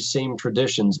are these same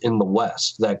traditions in the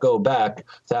West that go back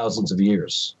thousands of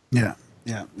years. Yeah.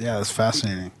 That's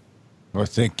fascinating. I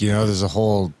think there's a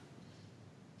whole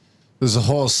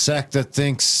sect that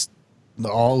thinks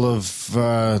all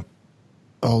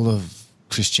of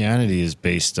Christianity is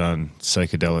based on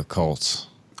psychedelic cults.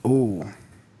 Oh,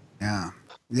 yeah.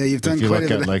 Yeah, you've done if you quite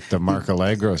look a at bit. Like the Mark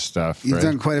Allegro stuff. You've right?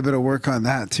 done quite a bit of work on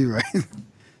that too, right? The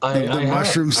I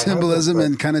mushroom have symbolism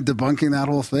and kind of debunking that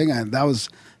whole thing. That was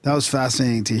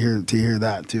fascinating to hear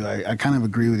that too. I kind of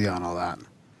agree with you on all that.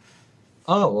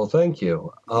 Oh, well, thank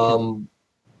you.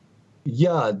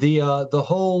 Yeah, the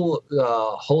whole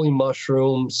holy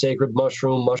mushroom, sacred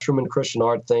mushroom and Christian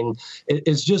art thing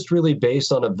is just really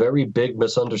based on a very big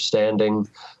misunderstanding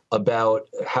about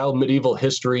how medieval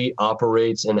history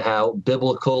operates and how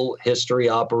biblical history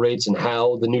operates and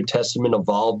how the New Testament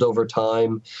evolved over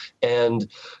time. And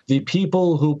the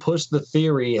people who push the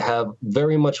theory have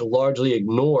very much largely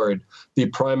ignored the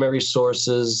primary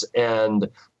sources and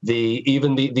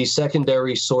the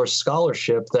secondary source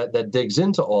scholarship that digs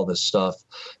into all this stuff.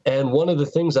 And one of the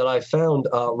things that I found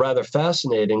rather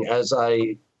fascinating as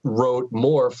I wrote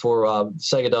more for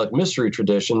psychedelic mystery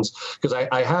traditions, because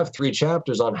I have 3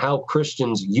 chapters on how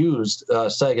Christians used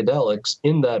psychedelics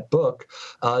in that book,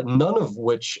 none of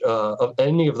which, of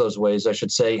any of those ways, I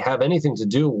should say, have anything to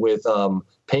do with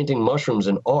painting mushrooms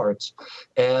in art.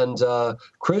 And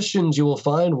Christians, you will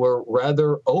find, were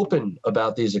rather open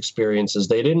about these experiences.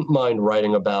 They didn't mind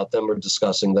writing about them or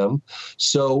discussing them.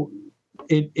 So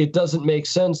it doesn't make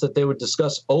sense that they would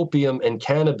discuss opium and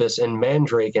cannabis and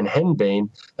mandrake and henbane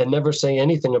and never say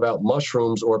anything about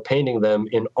mushrooms or painting them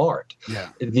in art. Yeah.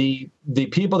 The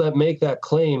people that make that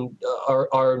claim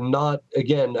are not,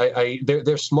 again,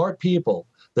 they're smart people.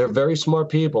 They're very smart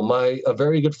people. A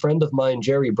very good friend of mine,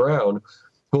 Jerry Brown,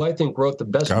 who I think wrote the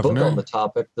best book on the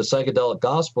topic, The Psychedelic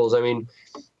Gospels. I mean,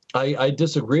 I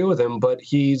disagree with him, but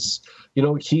he's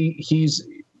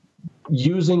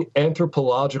using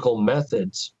anthropological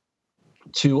methods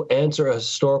to answer a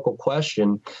historical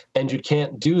question, and you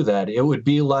can't do that. It would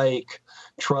be like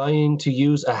trying to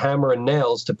use a hammer and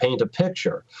nails to paint a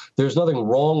picture. There's nothing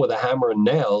wrong with a hammer and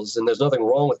nails, and there's nothing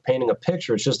wrong with painting a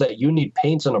picture. It's just that you need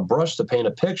paints and a brush to paint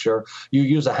a picture. You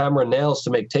use a hammer and nails to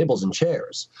make tables and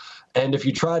chairs. And if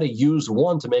you try to use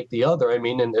one to make the other, and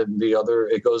the other,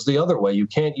 it goes the other way. You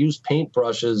can't use paint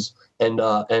brushes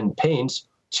and paints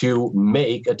to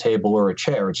make a table or a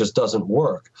chair. It just doesn't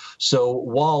work. So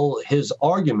while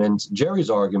Jerry's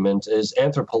argument is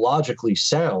anthropologically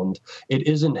sound, it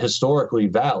isn't historically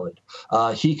valid.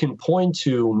 He can point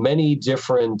to many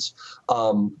different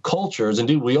cultures.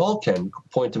 Indeed, we all can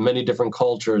point to many different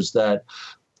cultures that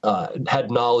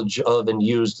had knowledge of and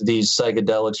used these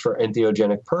psychedelics for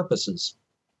entheogenic purposes.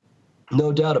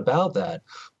 No doubt about that.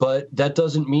 But that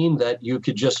doesn't mean that you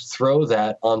could just throw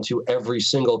that onto every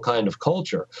single kind of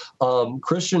culture.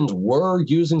 Christians were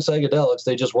using psychedelics.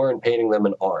 They just weren't painting them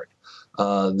in art.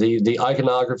 The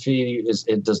iconography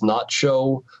it does not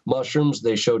show mushrooms.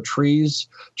 They show trees.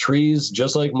 Trees,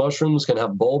 just like mushrooms, can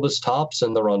have bulbous tops,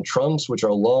 and they're on trunks, which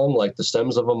are long like the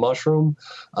stems of a mushroom.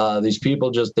 These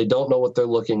people they don't know what they're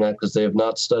looking at because they have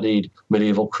not studied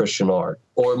medieval Christian art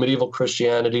or medieval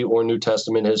Christianity or New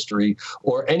Testament history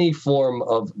or any form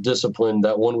of discipline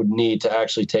that one would need to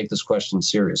actually take this question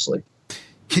seriously.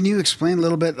 Can you explain a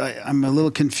little bit? I'm a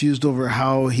little confused over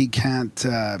how he can't...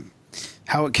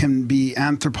 how it can be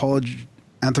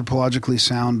anthropologically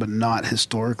sound but not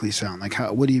historically sound. Like,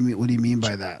 what do you mean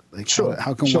by that? Like, sure,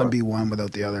 how can one be one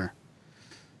without the other?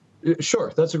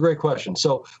 Sure, that's a great question.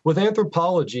 So with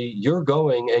anthropology, you're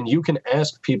going and you can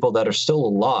ask people that are still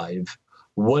alive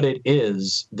what it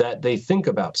is that they think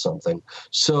about something.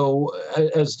 So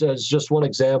as just one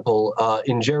example,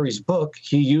 in Jerry's book,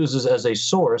 he uses as a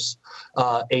source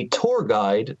a tour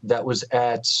guide that was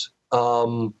at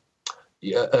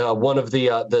one of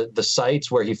the sites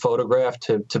where he photographed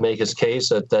to make his case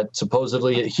that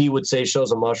supposedly he would say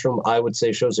shows a mushroom, I would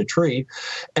say shows a tree,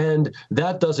 and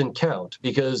that doesn't count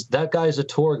because that guy's a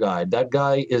tour guide. That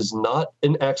guy is not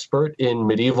an expert in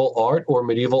medieval art or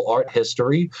medieval art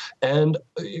history, and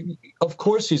of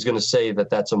course he's going to say that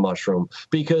that's a mushroom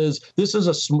because this is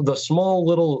the small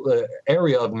little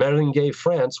area of Meringue,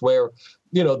 France, where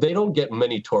they don't get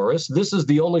many tourists. This is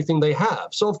the only thing they have.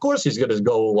 So of course he's going to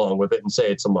go along with it and say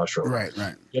it's a mushroom. Right.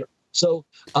 So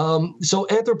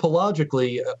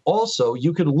anthropologically, also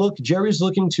you could look. Jerry's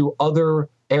looking to other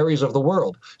areas of the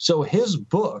world. So his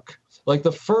book, like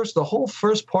the whole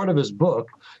first part of his book,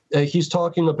 he's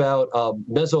talking about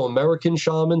Mesoamerican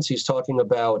shamans. He's talking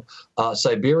about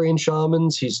Siberian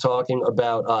shamans. He's talking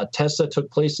about tests that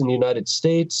took place in the United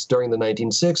States during the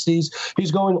 1960s.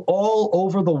 He's going all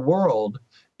over the world,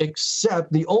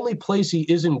 except the only place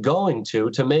he isn't going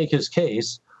to make his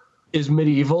case is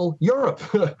medieval Europe.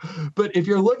 But if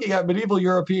you're looking at medieval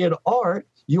European art,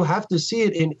 you have to see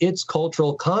it in its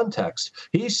cultural context.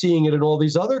 He's seeing it in all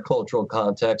these other cultural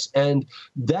contexts, and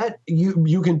that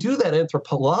you can do that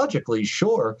anthropologically,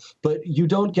 sure, but you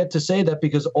don't get to say that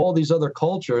because all these other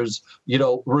cultures,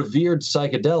 revered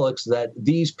psychedelics that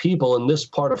these people in this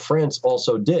part of France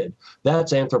also did.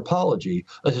 That's anthropology.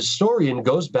 A historian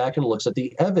goes back and looks at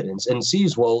the evidence and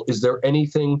sees, well, is there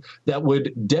anything that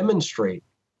would demonstrate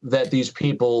that these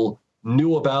people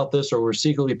knew about this or were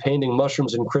secretly painting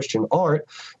mushrooms in Christian art?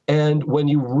 And when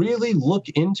you really look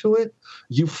into it,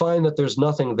 you find that there's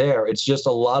nothing there. It's just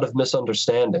a lot of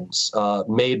misunderstandings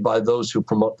made by those who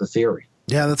promote the theory.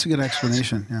 Yeah, that's a good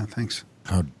explanation. Yeah, thanks.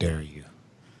 How dare you?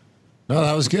 No,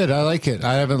 that was good. I like it.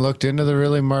 I haven't looked into the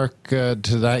really mark to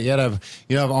that yet. I've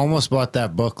almost bought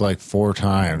that book like 4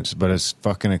 times, but it's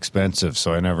fucking expensive,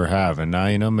 so I never have. And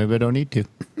now, maybe I don't need to.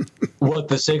 What,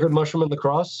 the Sacred Mushroom and the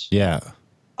Cross? Yeah.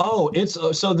 Oh, it's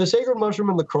so The Sacred Mushroom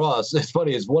and the Cross, it's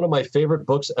funny, is one of my favorite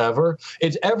books ever.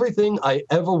 It's everything I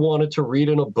ever wanted to read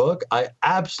in a book. I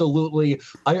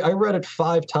read it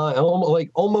 5 times,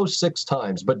 like almost 6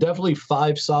 times, but definitely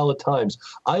 5 solid times.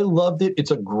 I loved it.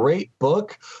 It's a great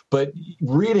book, but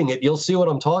reading it, you'll see what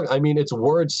I'm talking. I mean, it's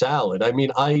word salad. I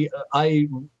mean, I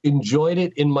enjoyed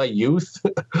it in my youth,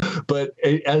 but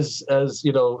as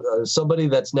somebody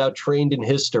that's now trained in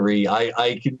history,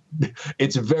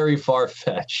 it's very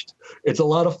far-fetched. It's a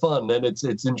lot of fun and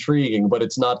it's intriguing, but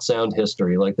it's not sound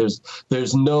history. Like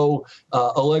there's no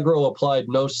Allegro applied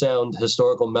no sound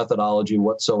historical methodology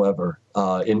whatsoever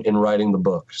in writing the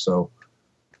book. So,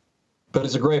 but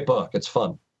it's a great book. It's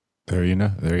fun. There you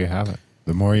have it.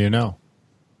 The more you know.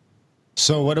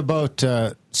 So what about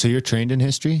so you're trained in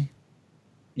history?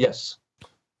 Yes.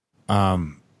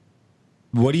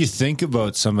 What do you think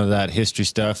about some of that history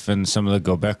stuff and some of the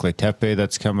Göbekli Tepe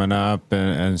that's coming up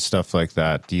and stuff like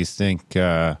that? Do you think,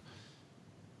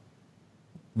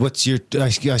 what's your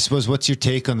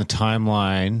take on the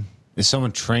timeline? Is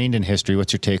someone trained in history?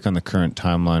 What's your take on the current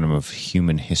timeline of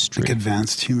human history? Like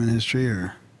advanced human history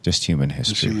or? Just human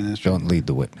history. Just human history. Don't lead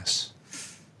the witness.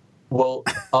 Well,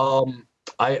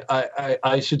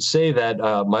 I should say that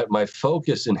my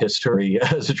focus in history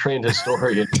as a trained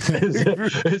historian is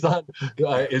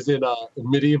in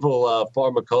medieval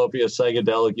pharmacopoeia,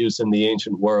 psychedelic use in the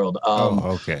ancient world.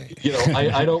 Okay.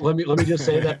 I don't. Let me just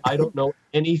say that I don't know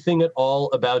anything at all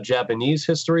about Japanese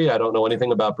history. I don't know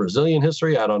anything about Brazilian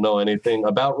history. I don't know anything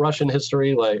about Russian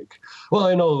history. I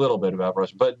know a little bit about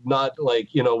Russia, but not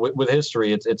with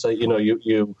history. It's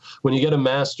you when you get a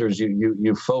master's,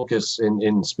 you focus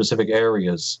in specific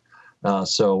areas.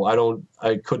 So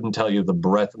I couldn't tell you the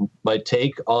breadth. My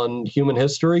take on human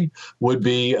history would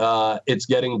be it's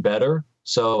getting better.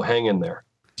 So hang in there.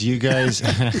 Do you guys?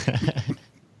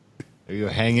 You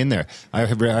hang in there. I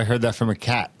heard that from a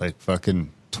cat like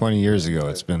fucking 20 years ago.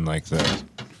 It's been like the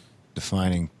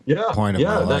defining point of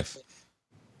my life.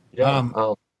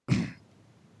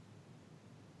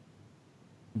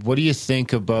 What do you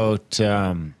think about?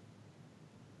 Do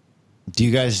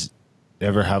you guys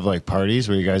ever have like parties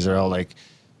where you guys are all like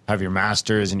have your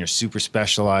masters and you're super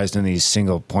specialized in these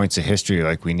single points of history?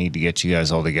 Like, we need to get you guys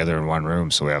all together in one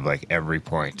room so we have like every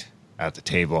point at the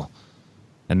table.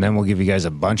 And then we'll give you guys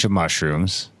a bunch of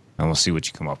mushrooms and we'll see what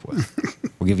you come up with.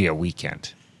 We'll give you a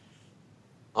weekend.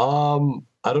 I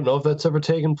don't know if that's ever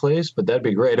taken place, but that'd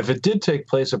be great. If it did take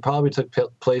place, it probably took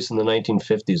place in the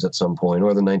 1950s at some point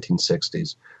or the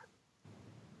 1960s.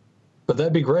 But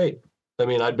that'd be great. I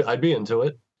mean, I'd be into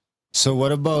it. So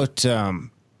what about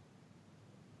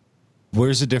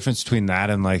where's the difference between that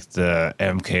and like the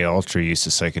MK Ultra use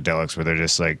of psychedelics where they're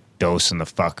just like dosing the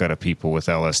fuck out of people with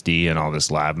LSD and all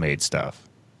this lab made stuff?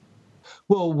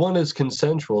 Well, one is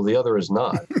consensual, the other is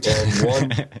not. And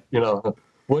one, you know,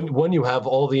 when you have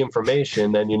all the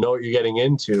information and you know what you're getting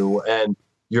into, and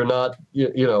you're not,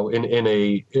 you know, in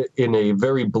a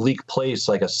very bleak place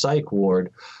like a psych ward,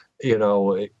 you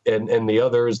know, and the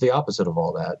other is the opposite of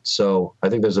all that. So I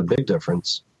think there's a big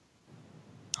difference.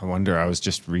 I wonder. I was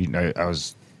just reading.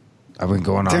 I've been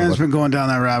going on. Darren's been going down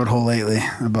that rabbit hole lately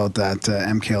about that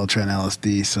MK Ultra and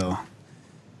LSD. So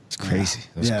it's crazy.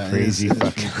 Yeah, Crazy it is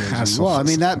fucking crazy. hassle. Well, I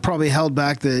mean, that probably held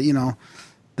back the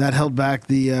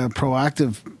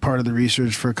proactive part of the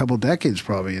research for a couple decades,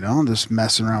 probably. You know, just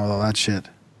messing around with all that shit.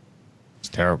 It's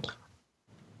terrible.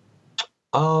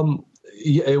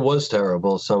 Yeah, it was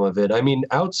terrible, some of it. I mean,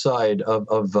 outside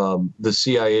of the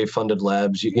CIA-funded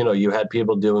labs, you know, you had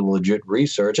people doing legit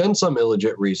research and some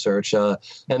illegit research, and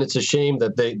it's a shame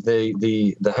that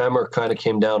the hammer kind of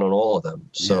came down on all of them.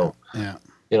 So, yeah.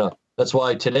 You know, that's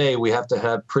why today we have to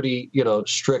have pretty, you know,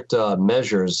 strict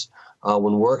measures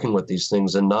when working with these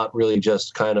things, and not really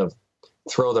just kind of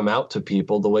throw them out to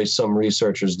people the way some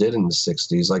researchers did in the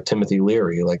 60s, like Timothy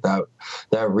Leary. Like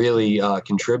that really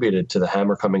contributed to the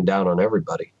hammer coming down on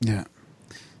everybody. Yeah.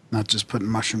 Not just putting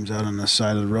mushrooms out on the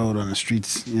side of the road on the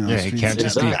streets. You know, Yeah, you can't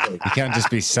just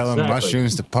be selling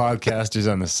mushrooms to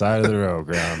podcasters on the side of the road,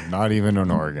 Graham. Not even in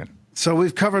Oregon. So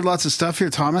we've covered lots of stuff here,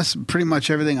 Thomas. Pretty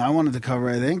much everything I wanted to cover,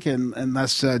 I think. And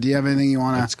that's. Do you have anything you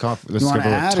want Let's to cover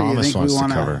add? what Thomas wants to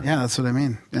cover. Yeah, that's what I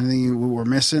mean. Anything we're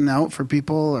missing out for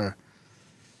people, or?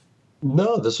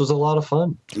 No, this was a lot of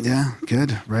fun. Yeah,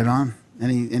 good. Right on.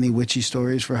 Any witchy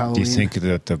stories for Halloween? Do you think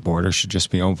that the border should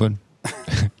just be open?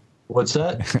 What's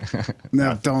that?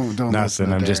 No, don't.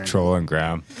 Nothing. I'm just trolling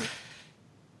Graham.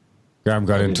 Graham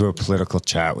got into a political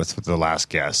chat with the last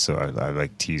guest, so I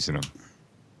like teasing him.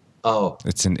 Oh,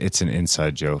 it's an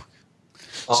inside joke.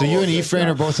 So you and Ephraim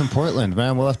are both in Portland,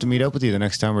 man. We'll have to meet up with you the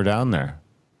next time we're down there.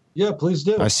 Yeah, please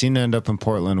do. I seem to end up in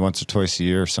Portland once or twice a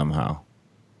year somehow.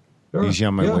 Sure. Usually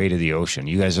on my way to the ocean.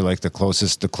 You guys are like the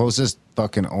closest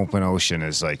fucking open ocean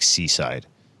is like Seaside.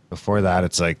 Before that,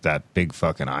 it's like that big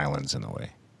fucking islands in the way.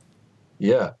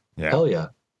 Yeah. Hell yeah.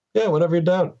 Yeah, whenever you're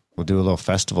down. We'll do a little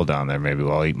festival down there. Maybe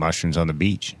we'll all eat mushrooms on the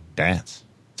beach. Dance.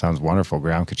 Sounds wonderful.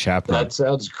 Graham Kachapman. That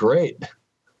sounds great.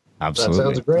 Absolutely. That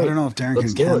sounds great. I don't know if Darren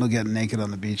can handle getting naked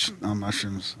on the beach on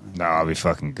mushrooms. No, I'll be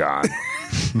fucking gone.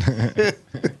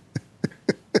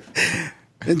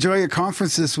 Enjoy your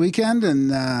conference this weekend,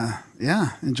 and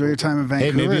enjoy your time in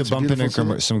Vancouver. Hey, maybe you'll bump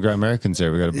into some Americans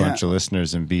there. We got a bunch of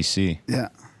listeners in BC. Yeah.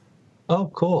 Oh,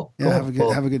 cool. Yeah,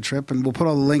 cool. have a good trip, and we'll put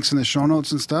all the links in the show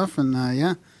notes and stuff.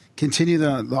 And continue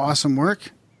the awesome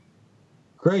work.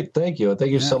 Great, thank you.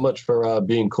 Thank you so much for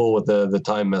being cool with the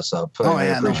time mess up.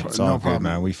 No problem,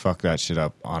 man. We fuck that shit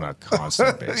up on a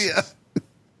constant basis. Yeah.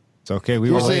 It's okay. We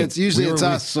usually were late. It's usually it's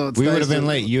us. So it's we would have been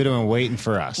late. You'd have been waiting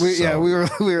for us. We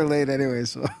were late anyway.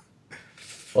 So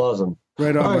awesome.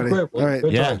 Right on, buddy. Great. All right.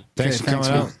 Yeah. Thanks for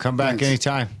coming out. Come back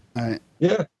anytime. All right.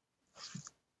 Yeah.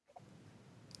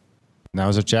 Now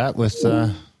was a chat with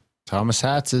Thomas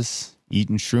Hatsis,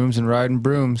 eating shrooms and riding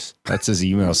brooms. That's his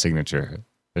email signature.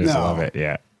 I just love it.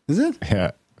 Yeah. Is it? Yeah.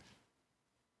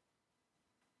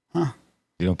 Huh.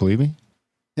 You don't believe me?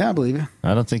 Yeah, I believe you.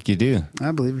 I don't think you do.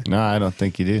 I believe you. No, I don't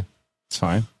think you do. It's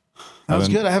fine. That was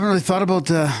good. I haven't really thought about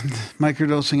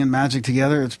microdosing and magic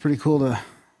together. It's pretty cool to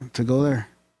go there.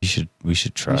 We should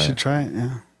try. We should try it.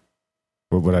 Yeah.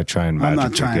 What would I try and magic?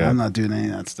 I'm not trying. Together? I'm not doing any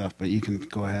of that stuff. But you can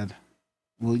go ahead.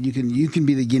 Well, you can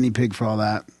be the guinea pig for all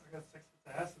that.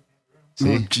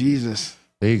 See? Oh, Jesus.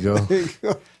 There you go.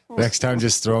 Next time,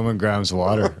 just throw him in Graham's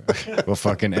water. We'll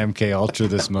fucking MK Ultra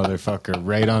this motherfucker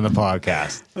right on the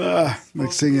podcast.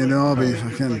 Next thing you know,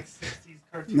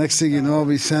 I'll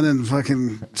be sending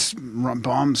fucking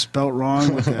bombs spelt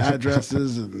wrong with the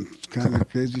addresses and kind of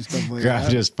crazy stuff like Graham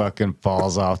that. just fucking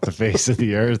falls off the face of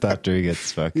the earth after he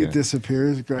gets fucking... He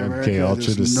disappears. MK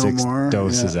Ultra to 6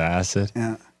 doses of acid.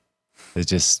 Yeah. It's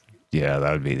just... Yeah,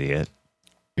 that would be it.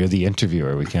 You're the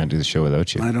interviewer. We can't do the show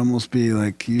without you. I'd almost be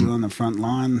like you on the front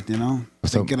lawn,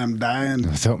 thinking I'm dying.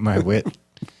 Without my wit.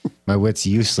 My wit's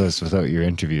useless without your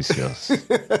interview skills.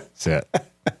 That's it.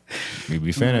 We'd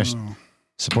be finished. Oh.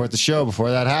 Support the show before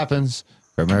that happens.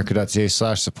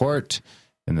 America.ca/support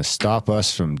and the Stop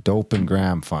Us from Dope and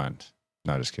Graham Fund.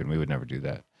 No, just kidding. We would never do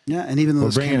that. Yeah, and even though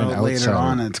this came out later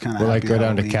on, it's kind of we'll go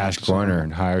down to Cash Corner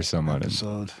and hire someone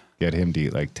and get him to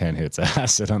eat like 10 hits of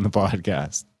acid on the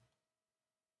podcast.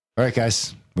 All right,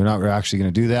 guys. We're actually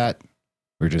going to do that.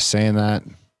 We're just saying that.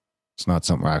 It's not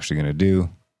something we're actually going to do.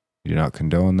 We do not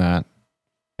condone that.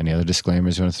 Any other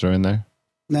disclaimers you want to throw in there?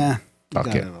 Nah.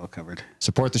 Okay. Got it all covered.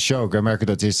 Support the show.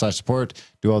 GrowAmerica.ca/support.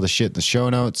 Do all the shit in the show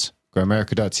notes.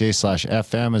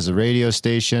 GrowAmerica.ca/FM is the radio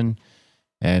station.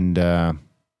 And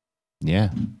yeah,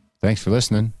 thanks for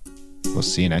listening. We'll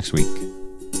see you next week.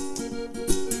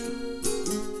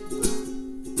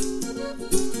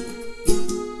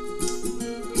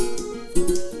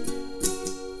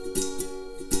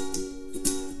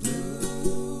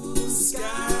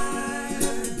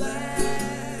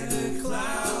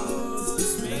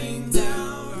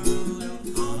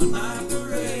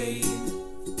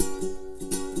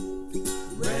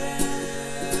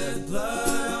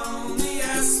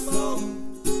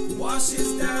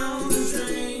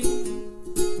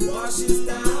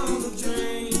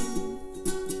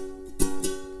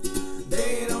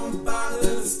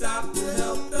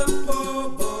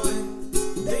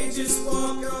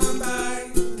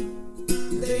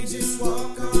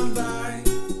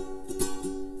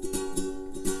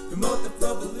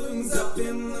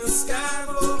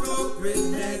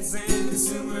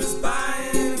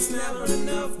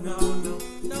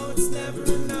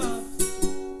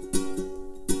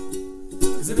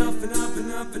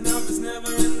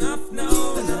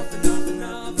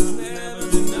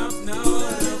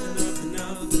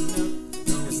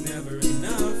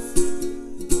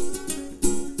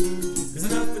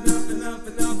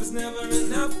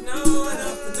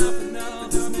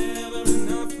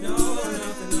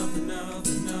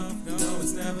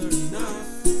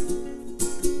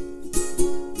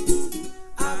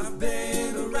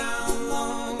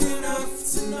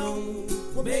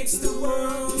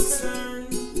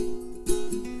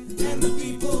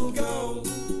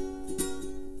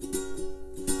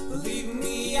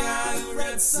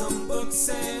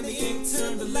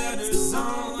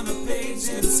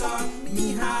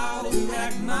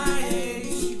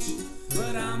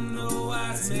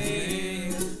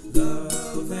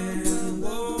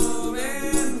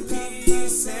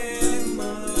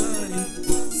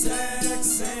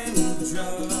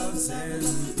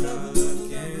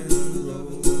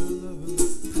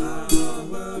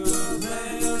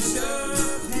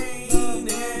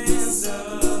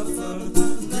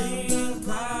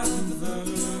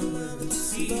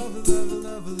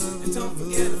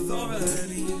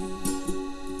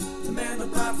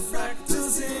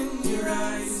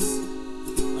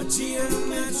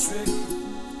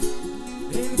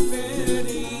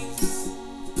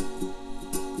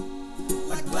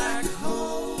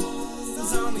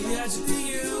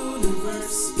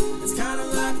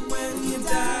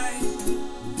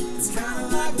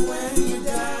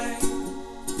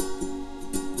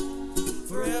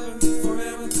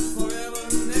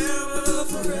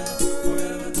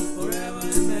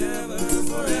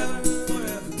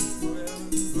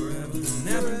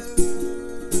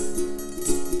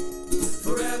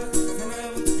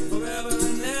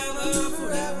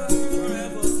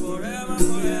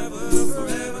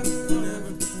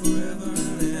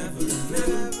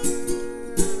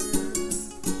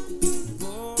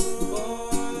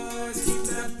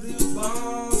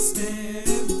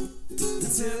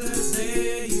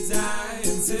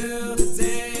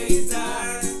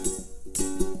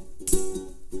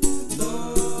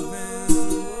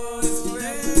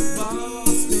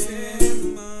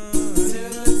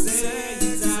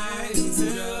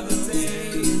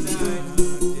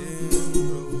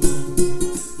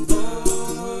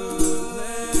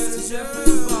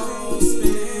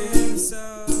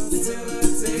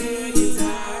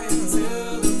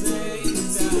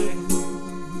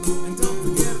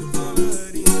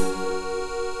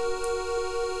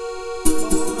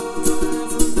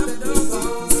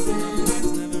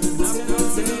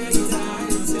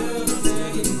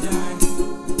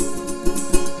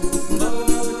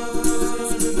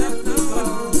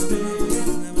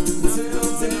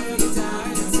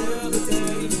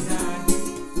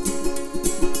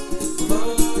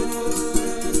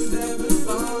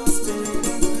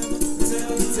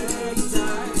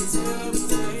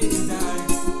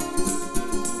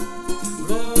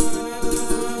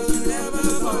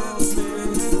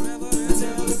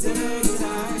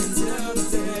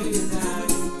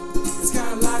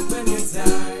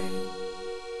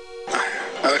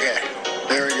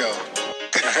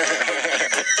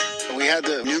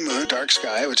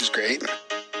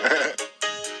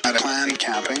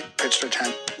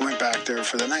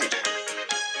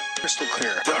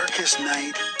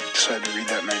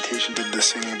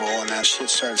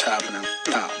 Starts happening.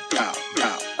 Pow, pow,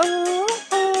 pow. Oh,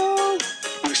 oh.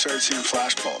 We started seeing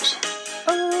flashbulbs.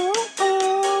 Oh,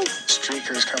 oh.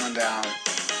 Streakers coming down.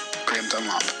 Graham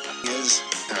Dunlop is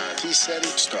he said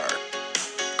he star.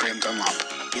 Graham Dunlop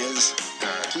is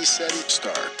he said he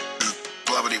star.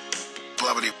 Blubbity,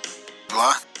 blubbity,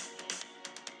 blah.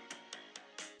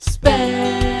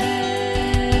 Spam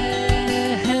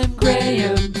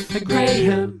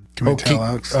Graham. Can we tell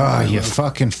Alex? Oh, you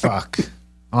fucking fuck.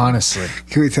 Honestly.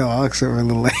 Can we tell Alex that we're a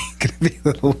little late? Gonna be a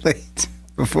little late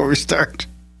before we start?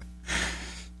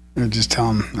 Or just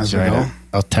tell him as we go?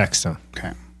 I'll text him.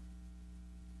 Okay.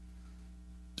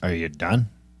 Are you done?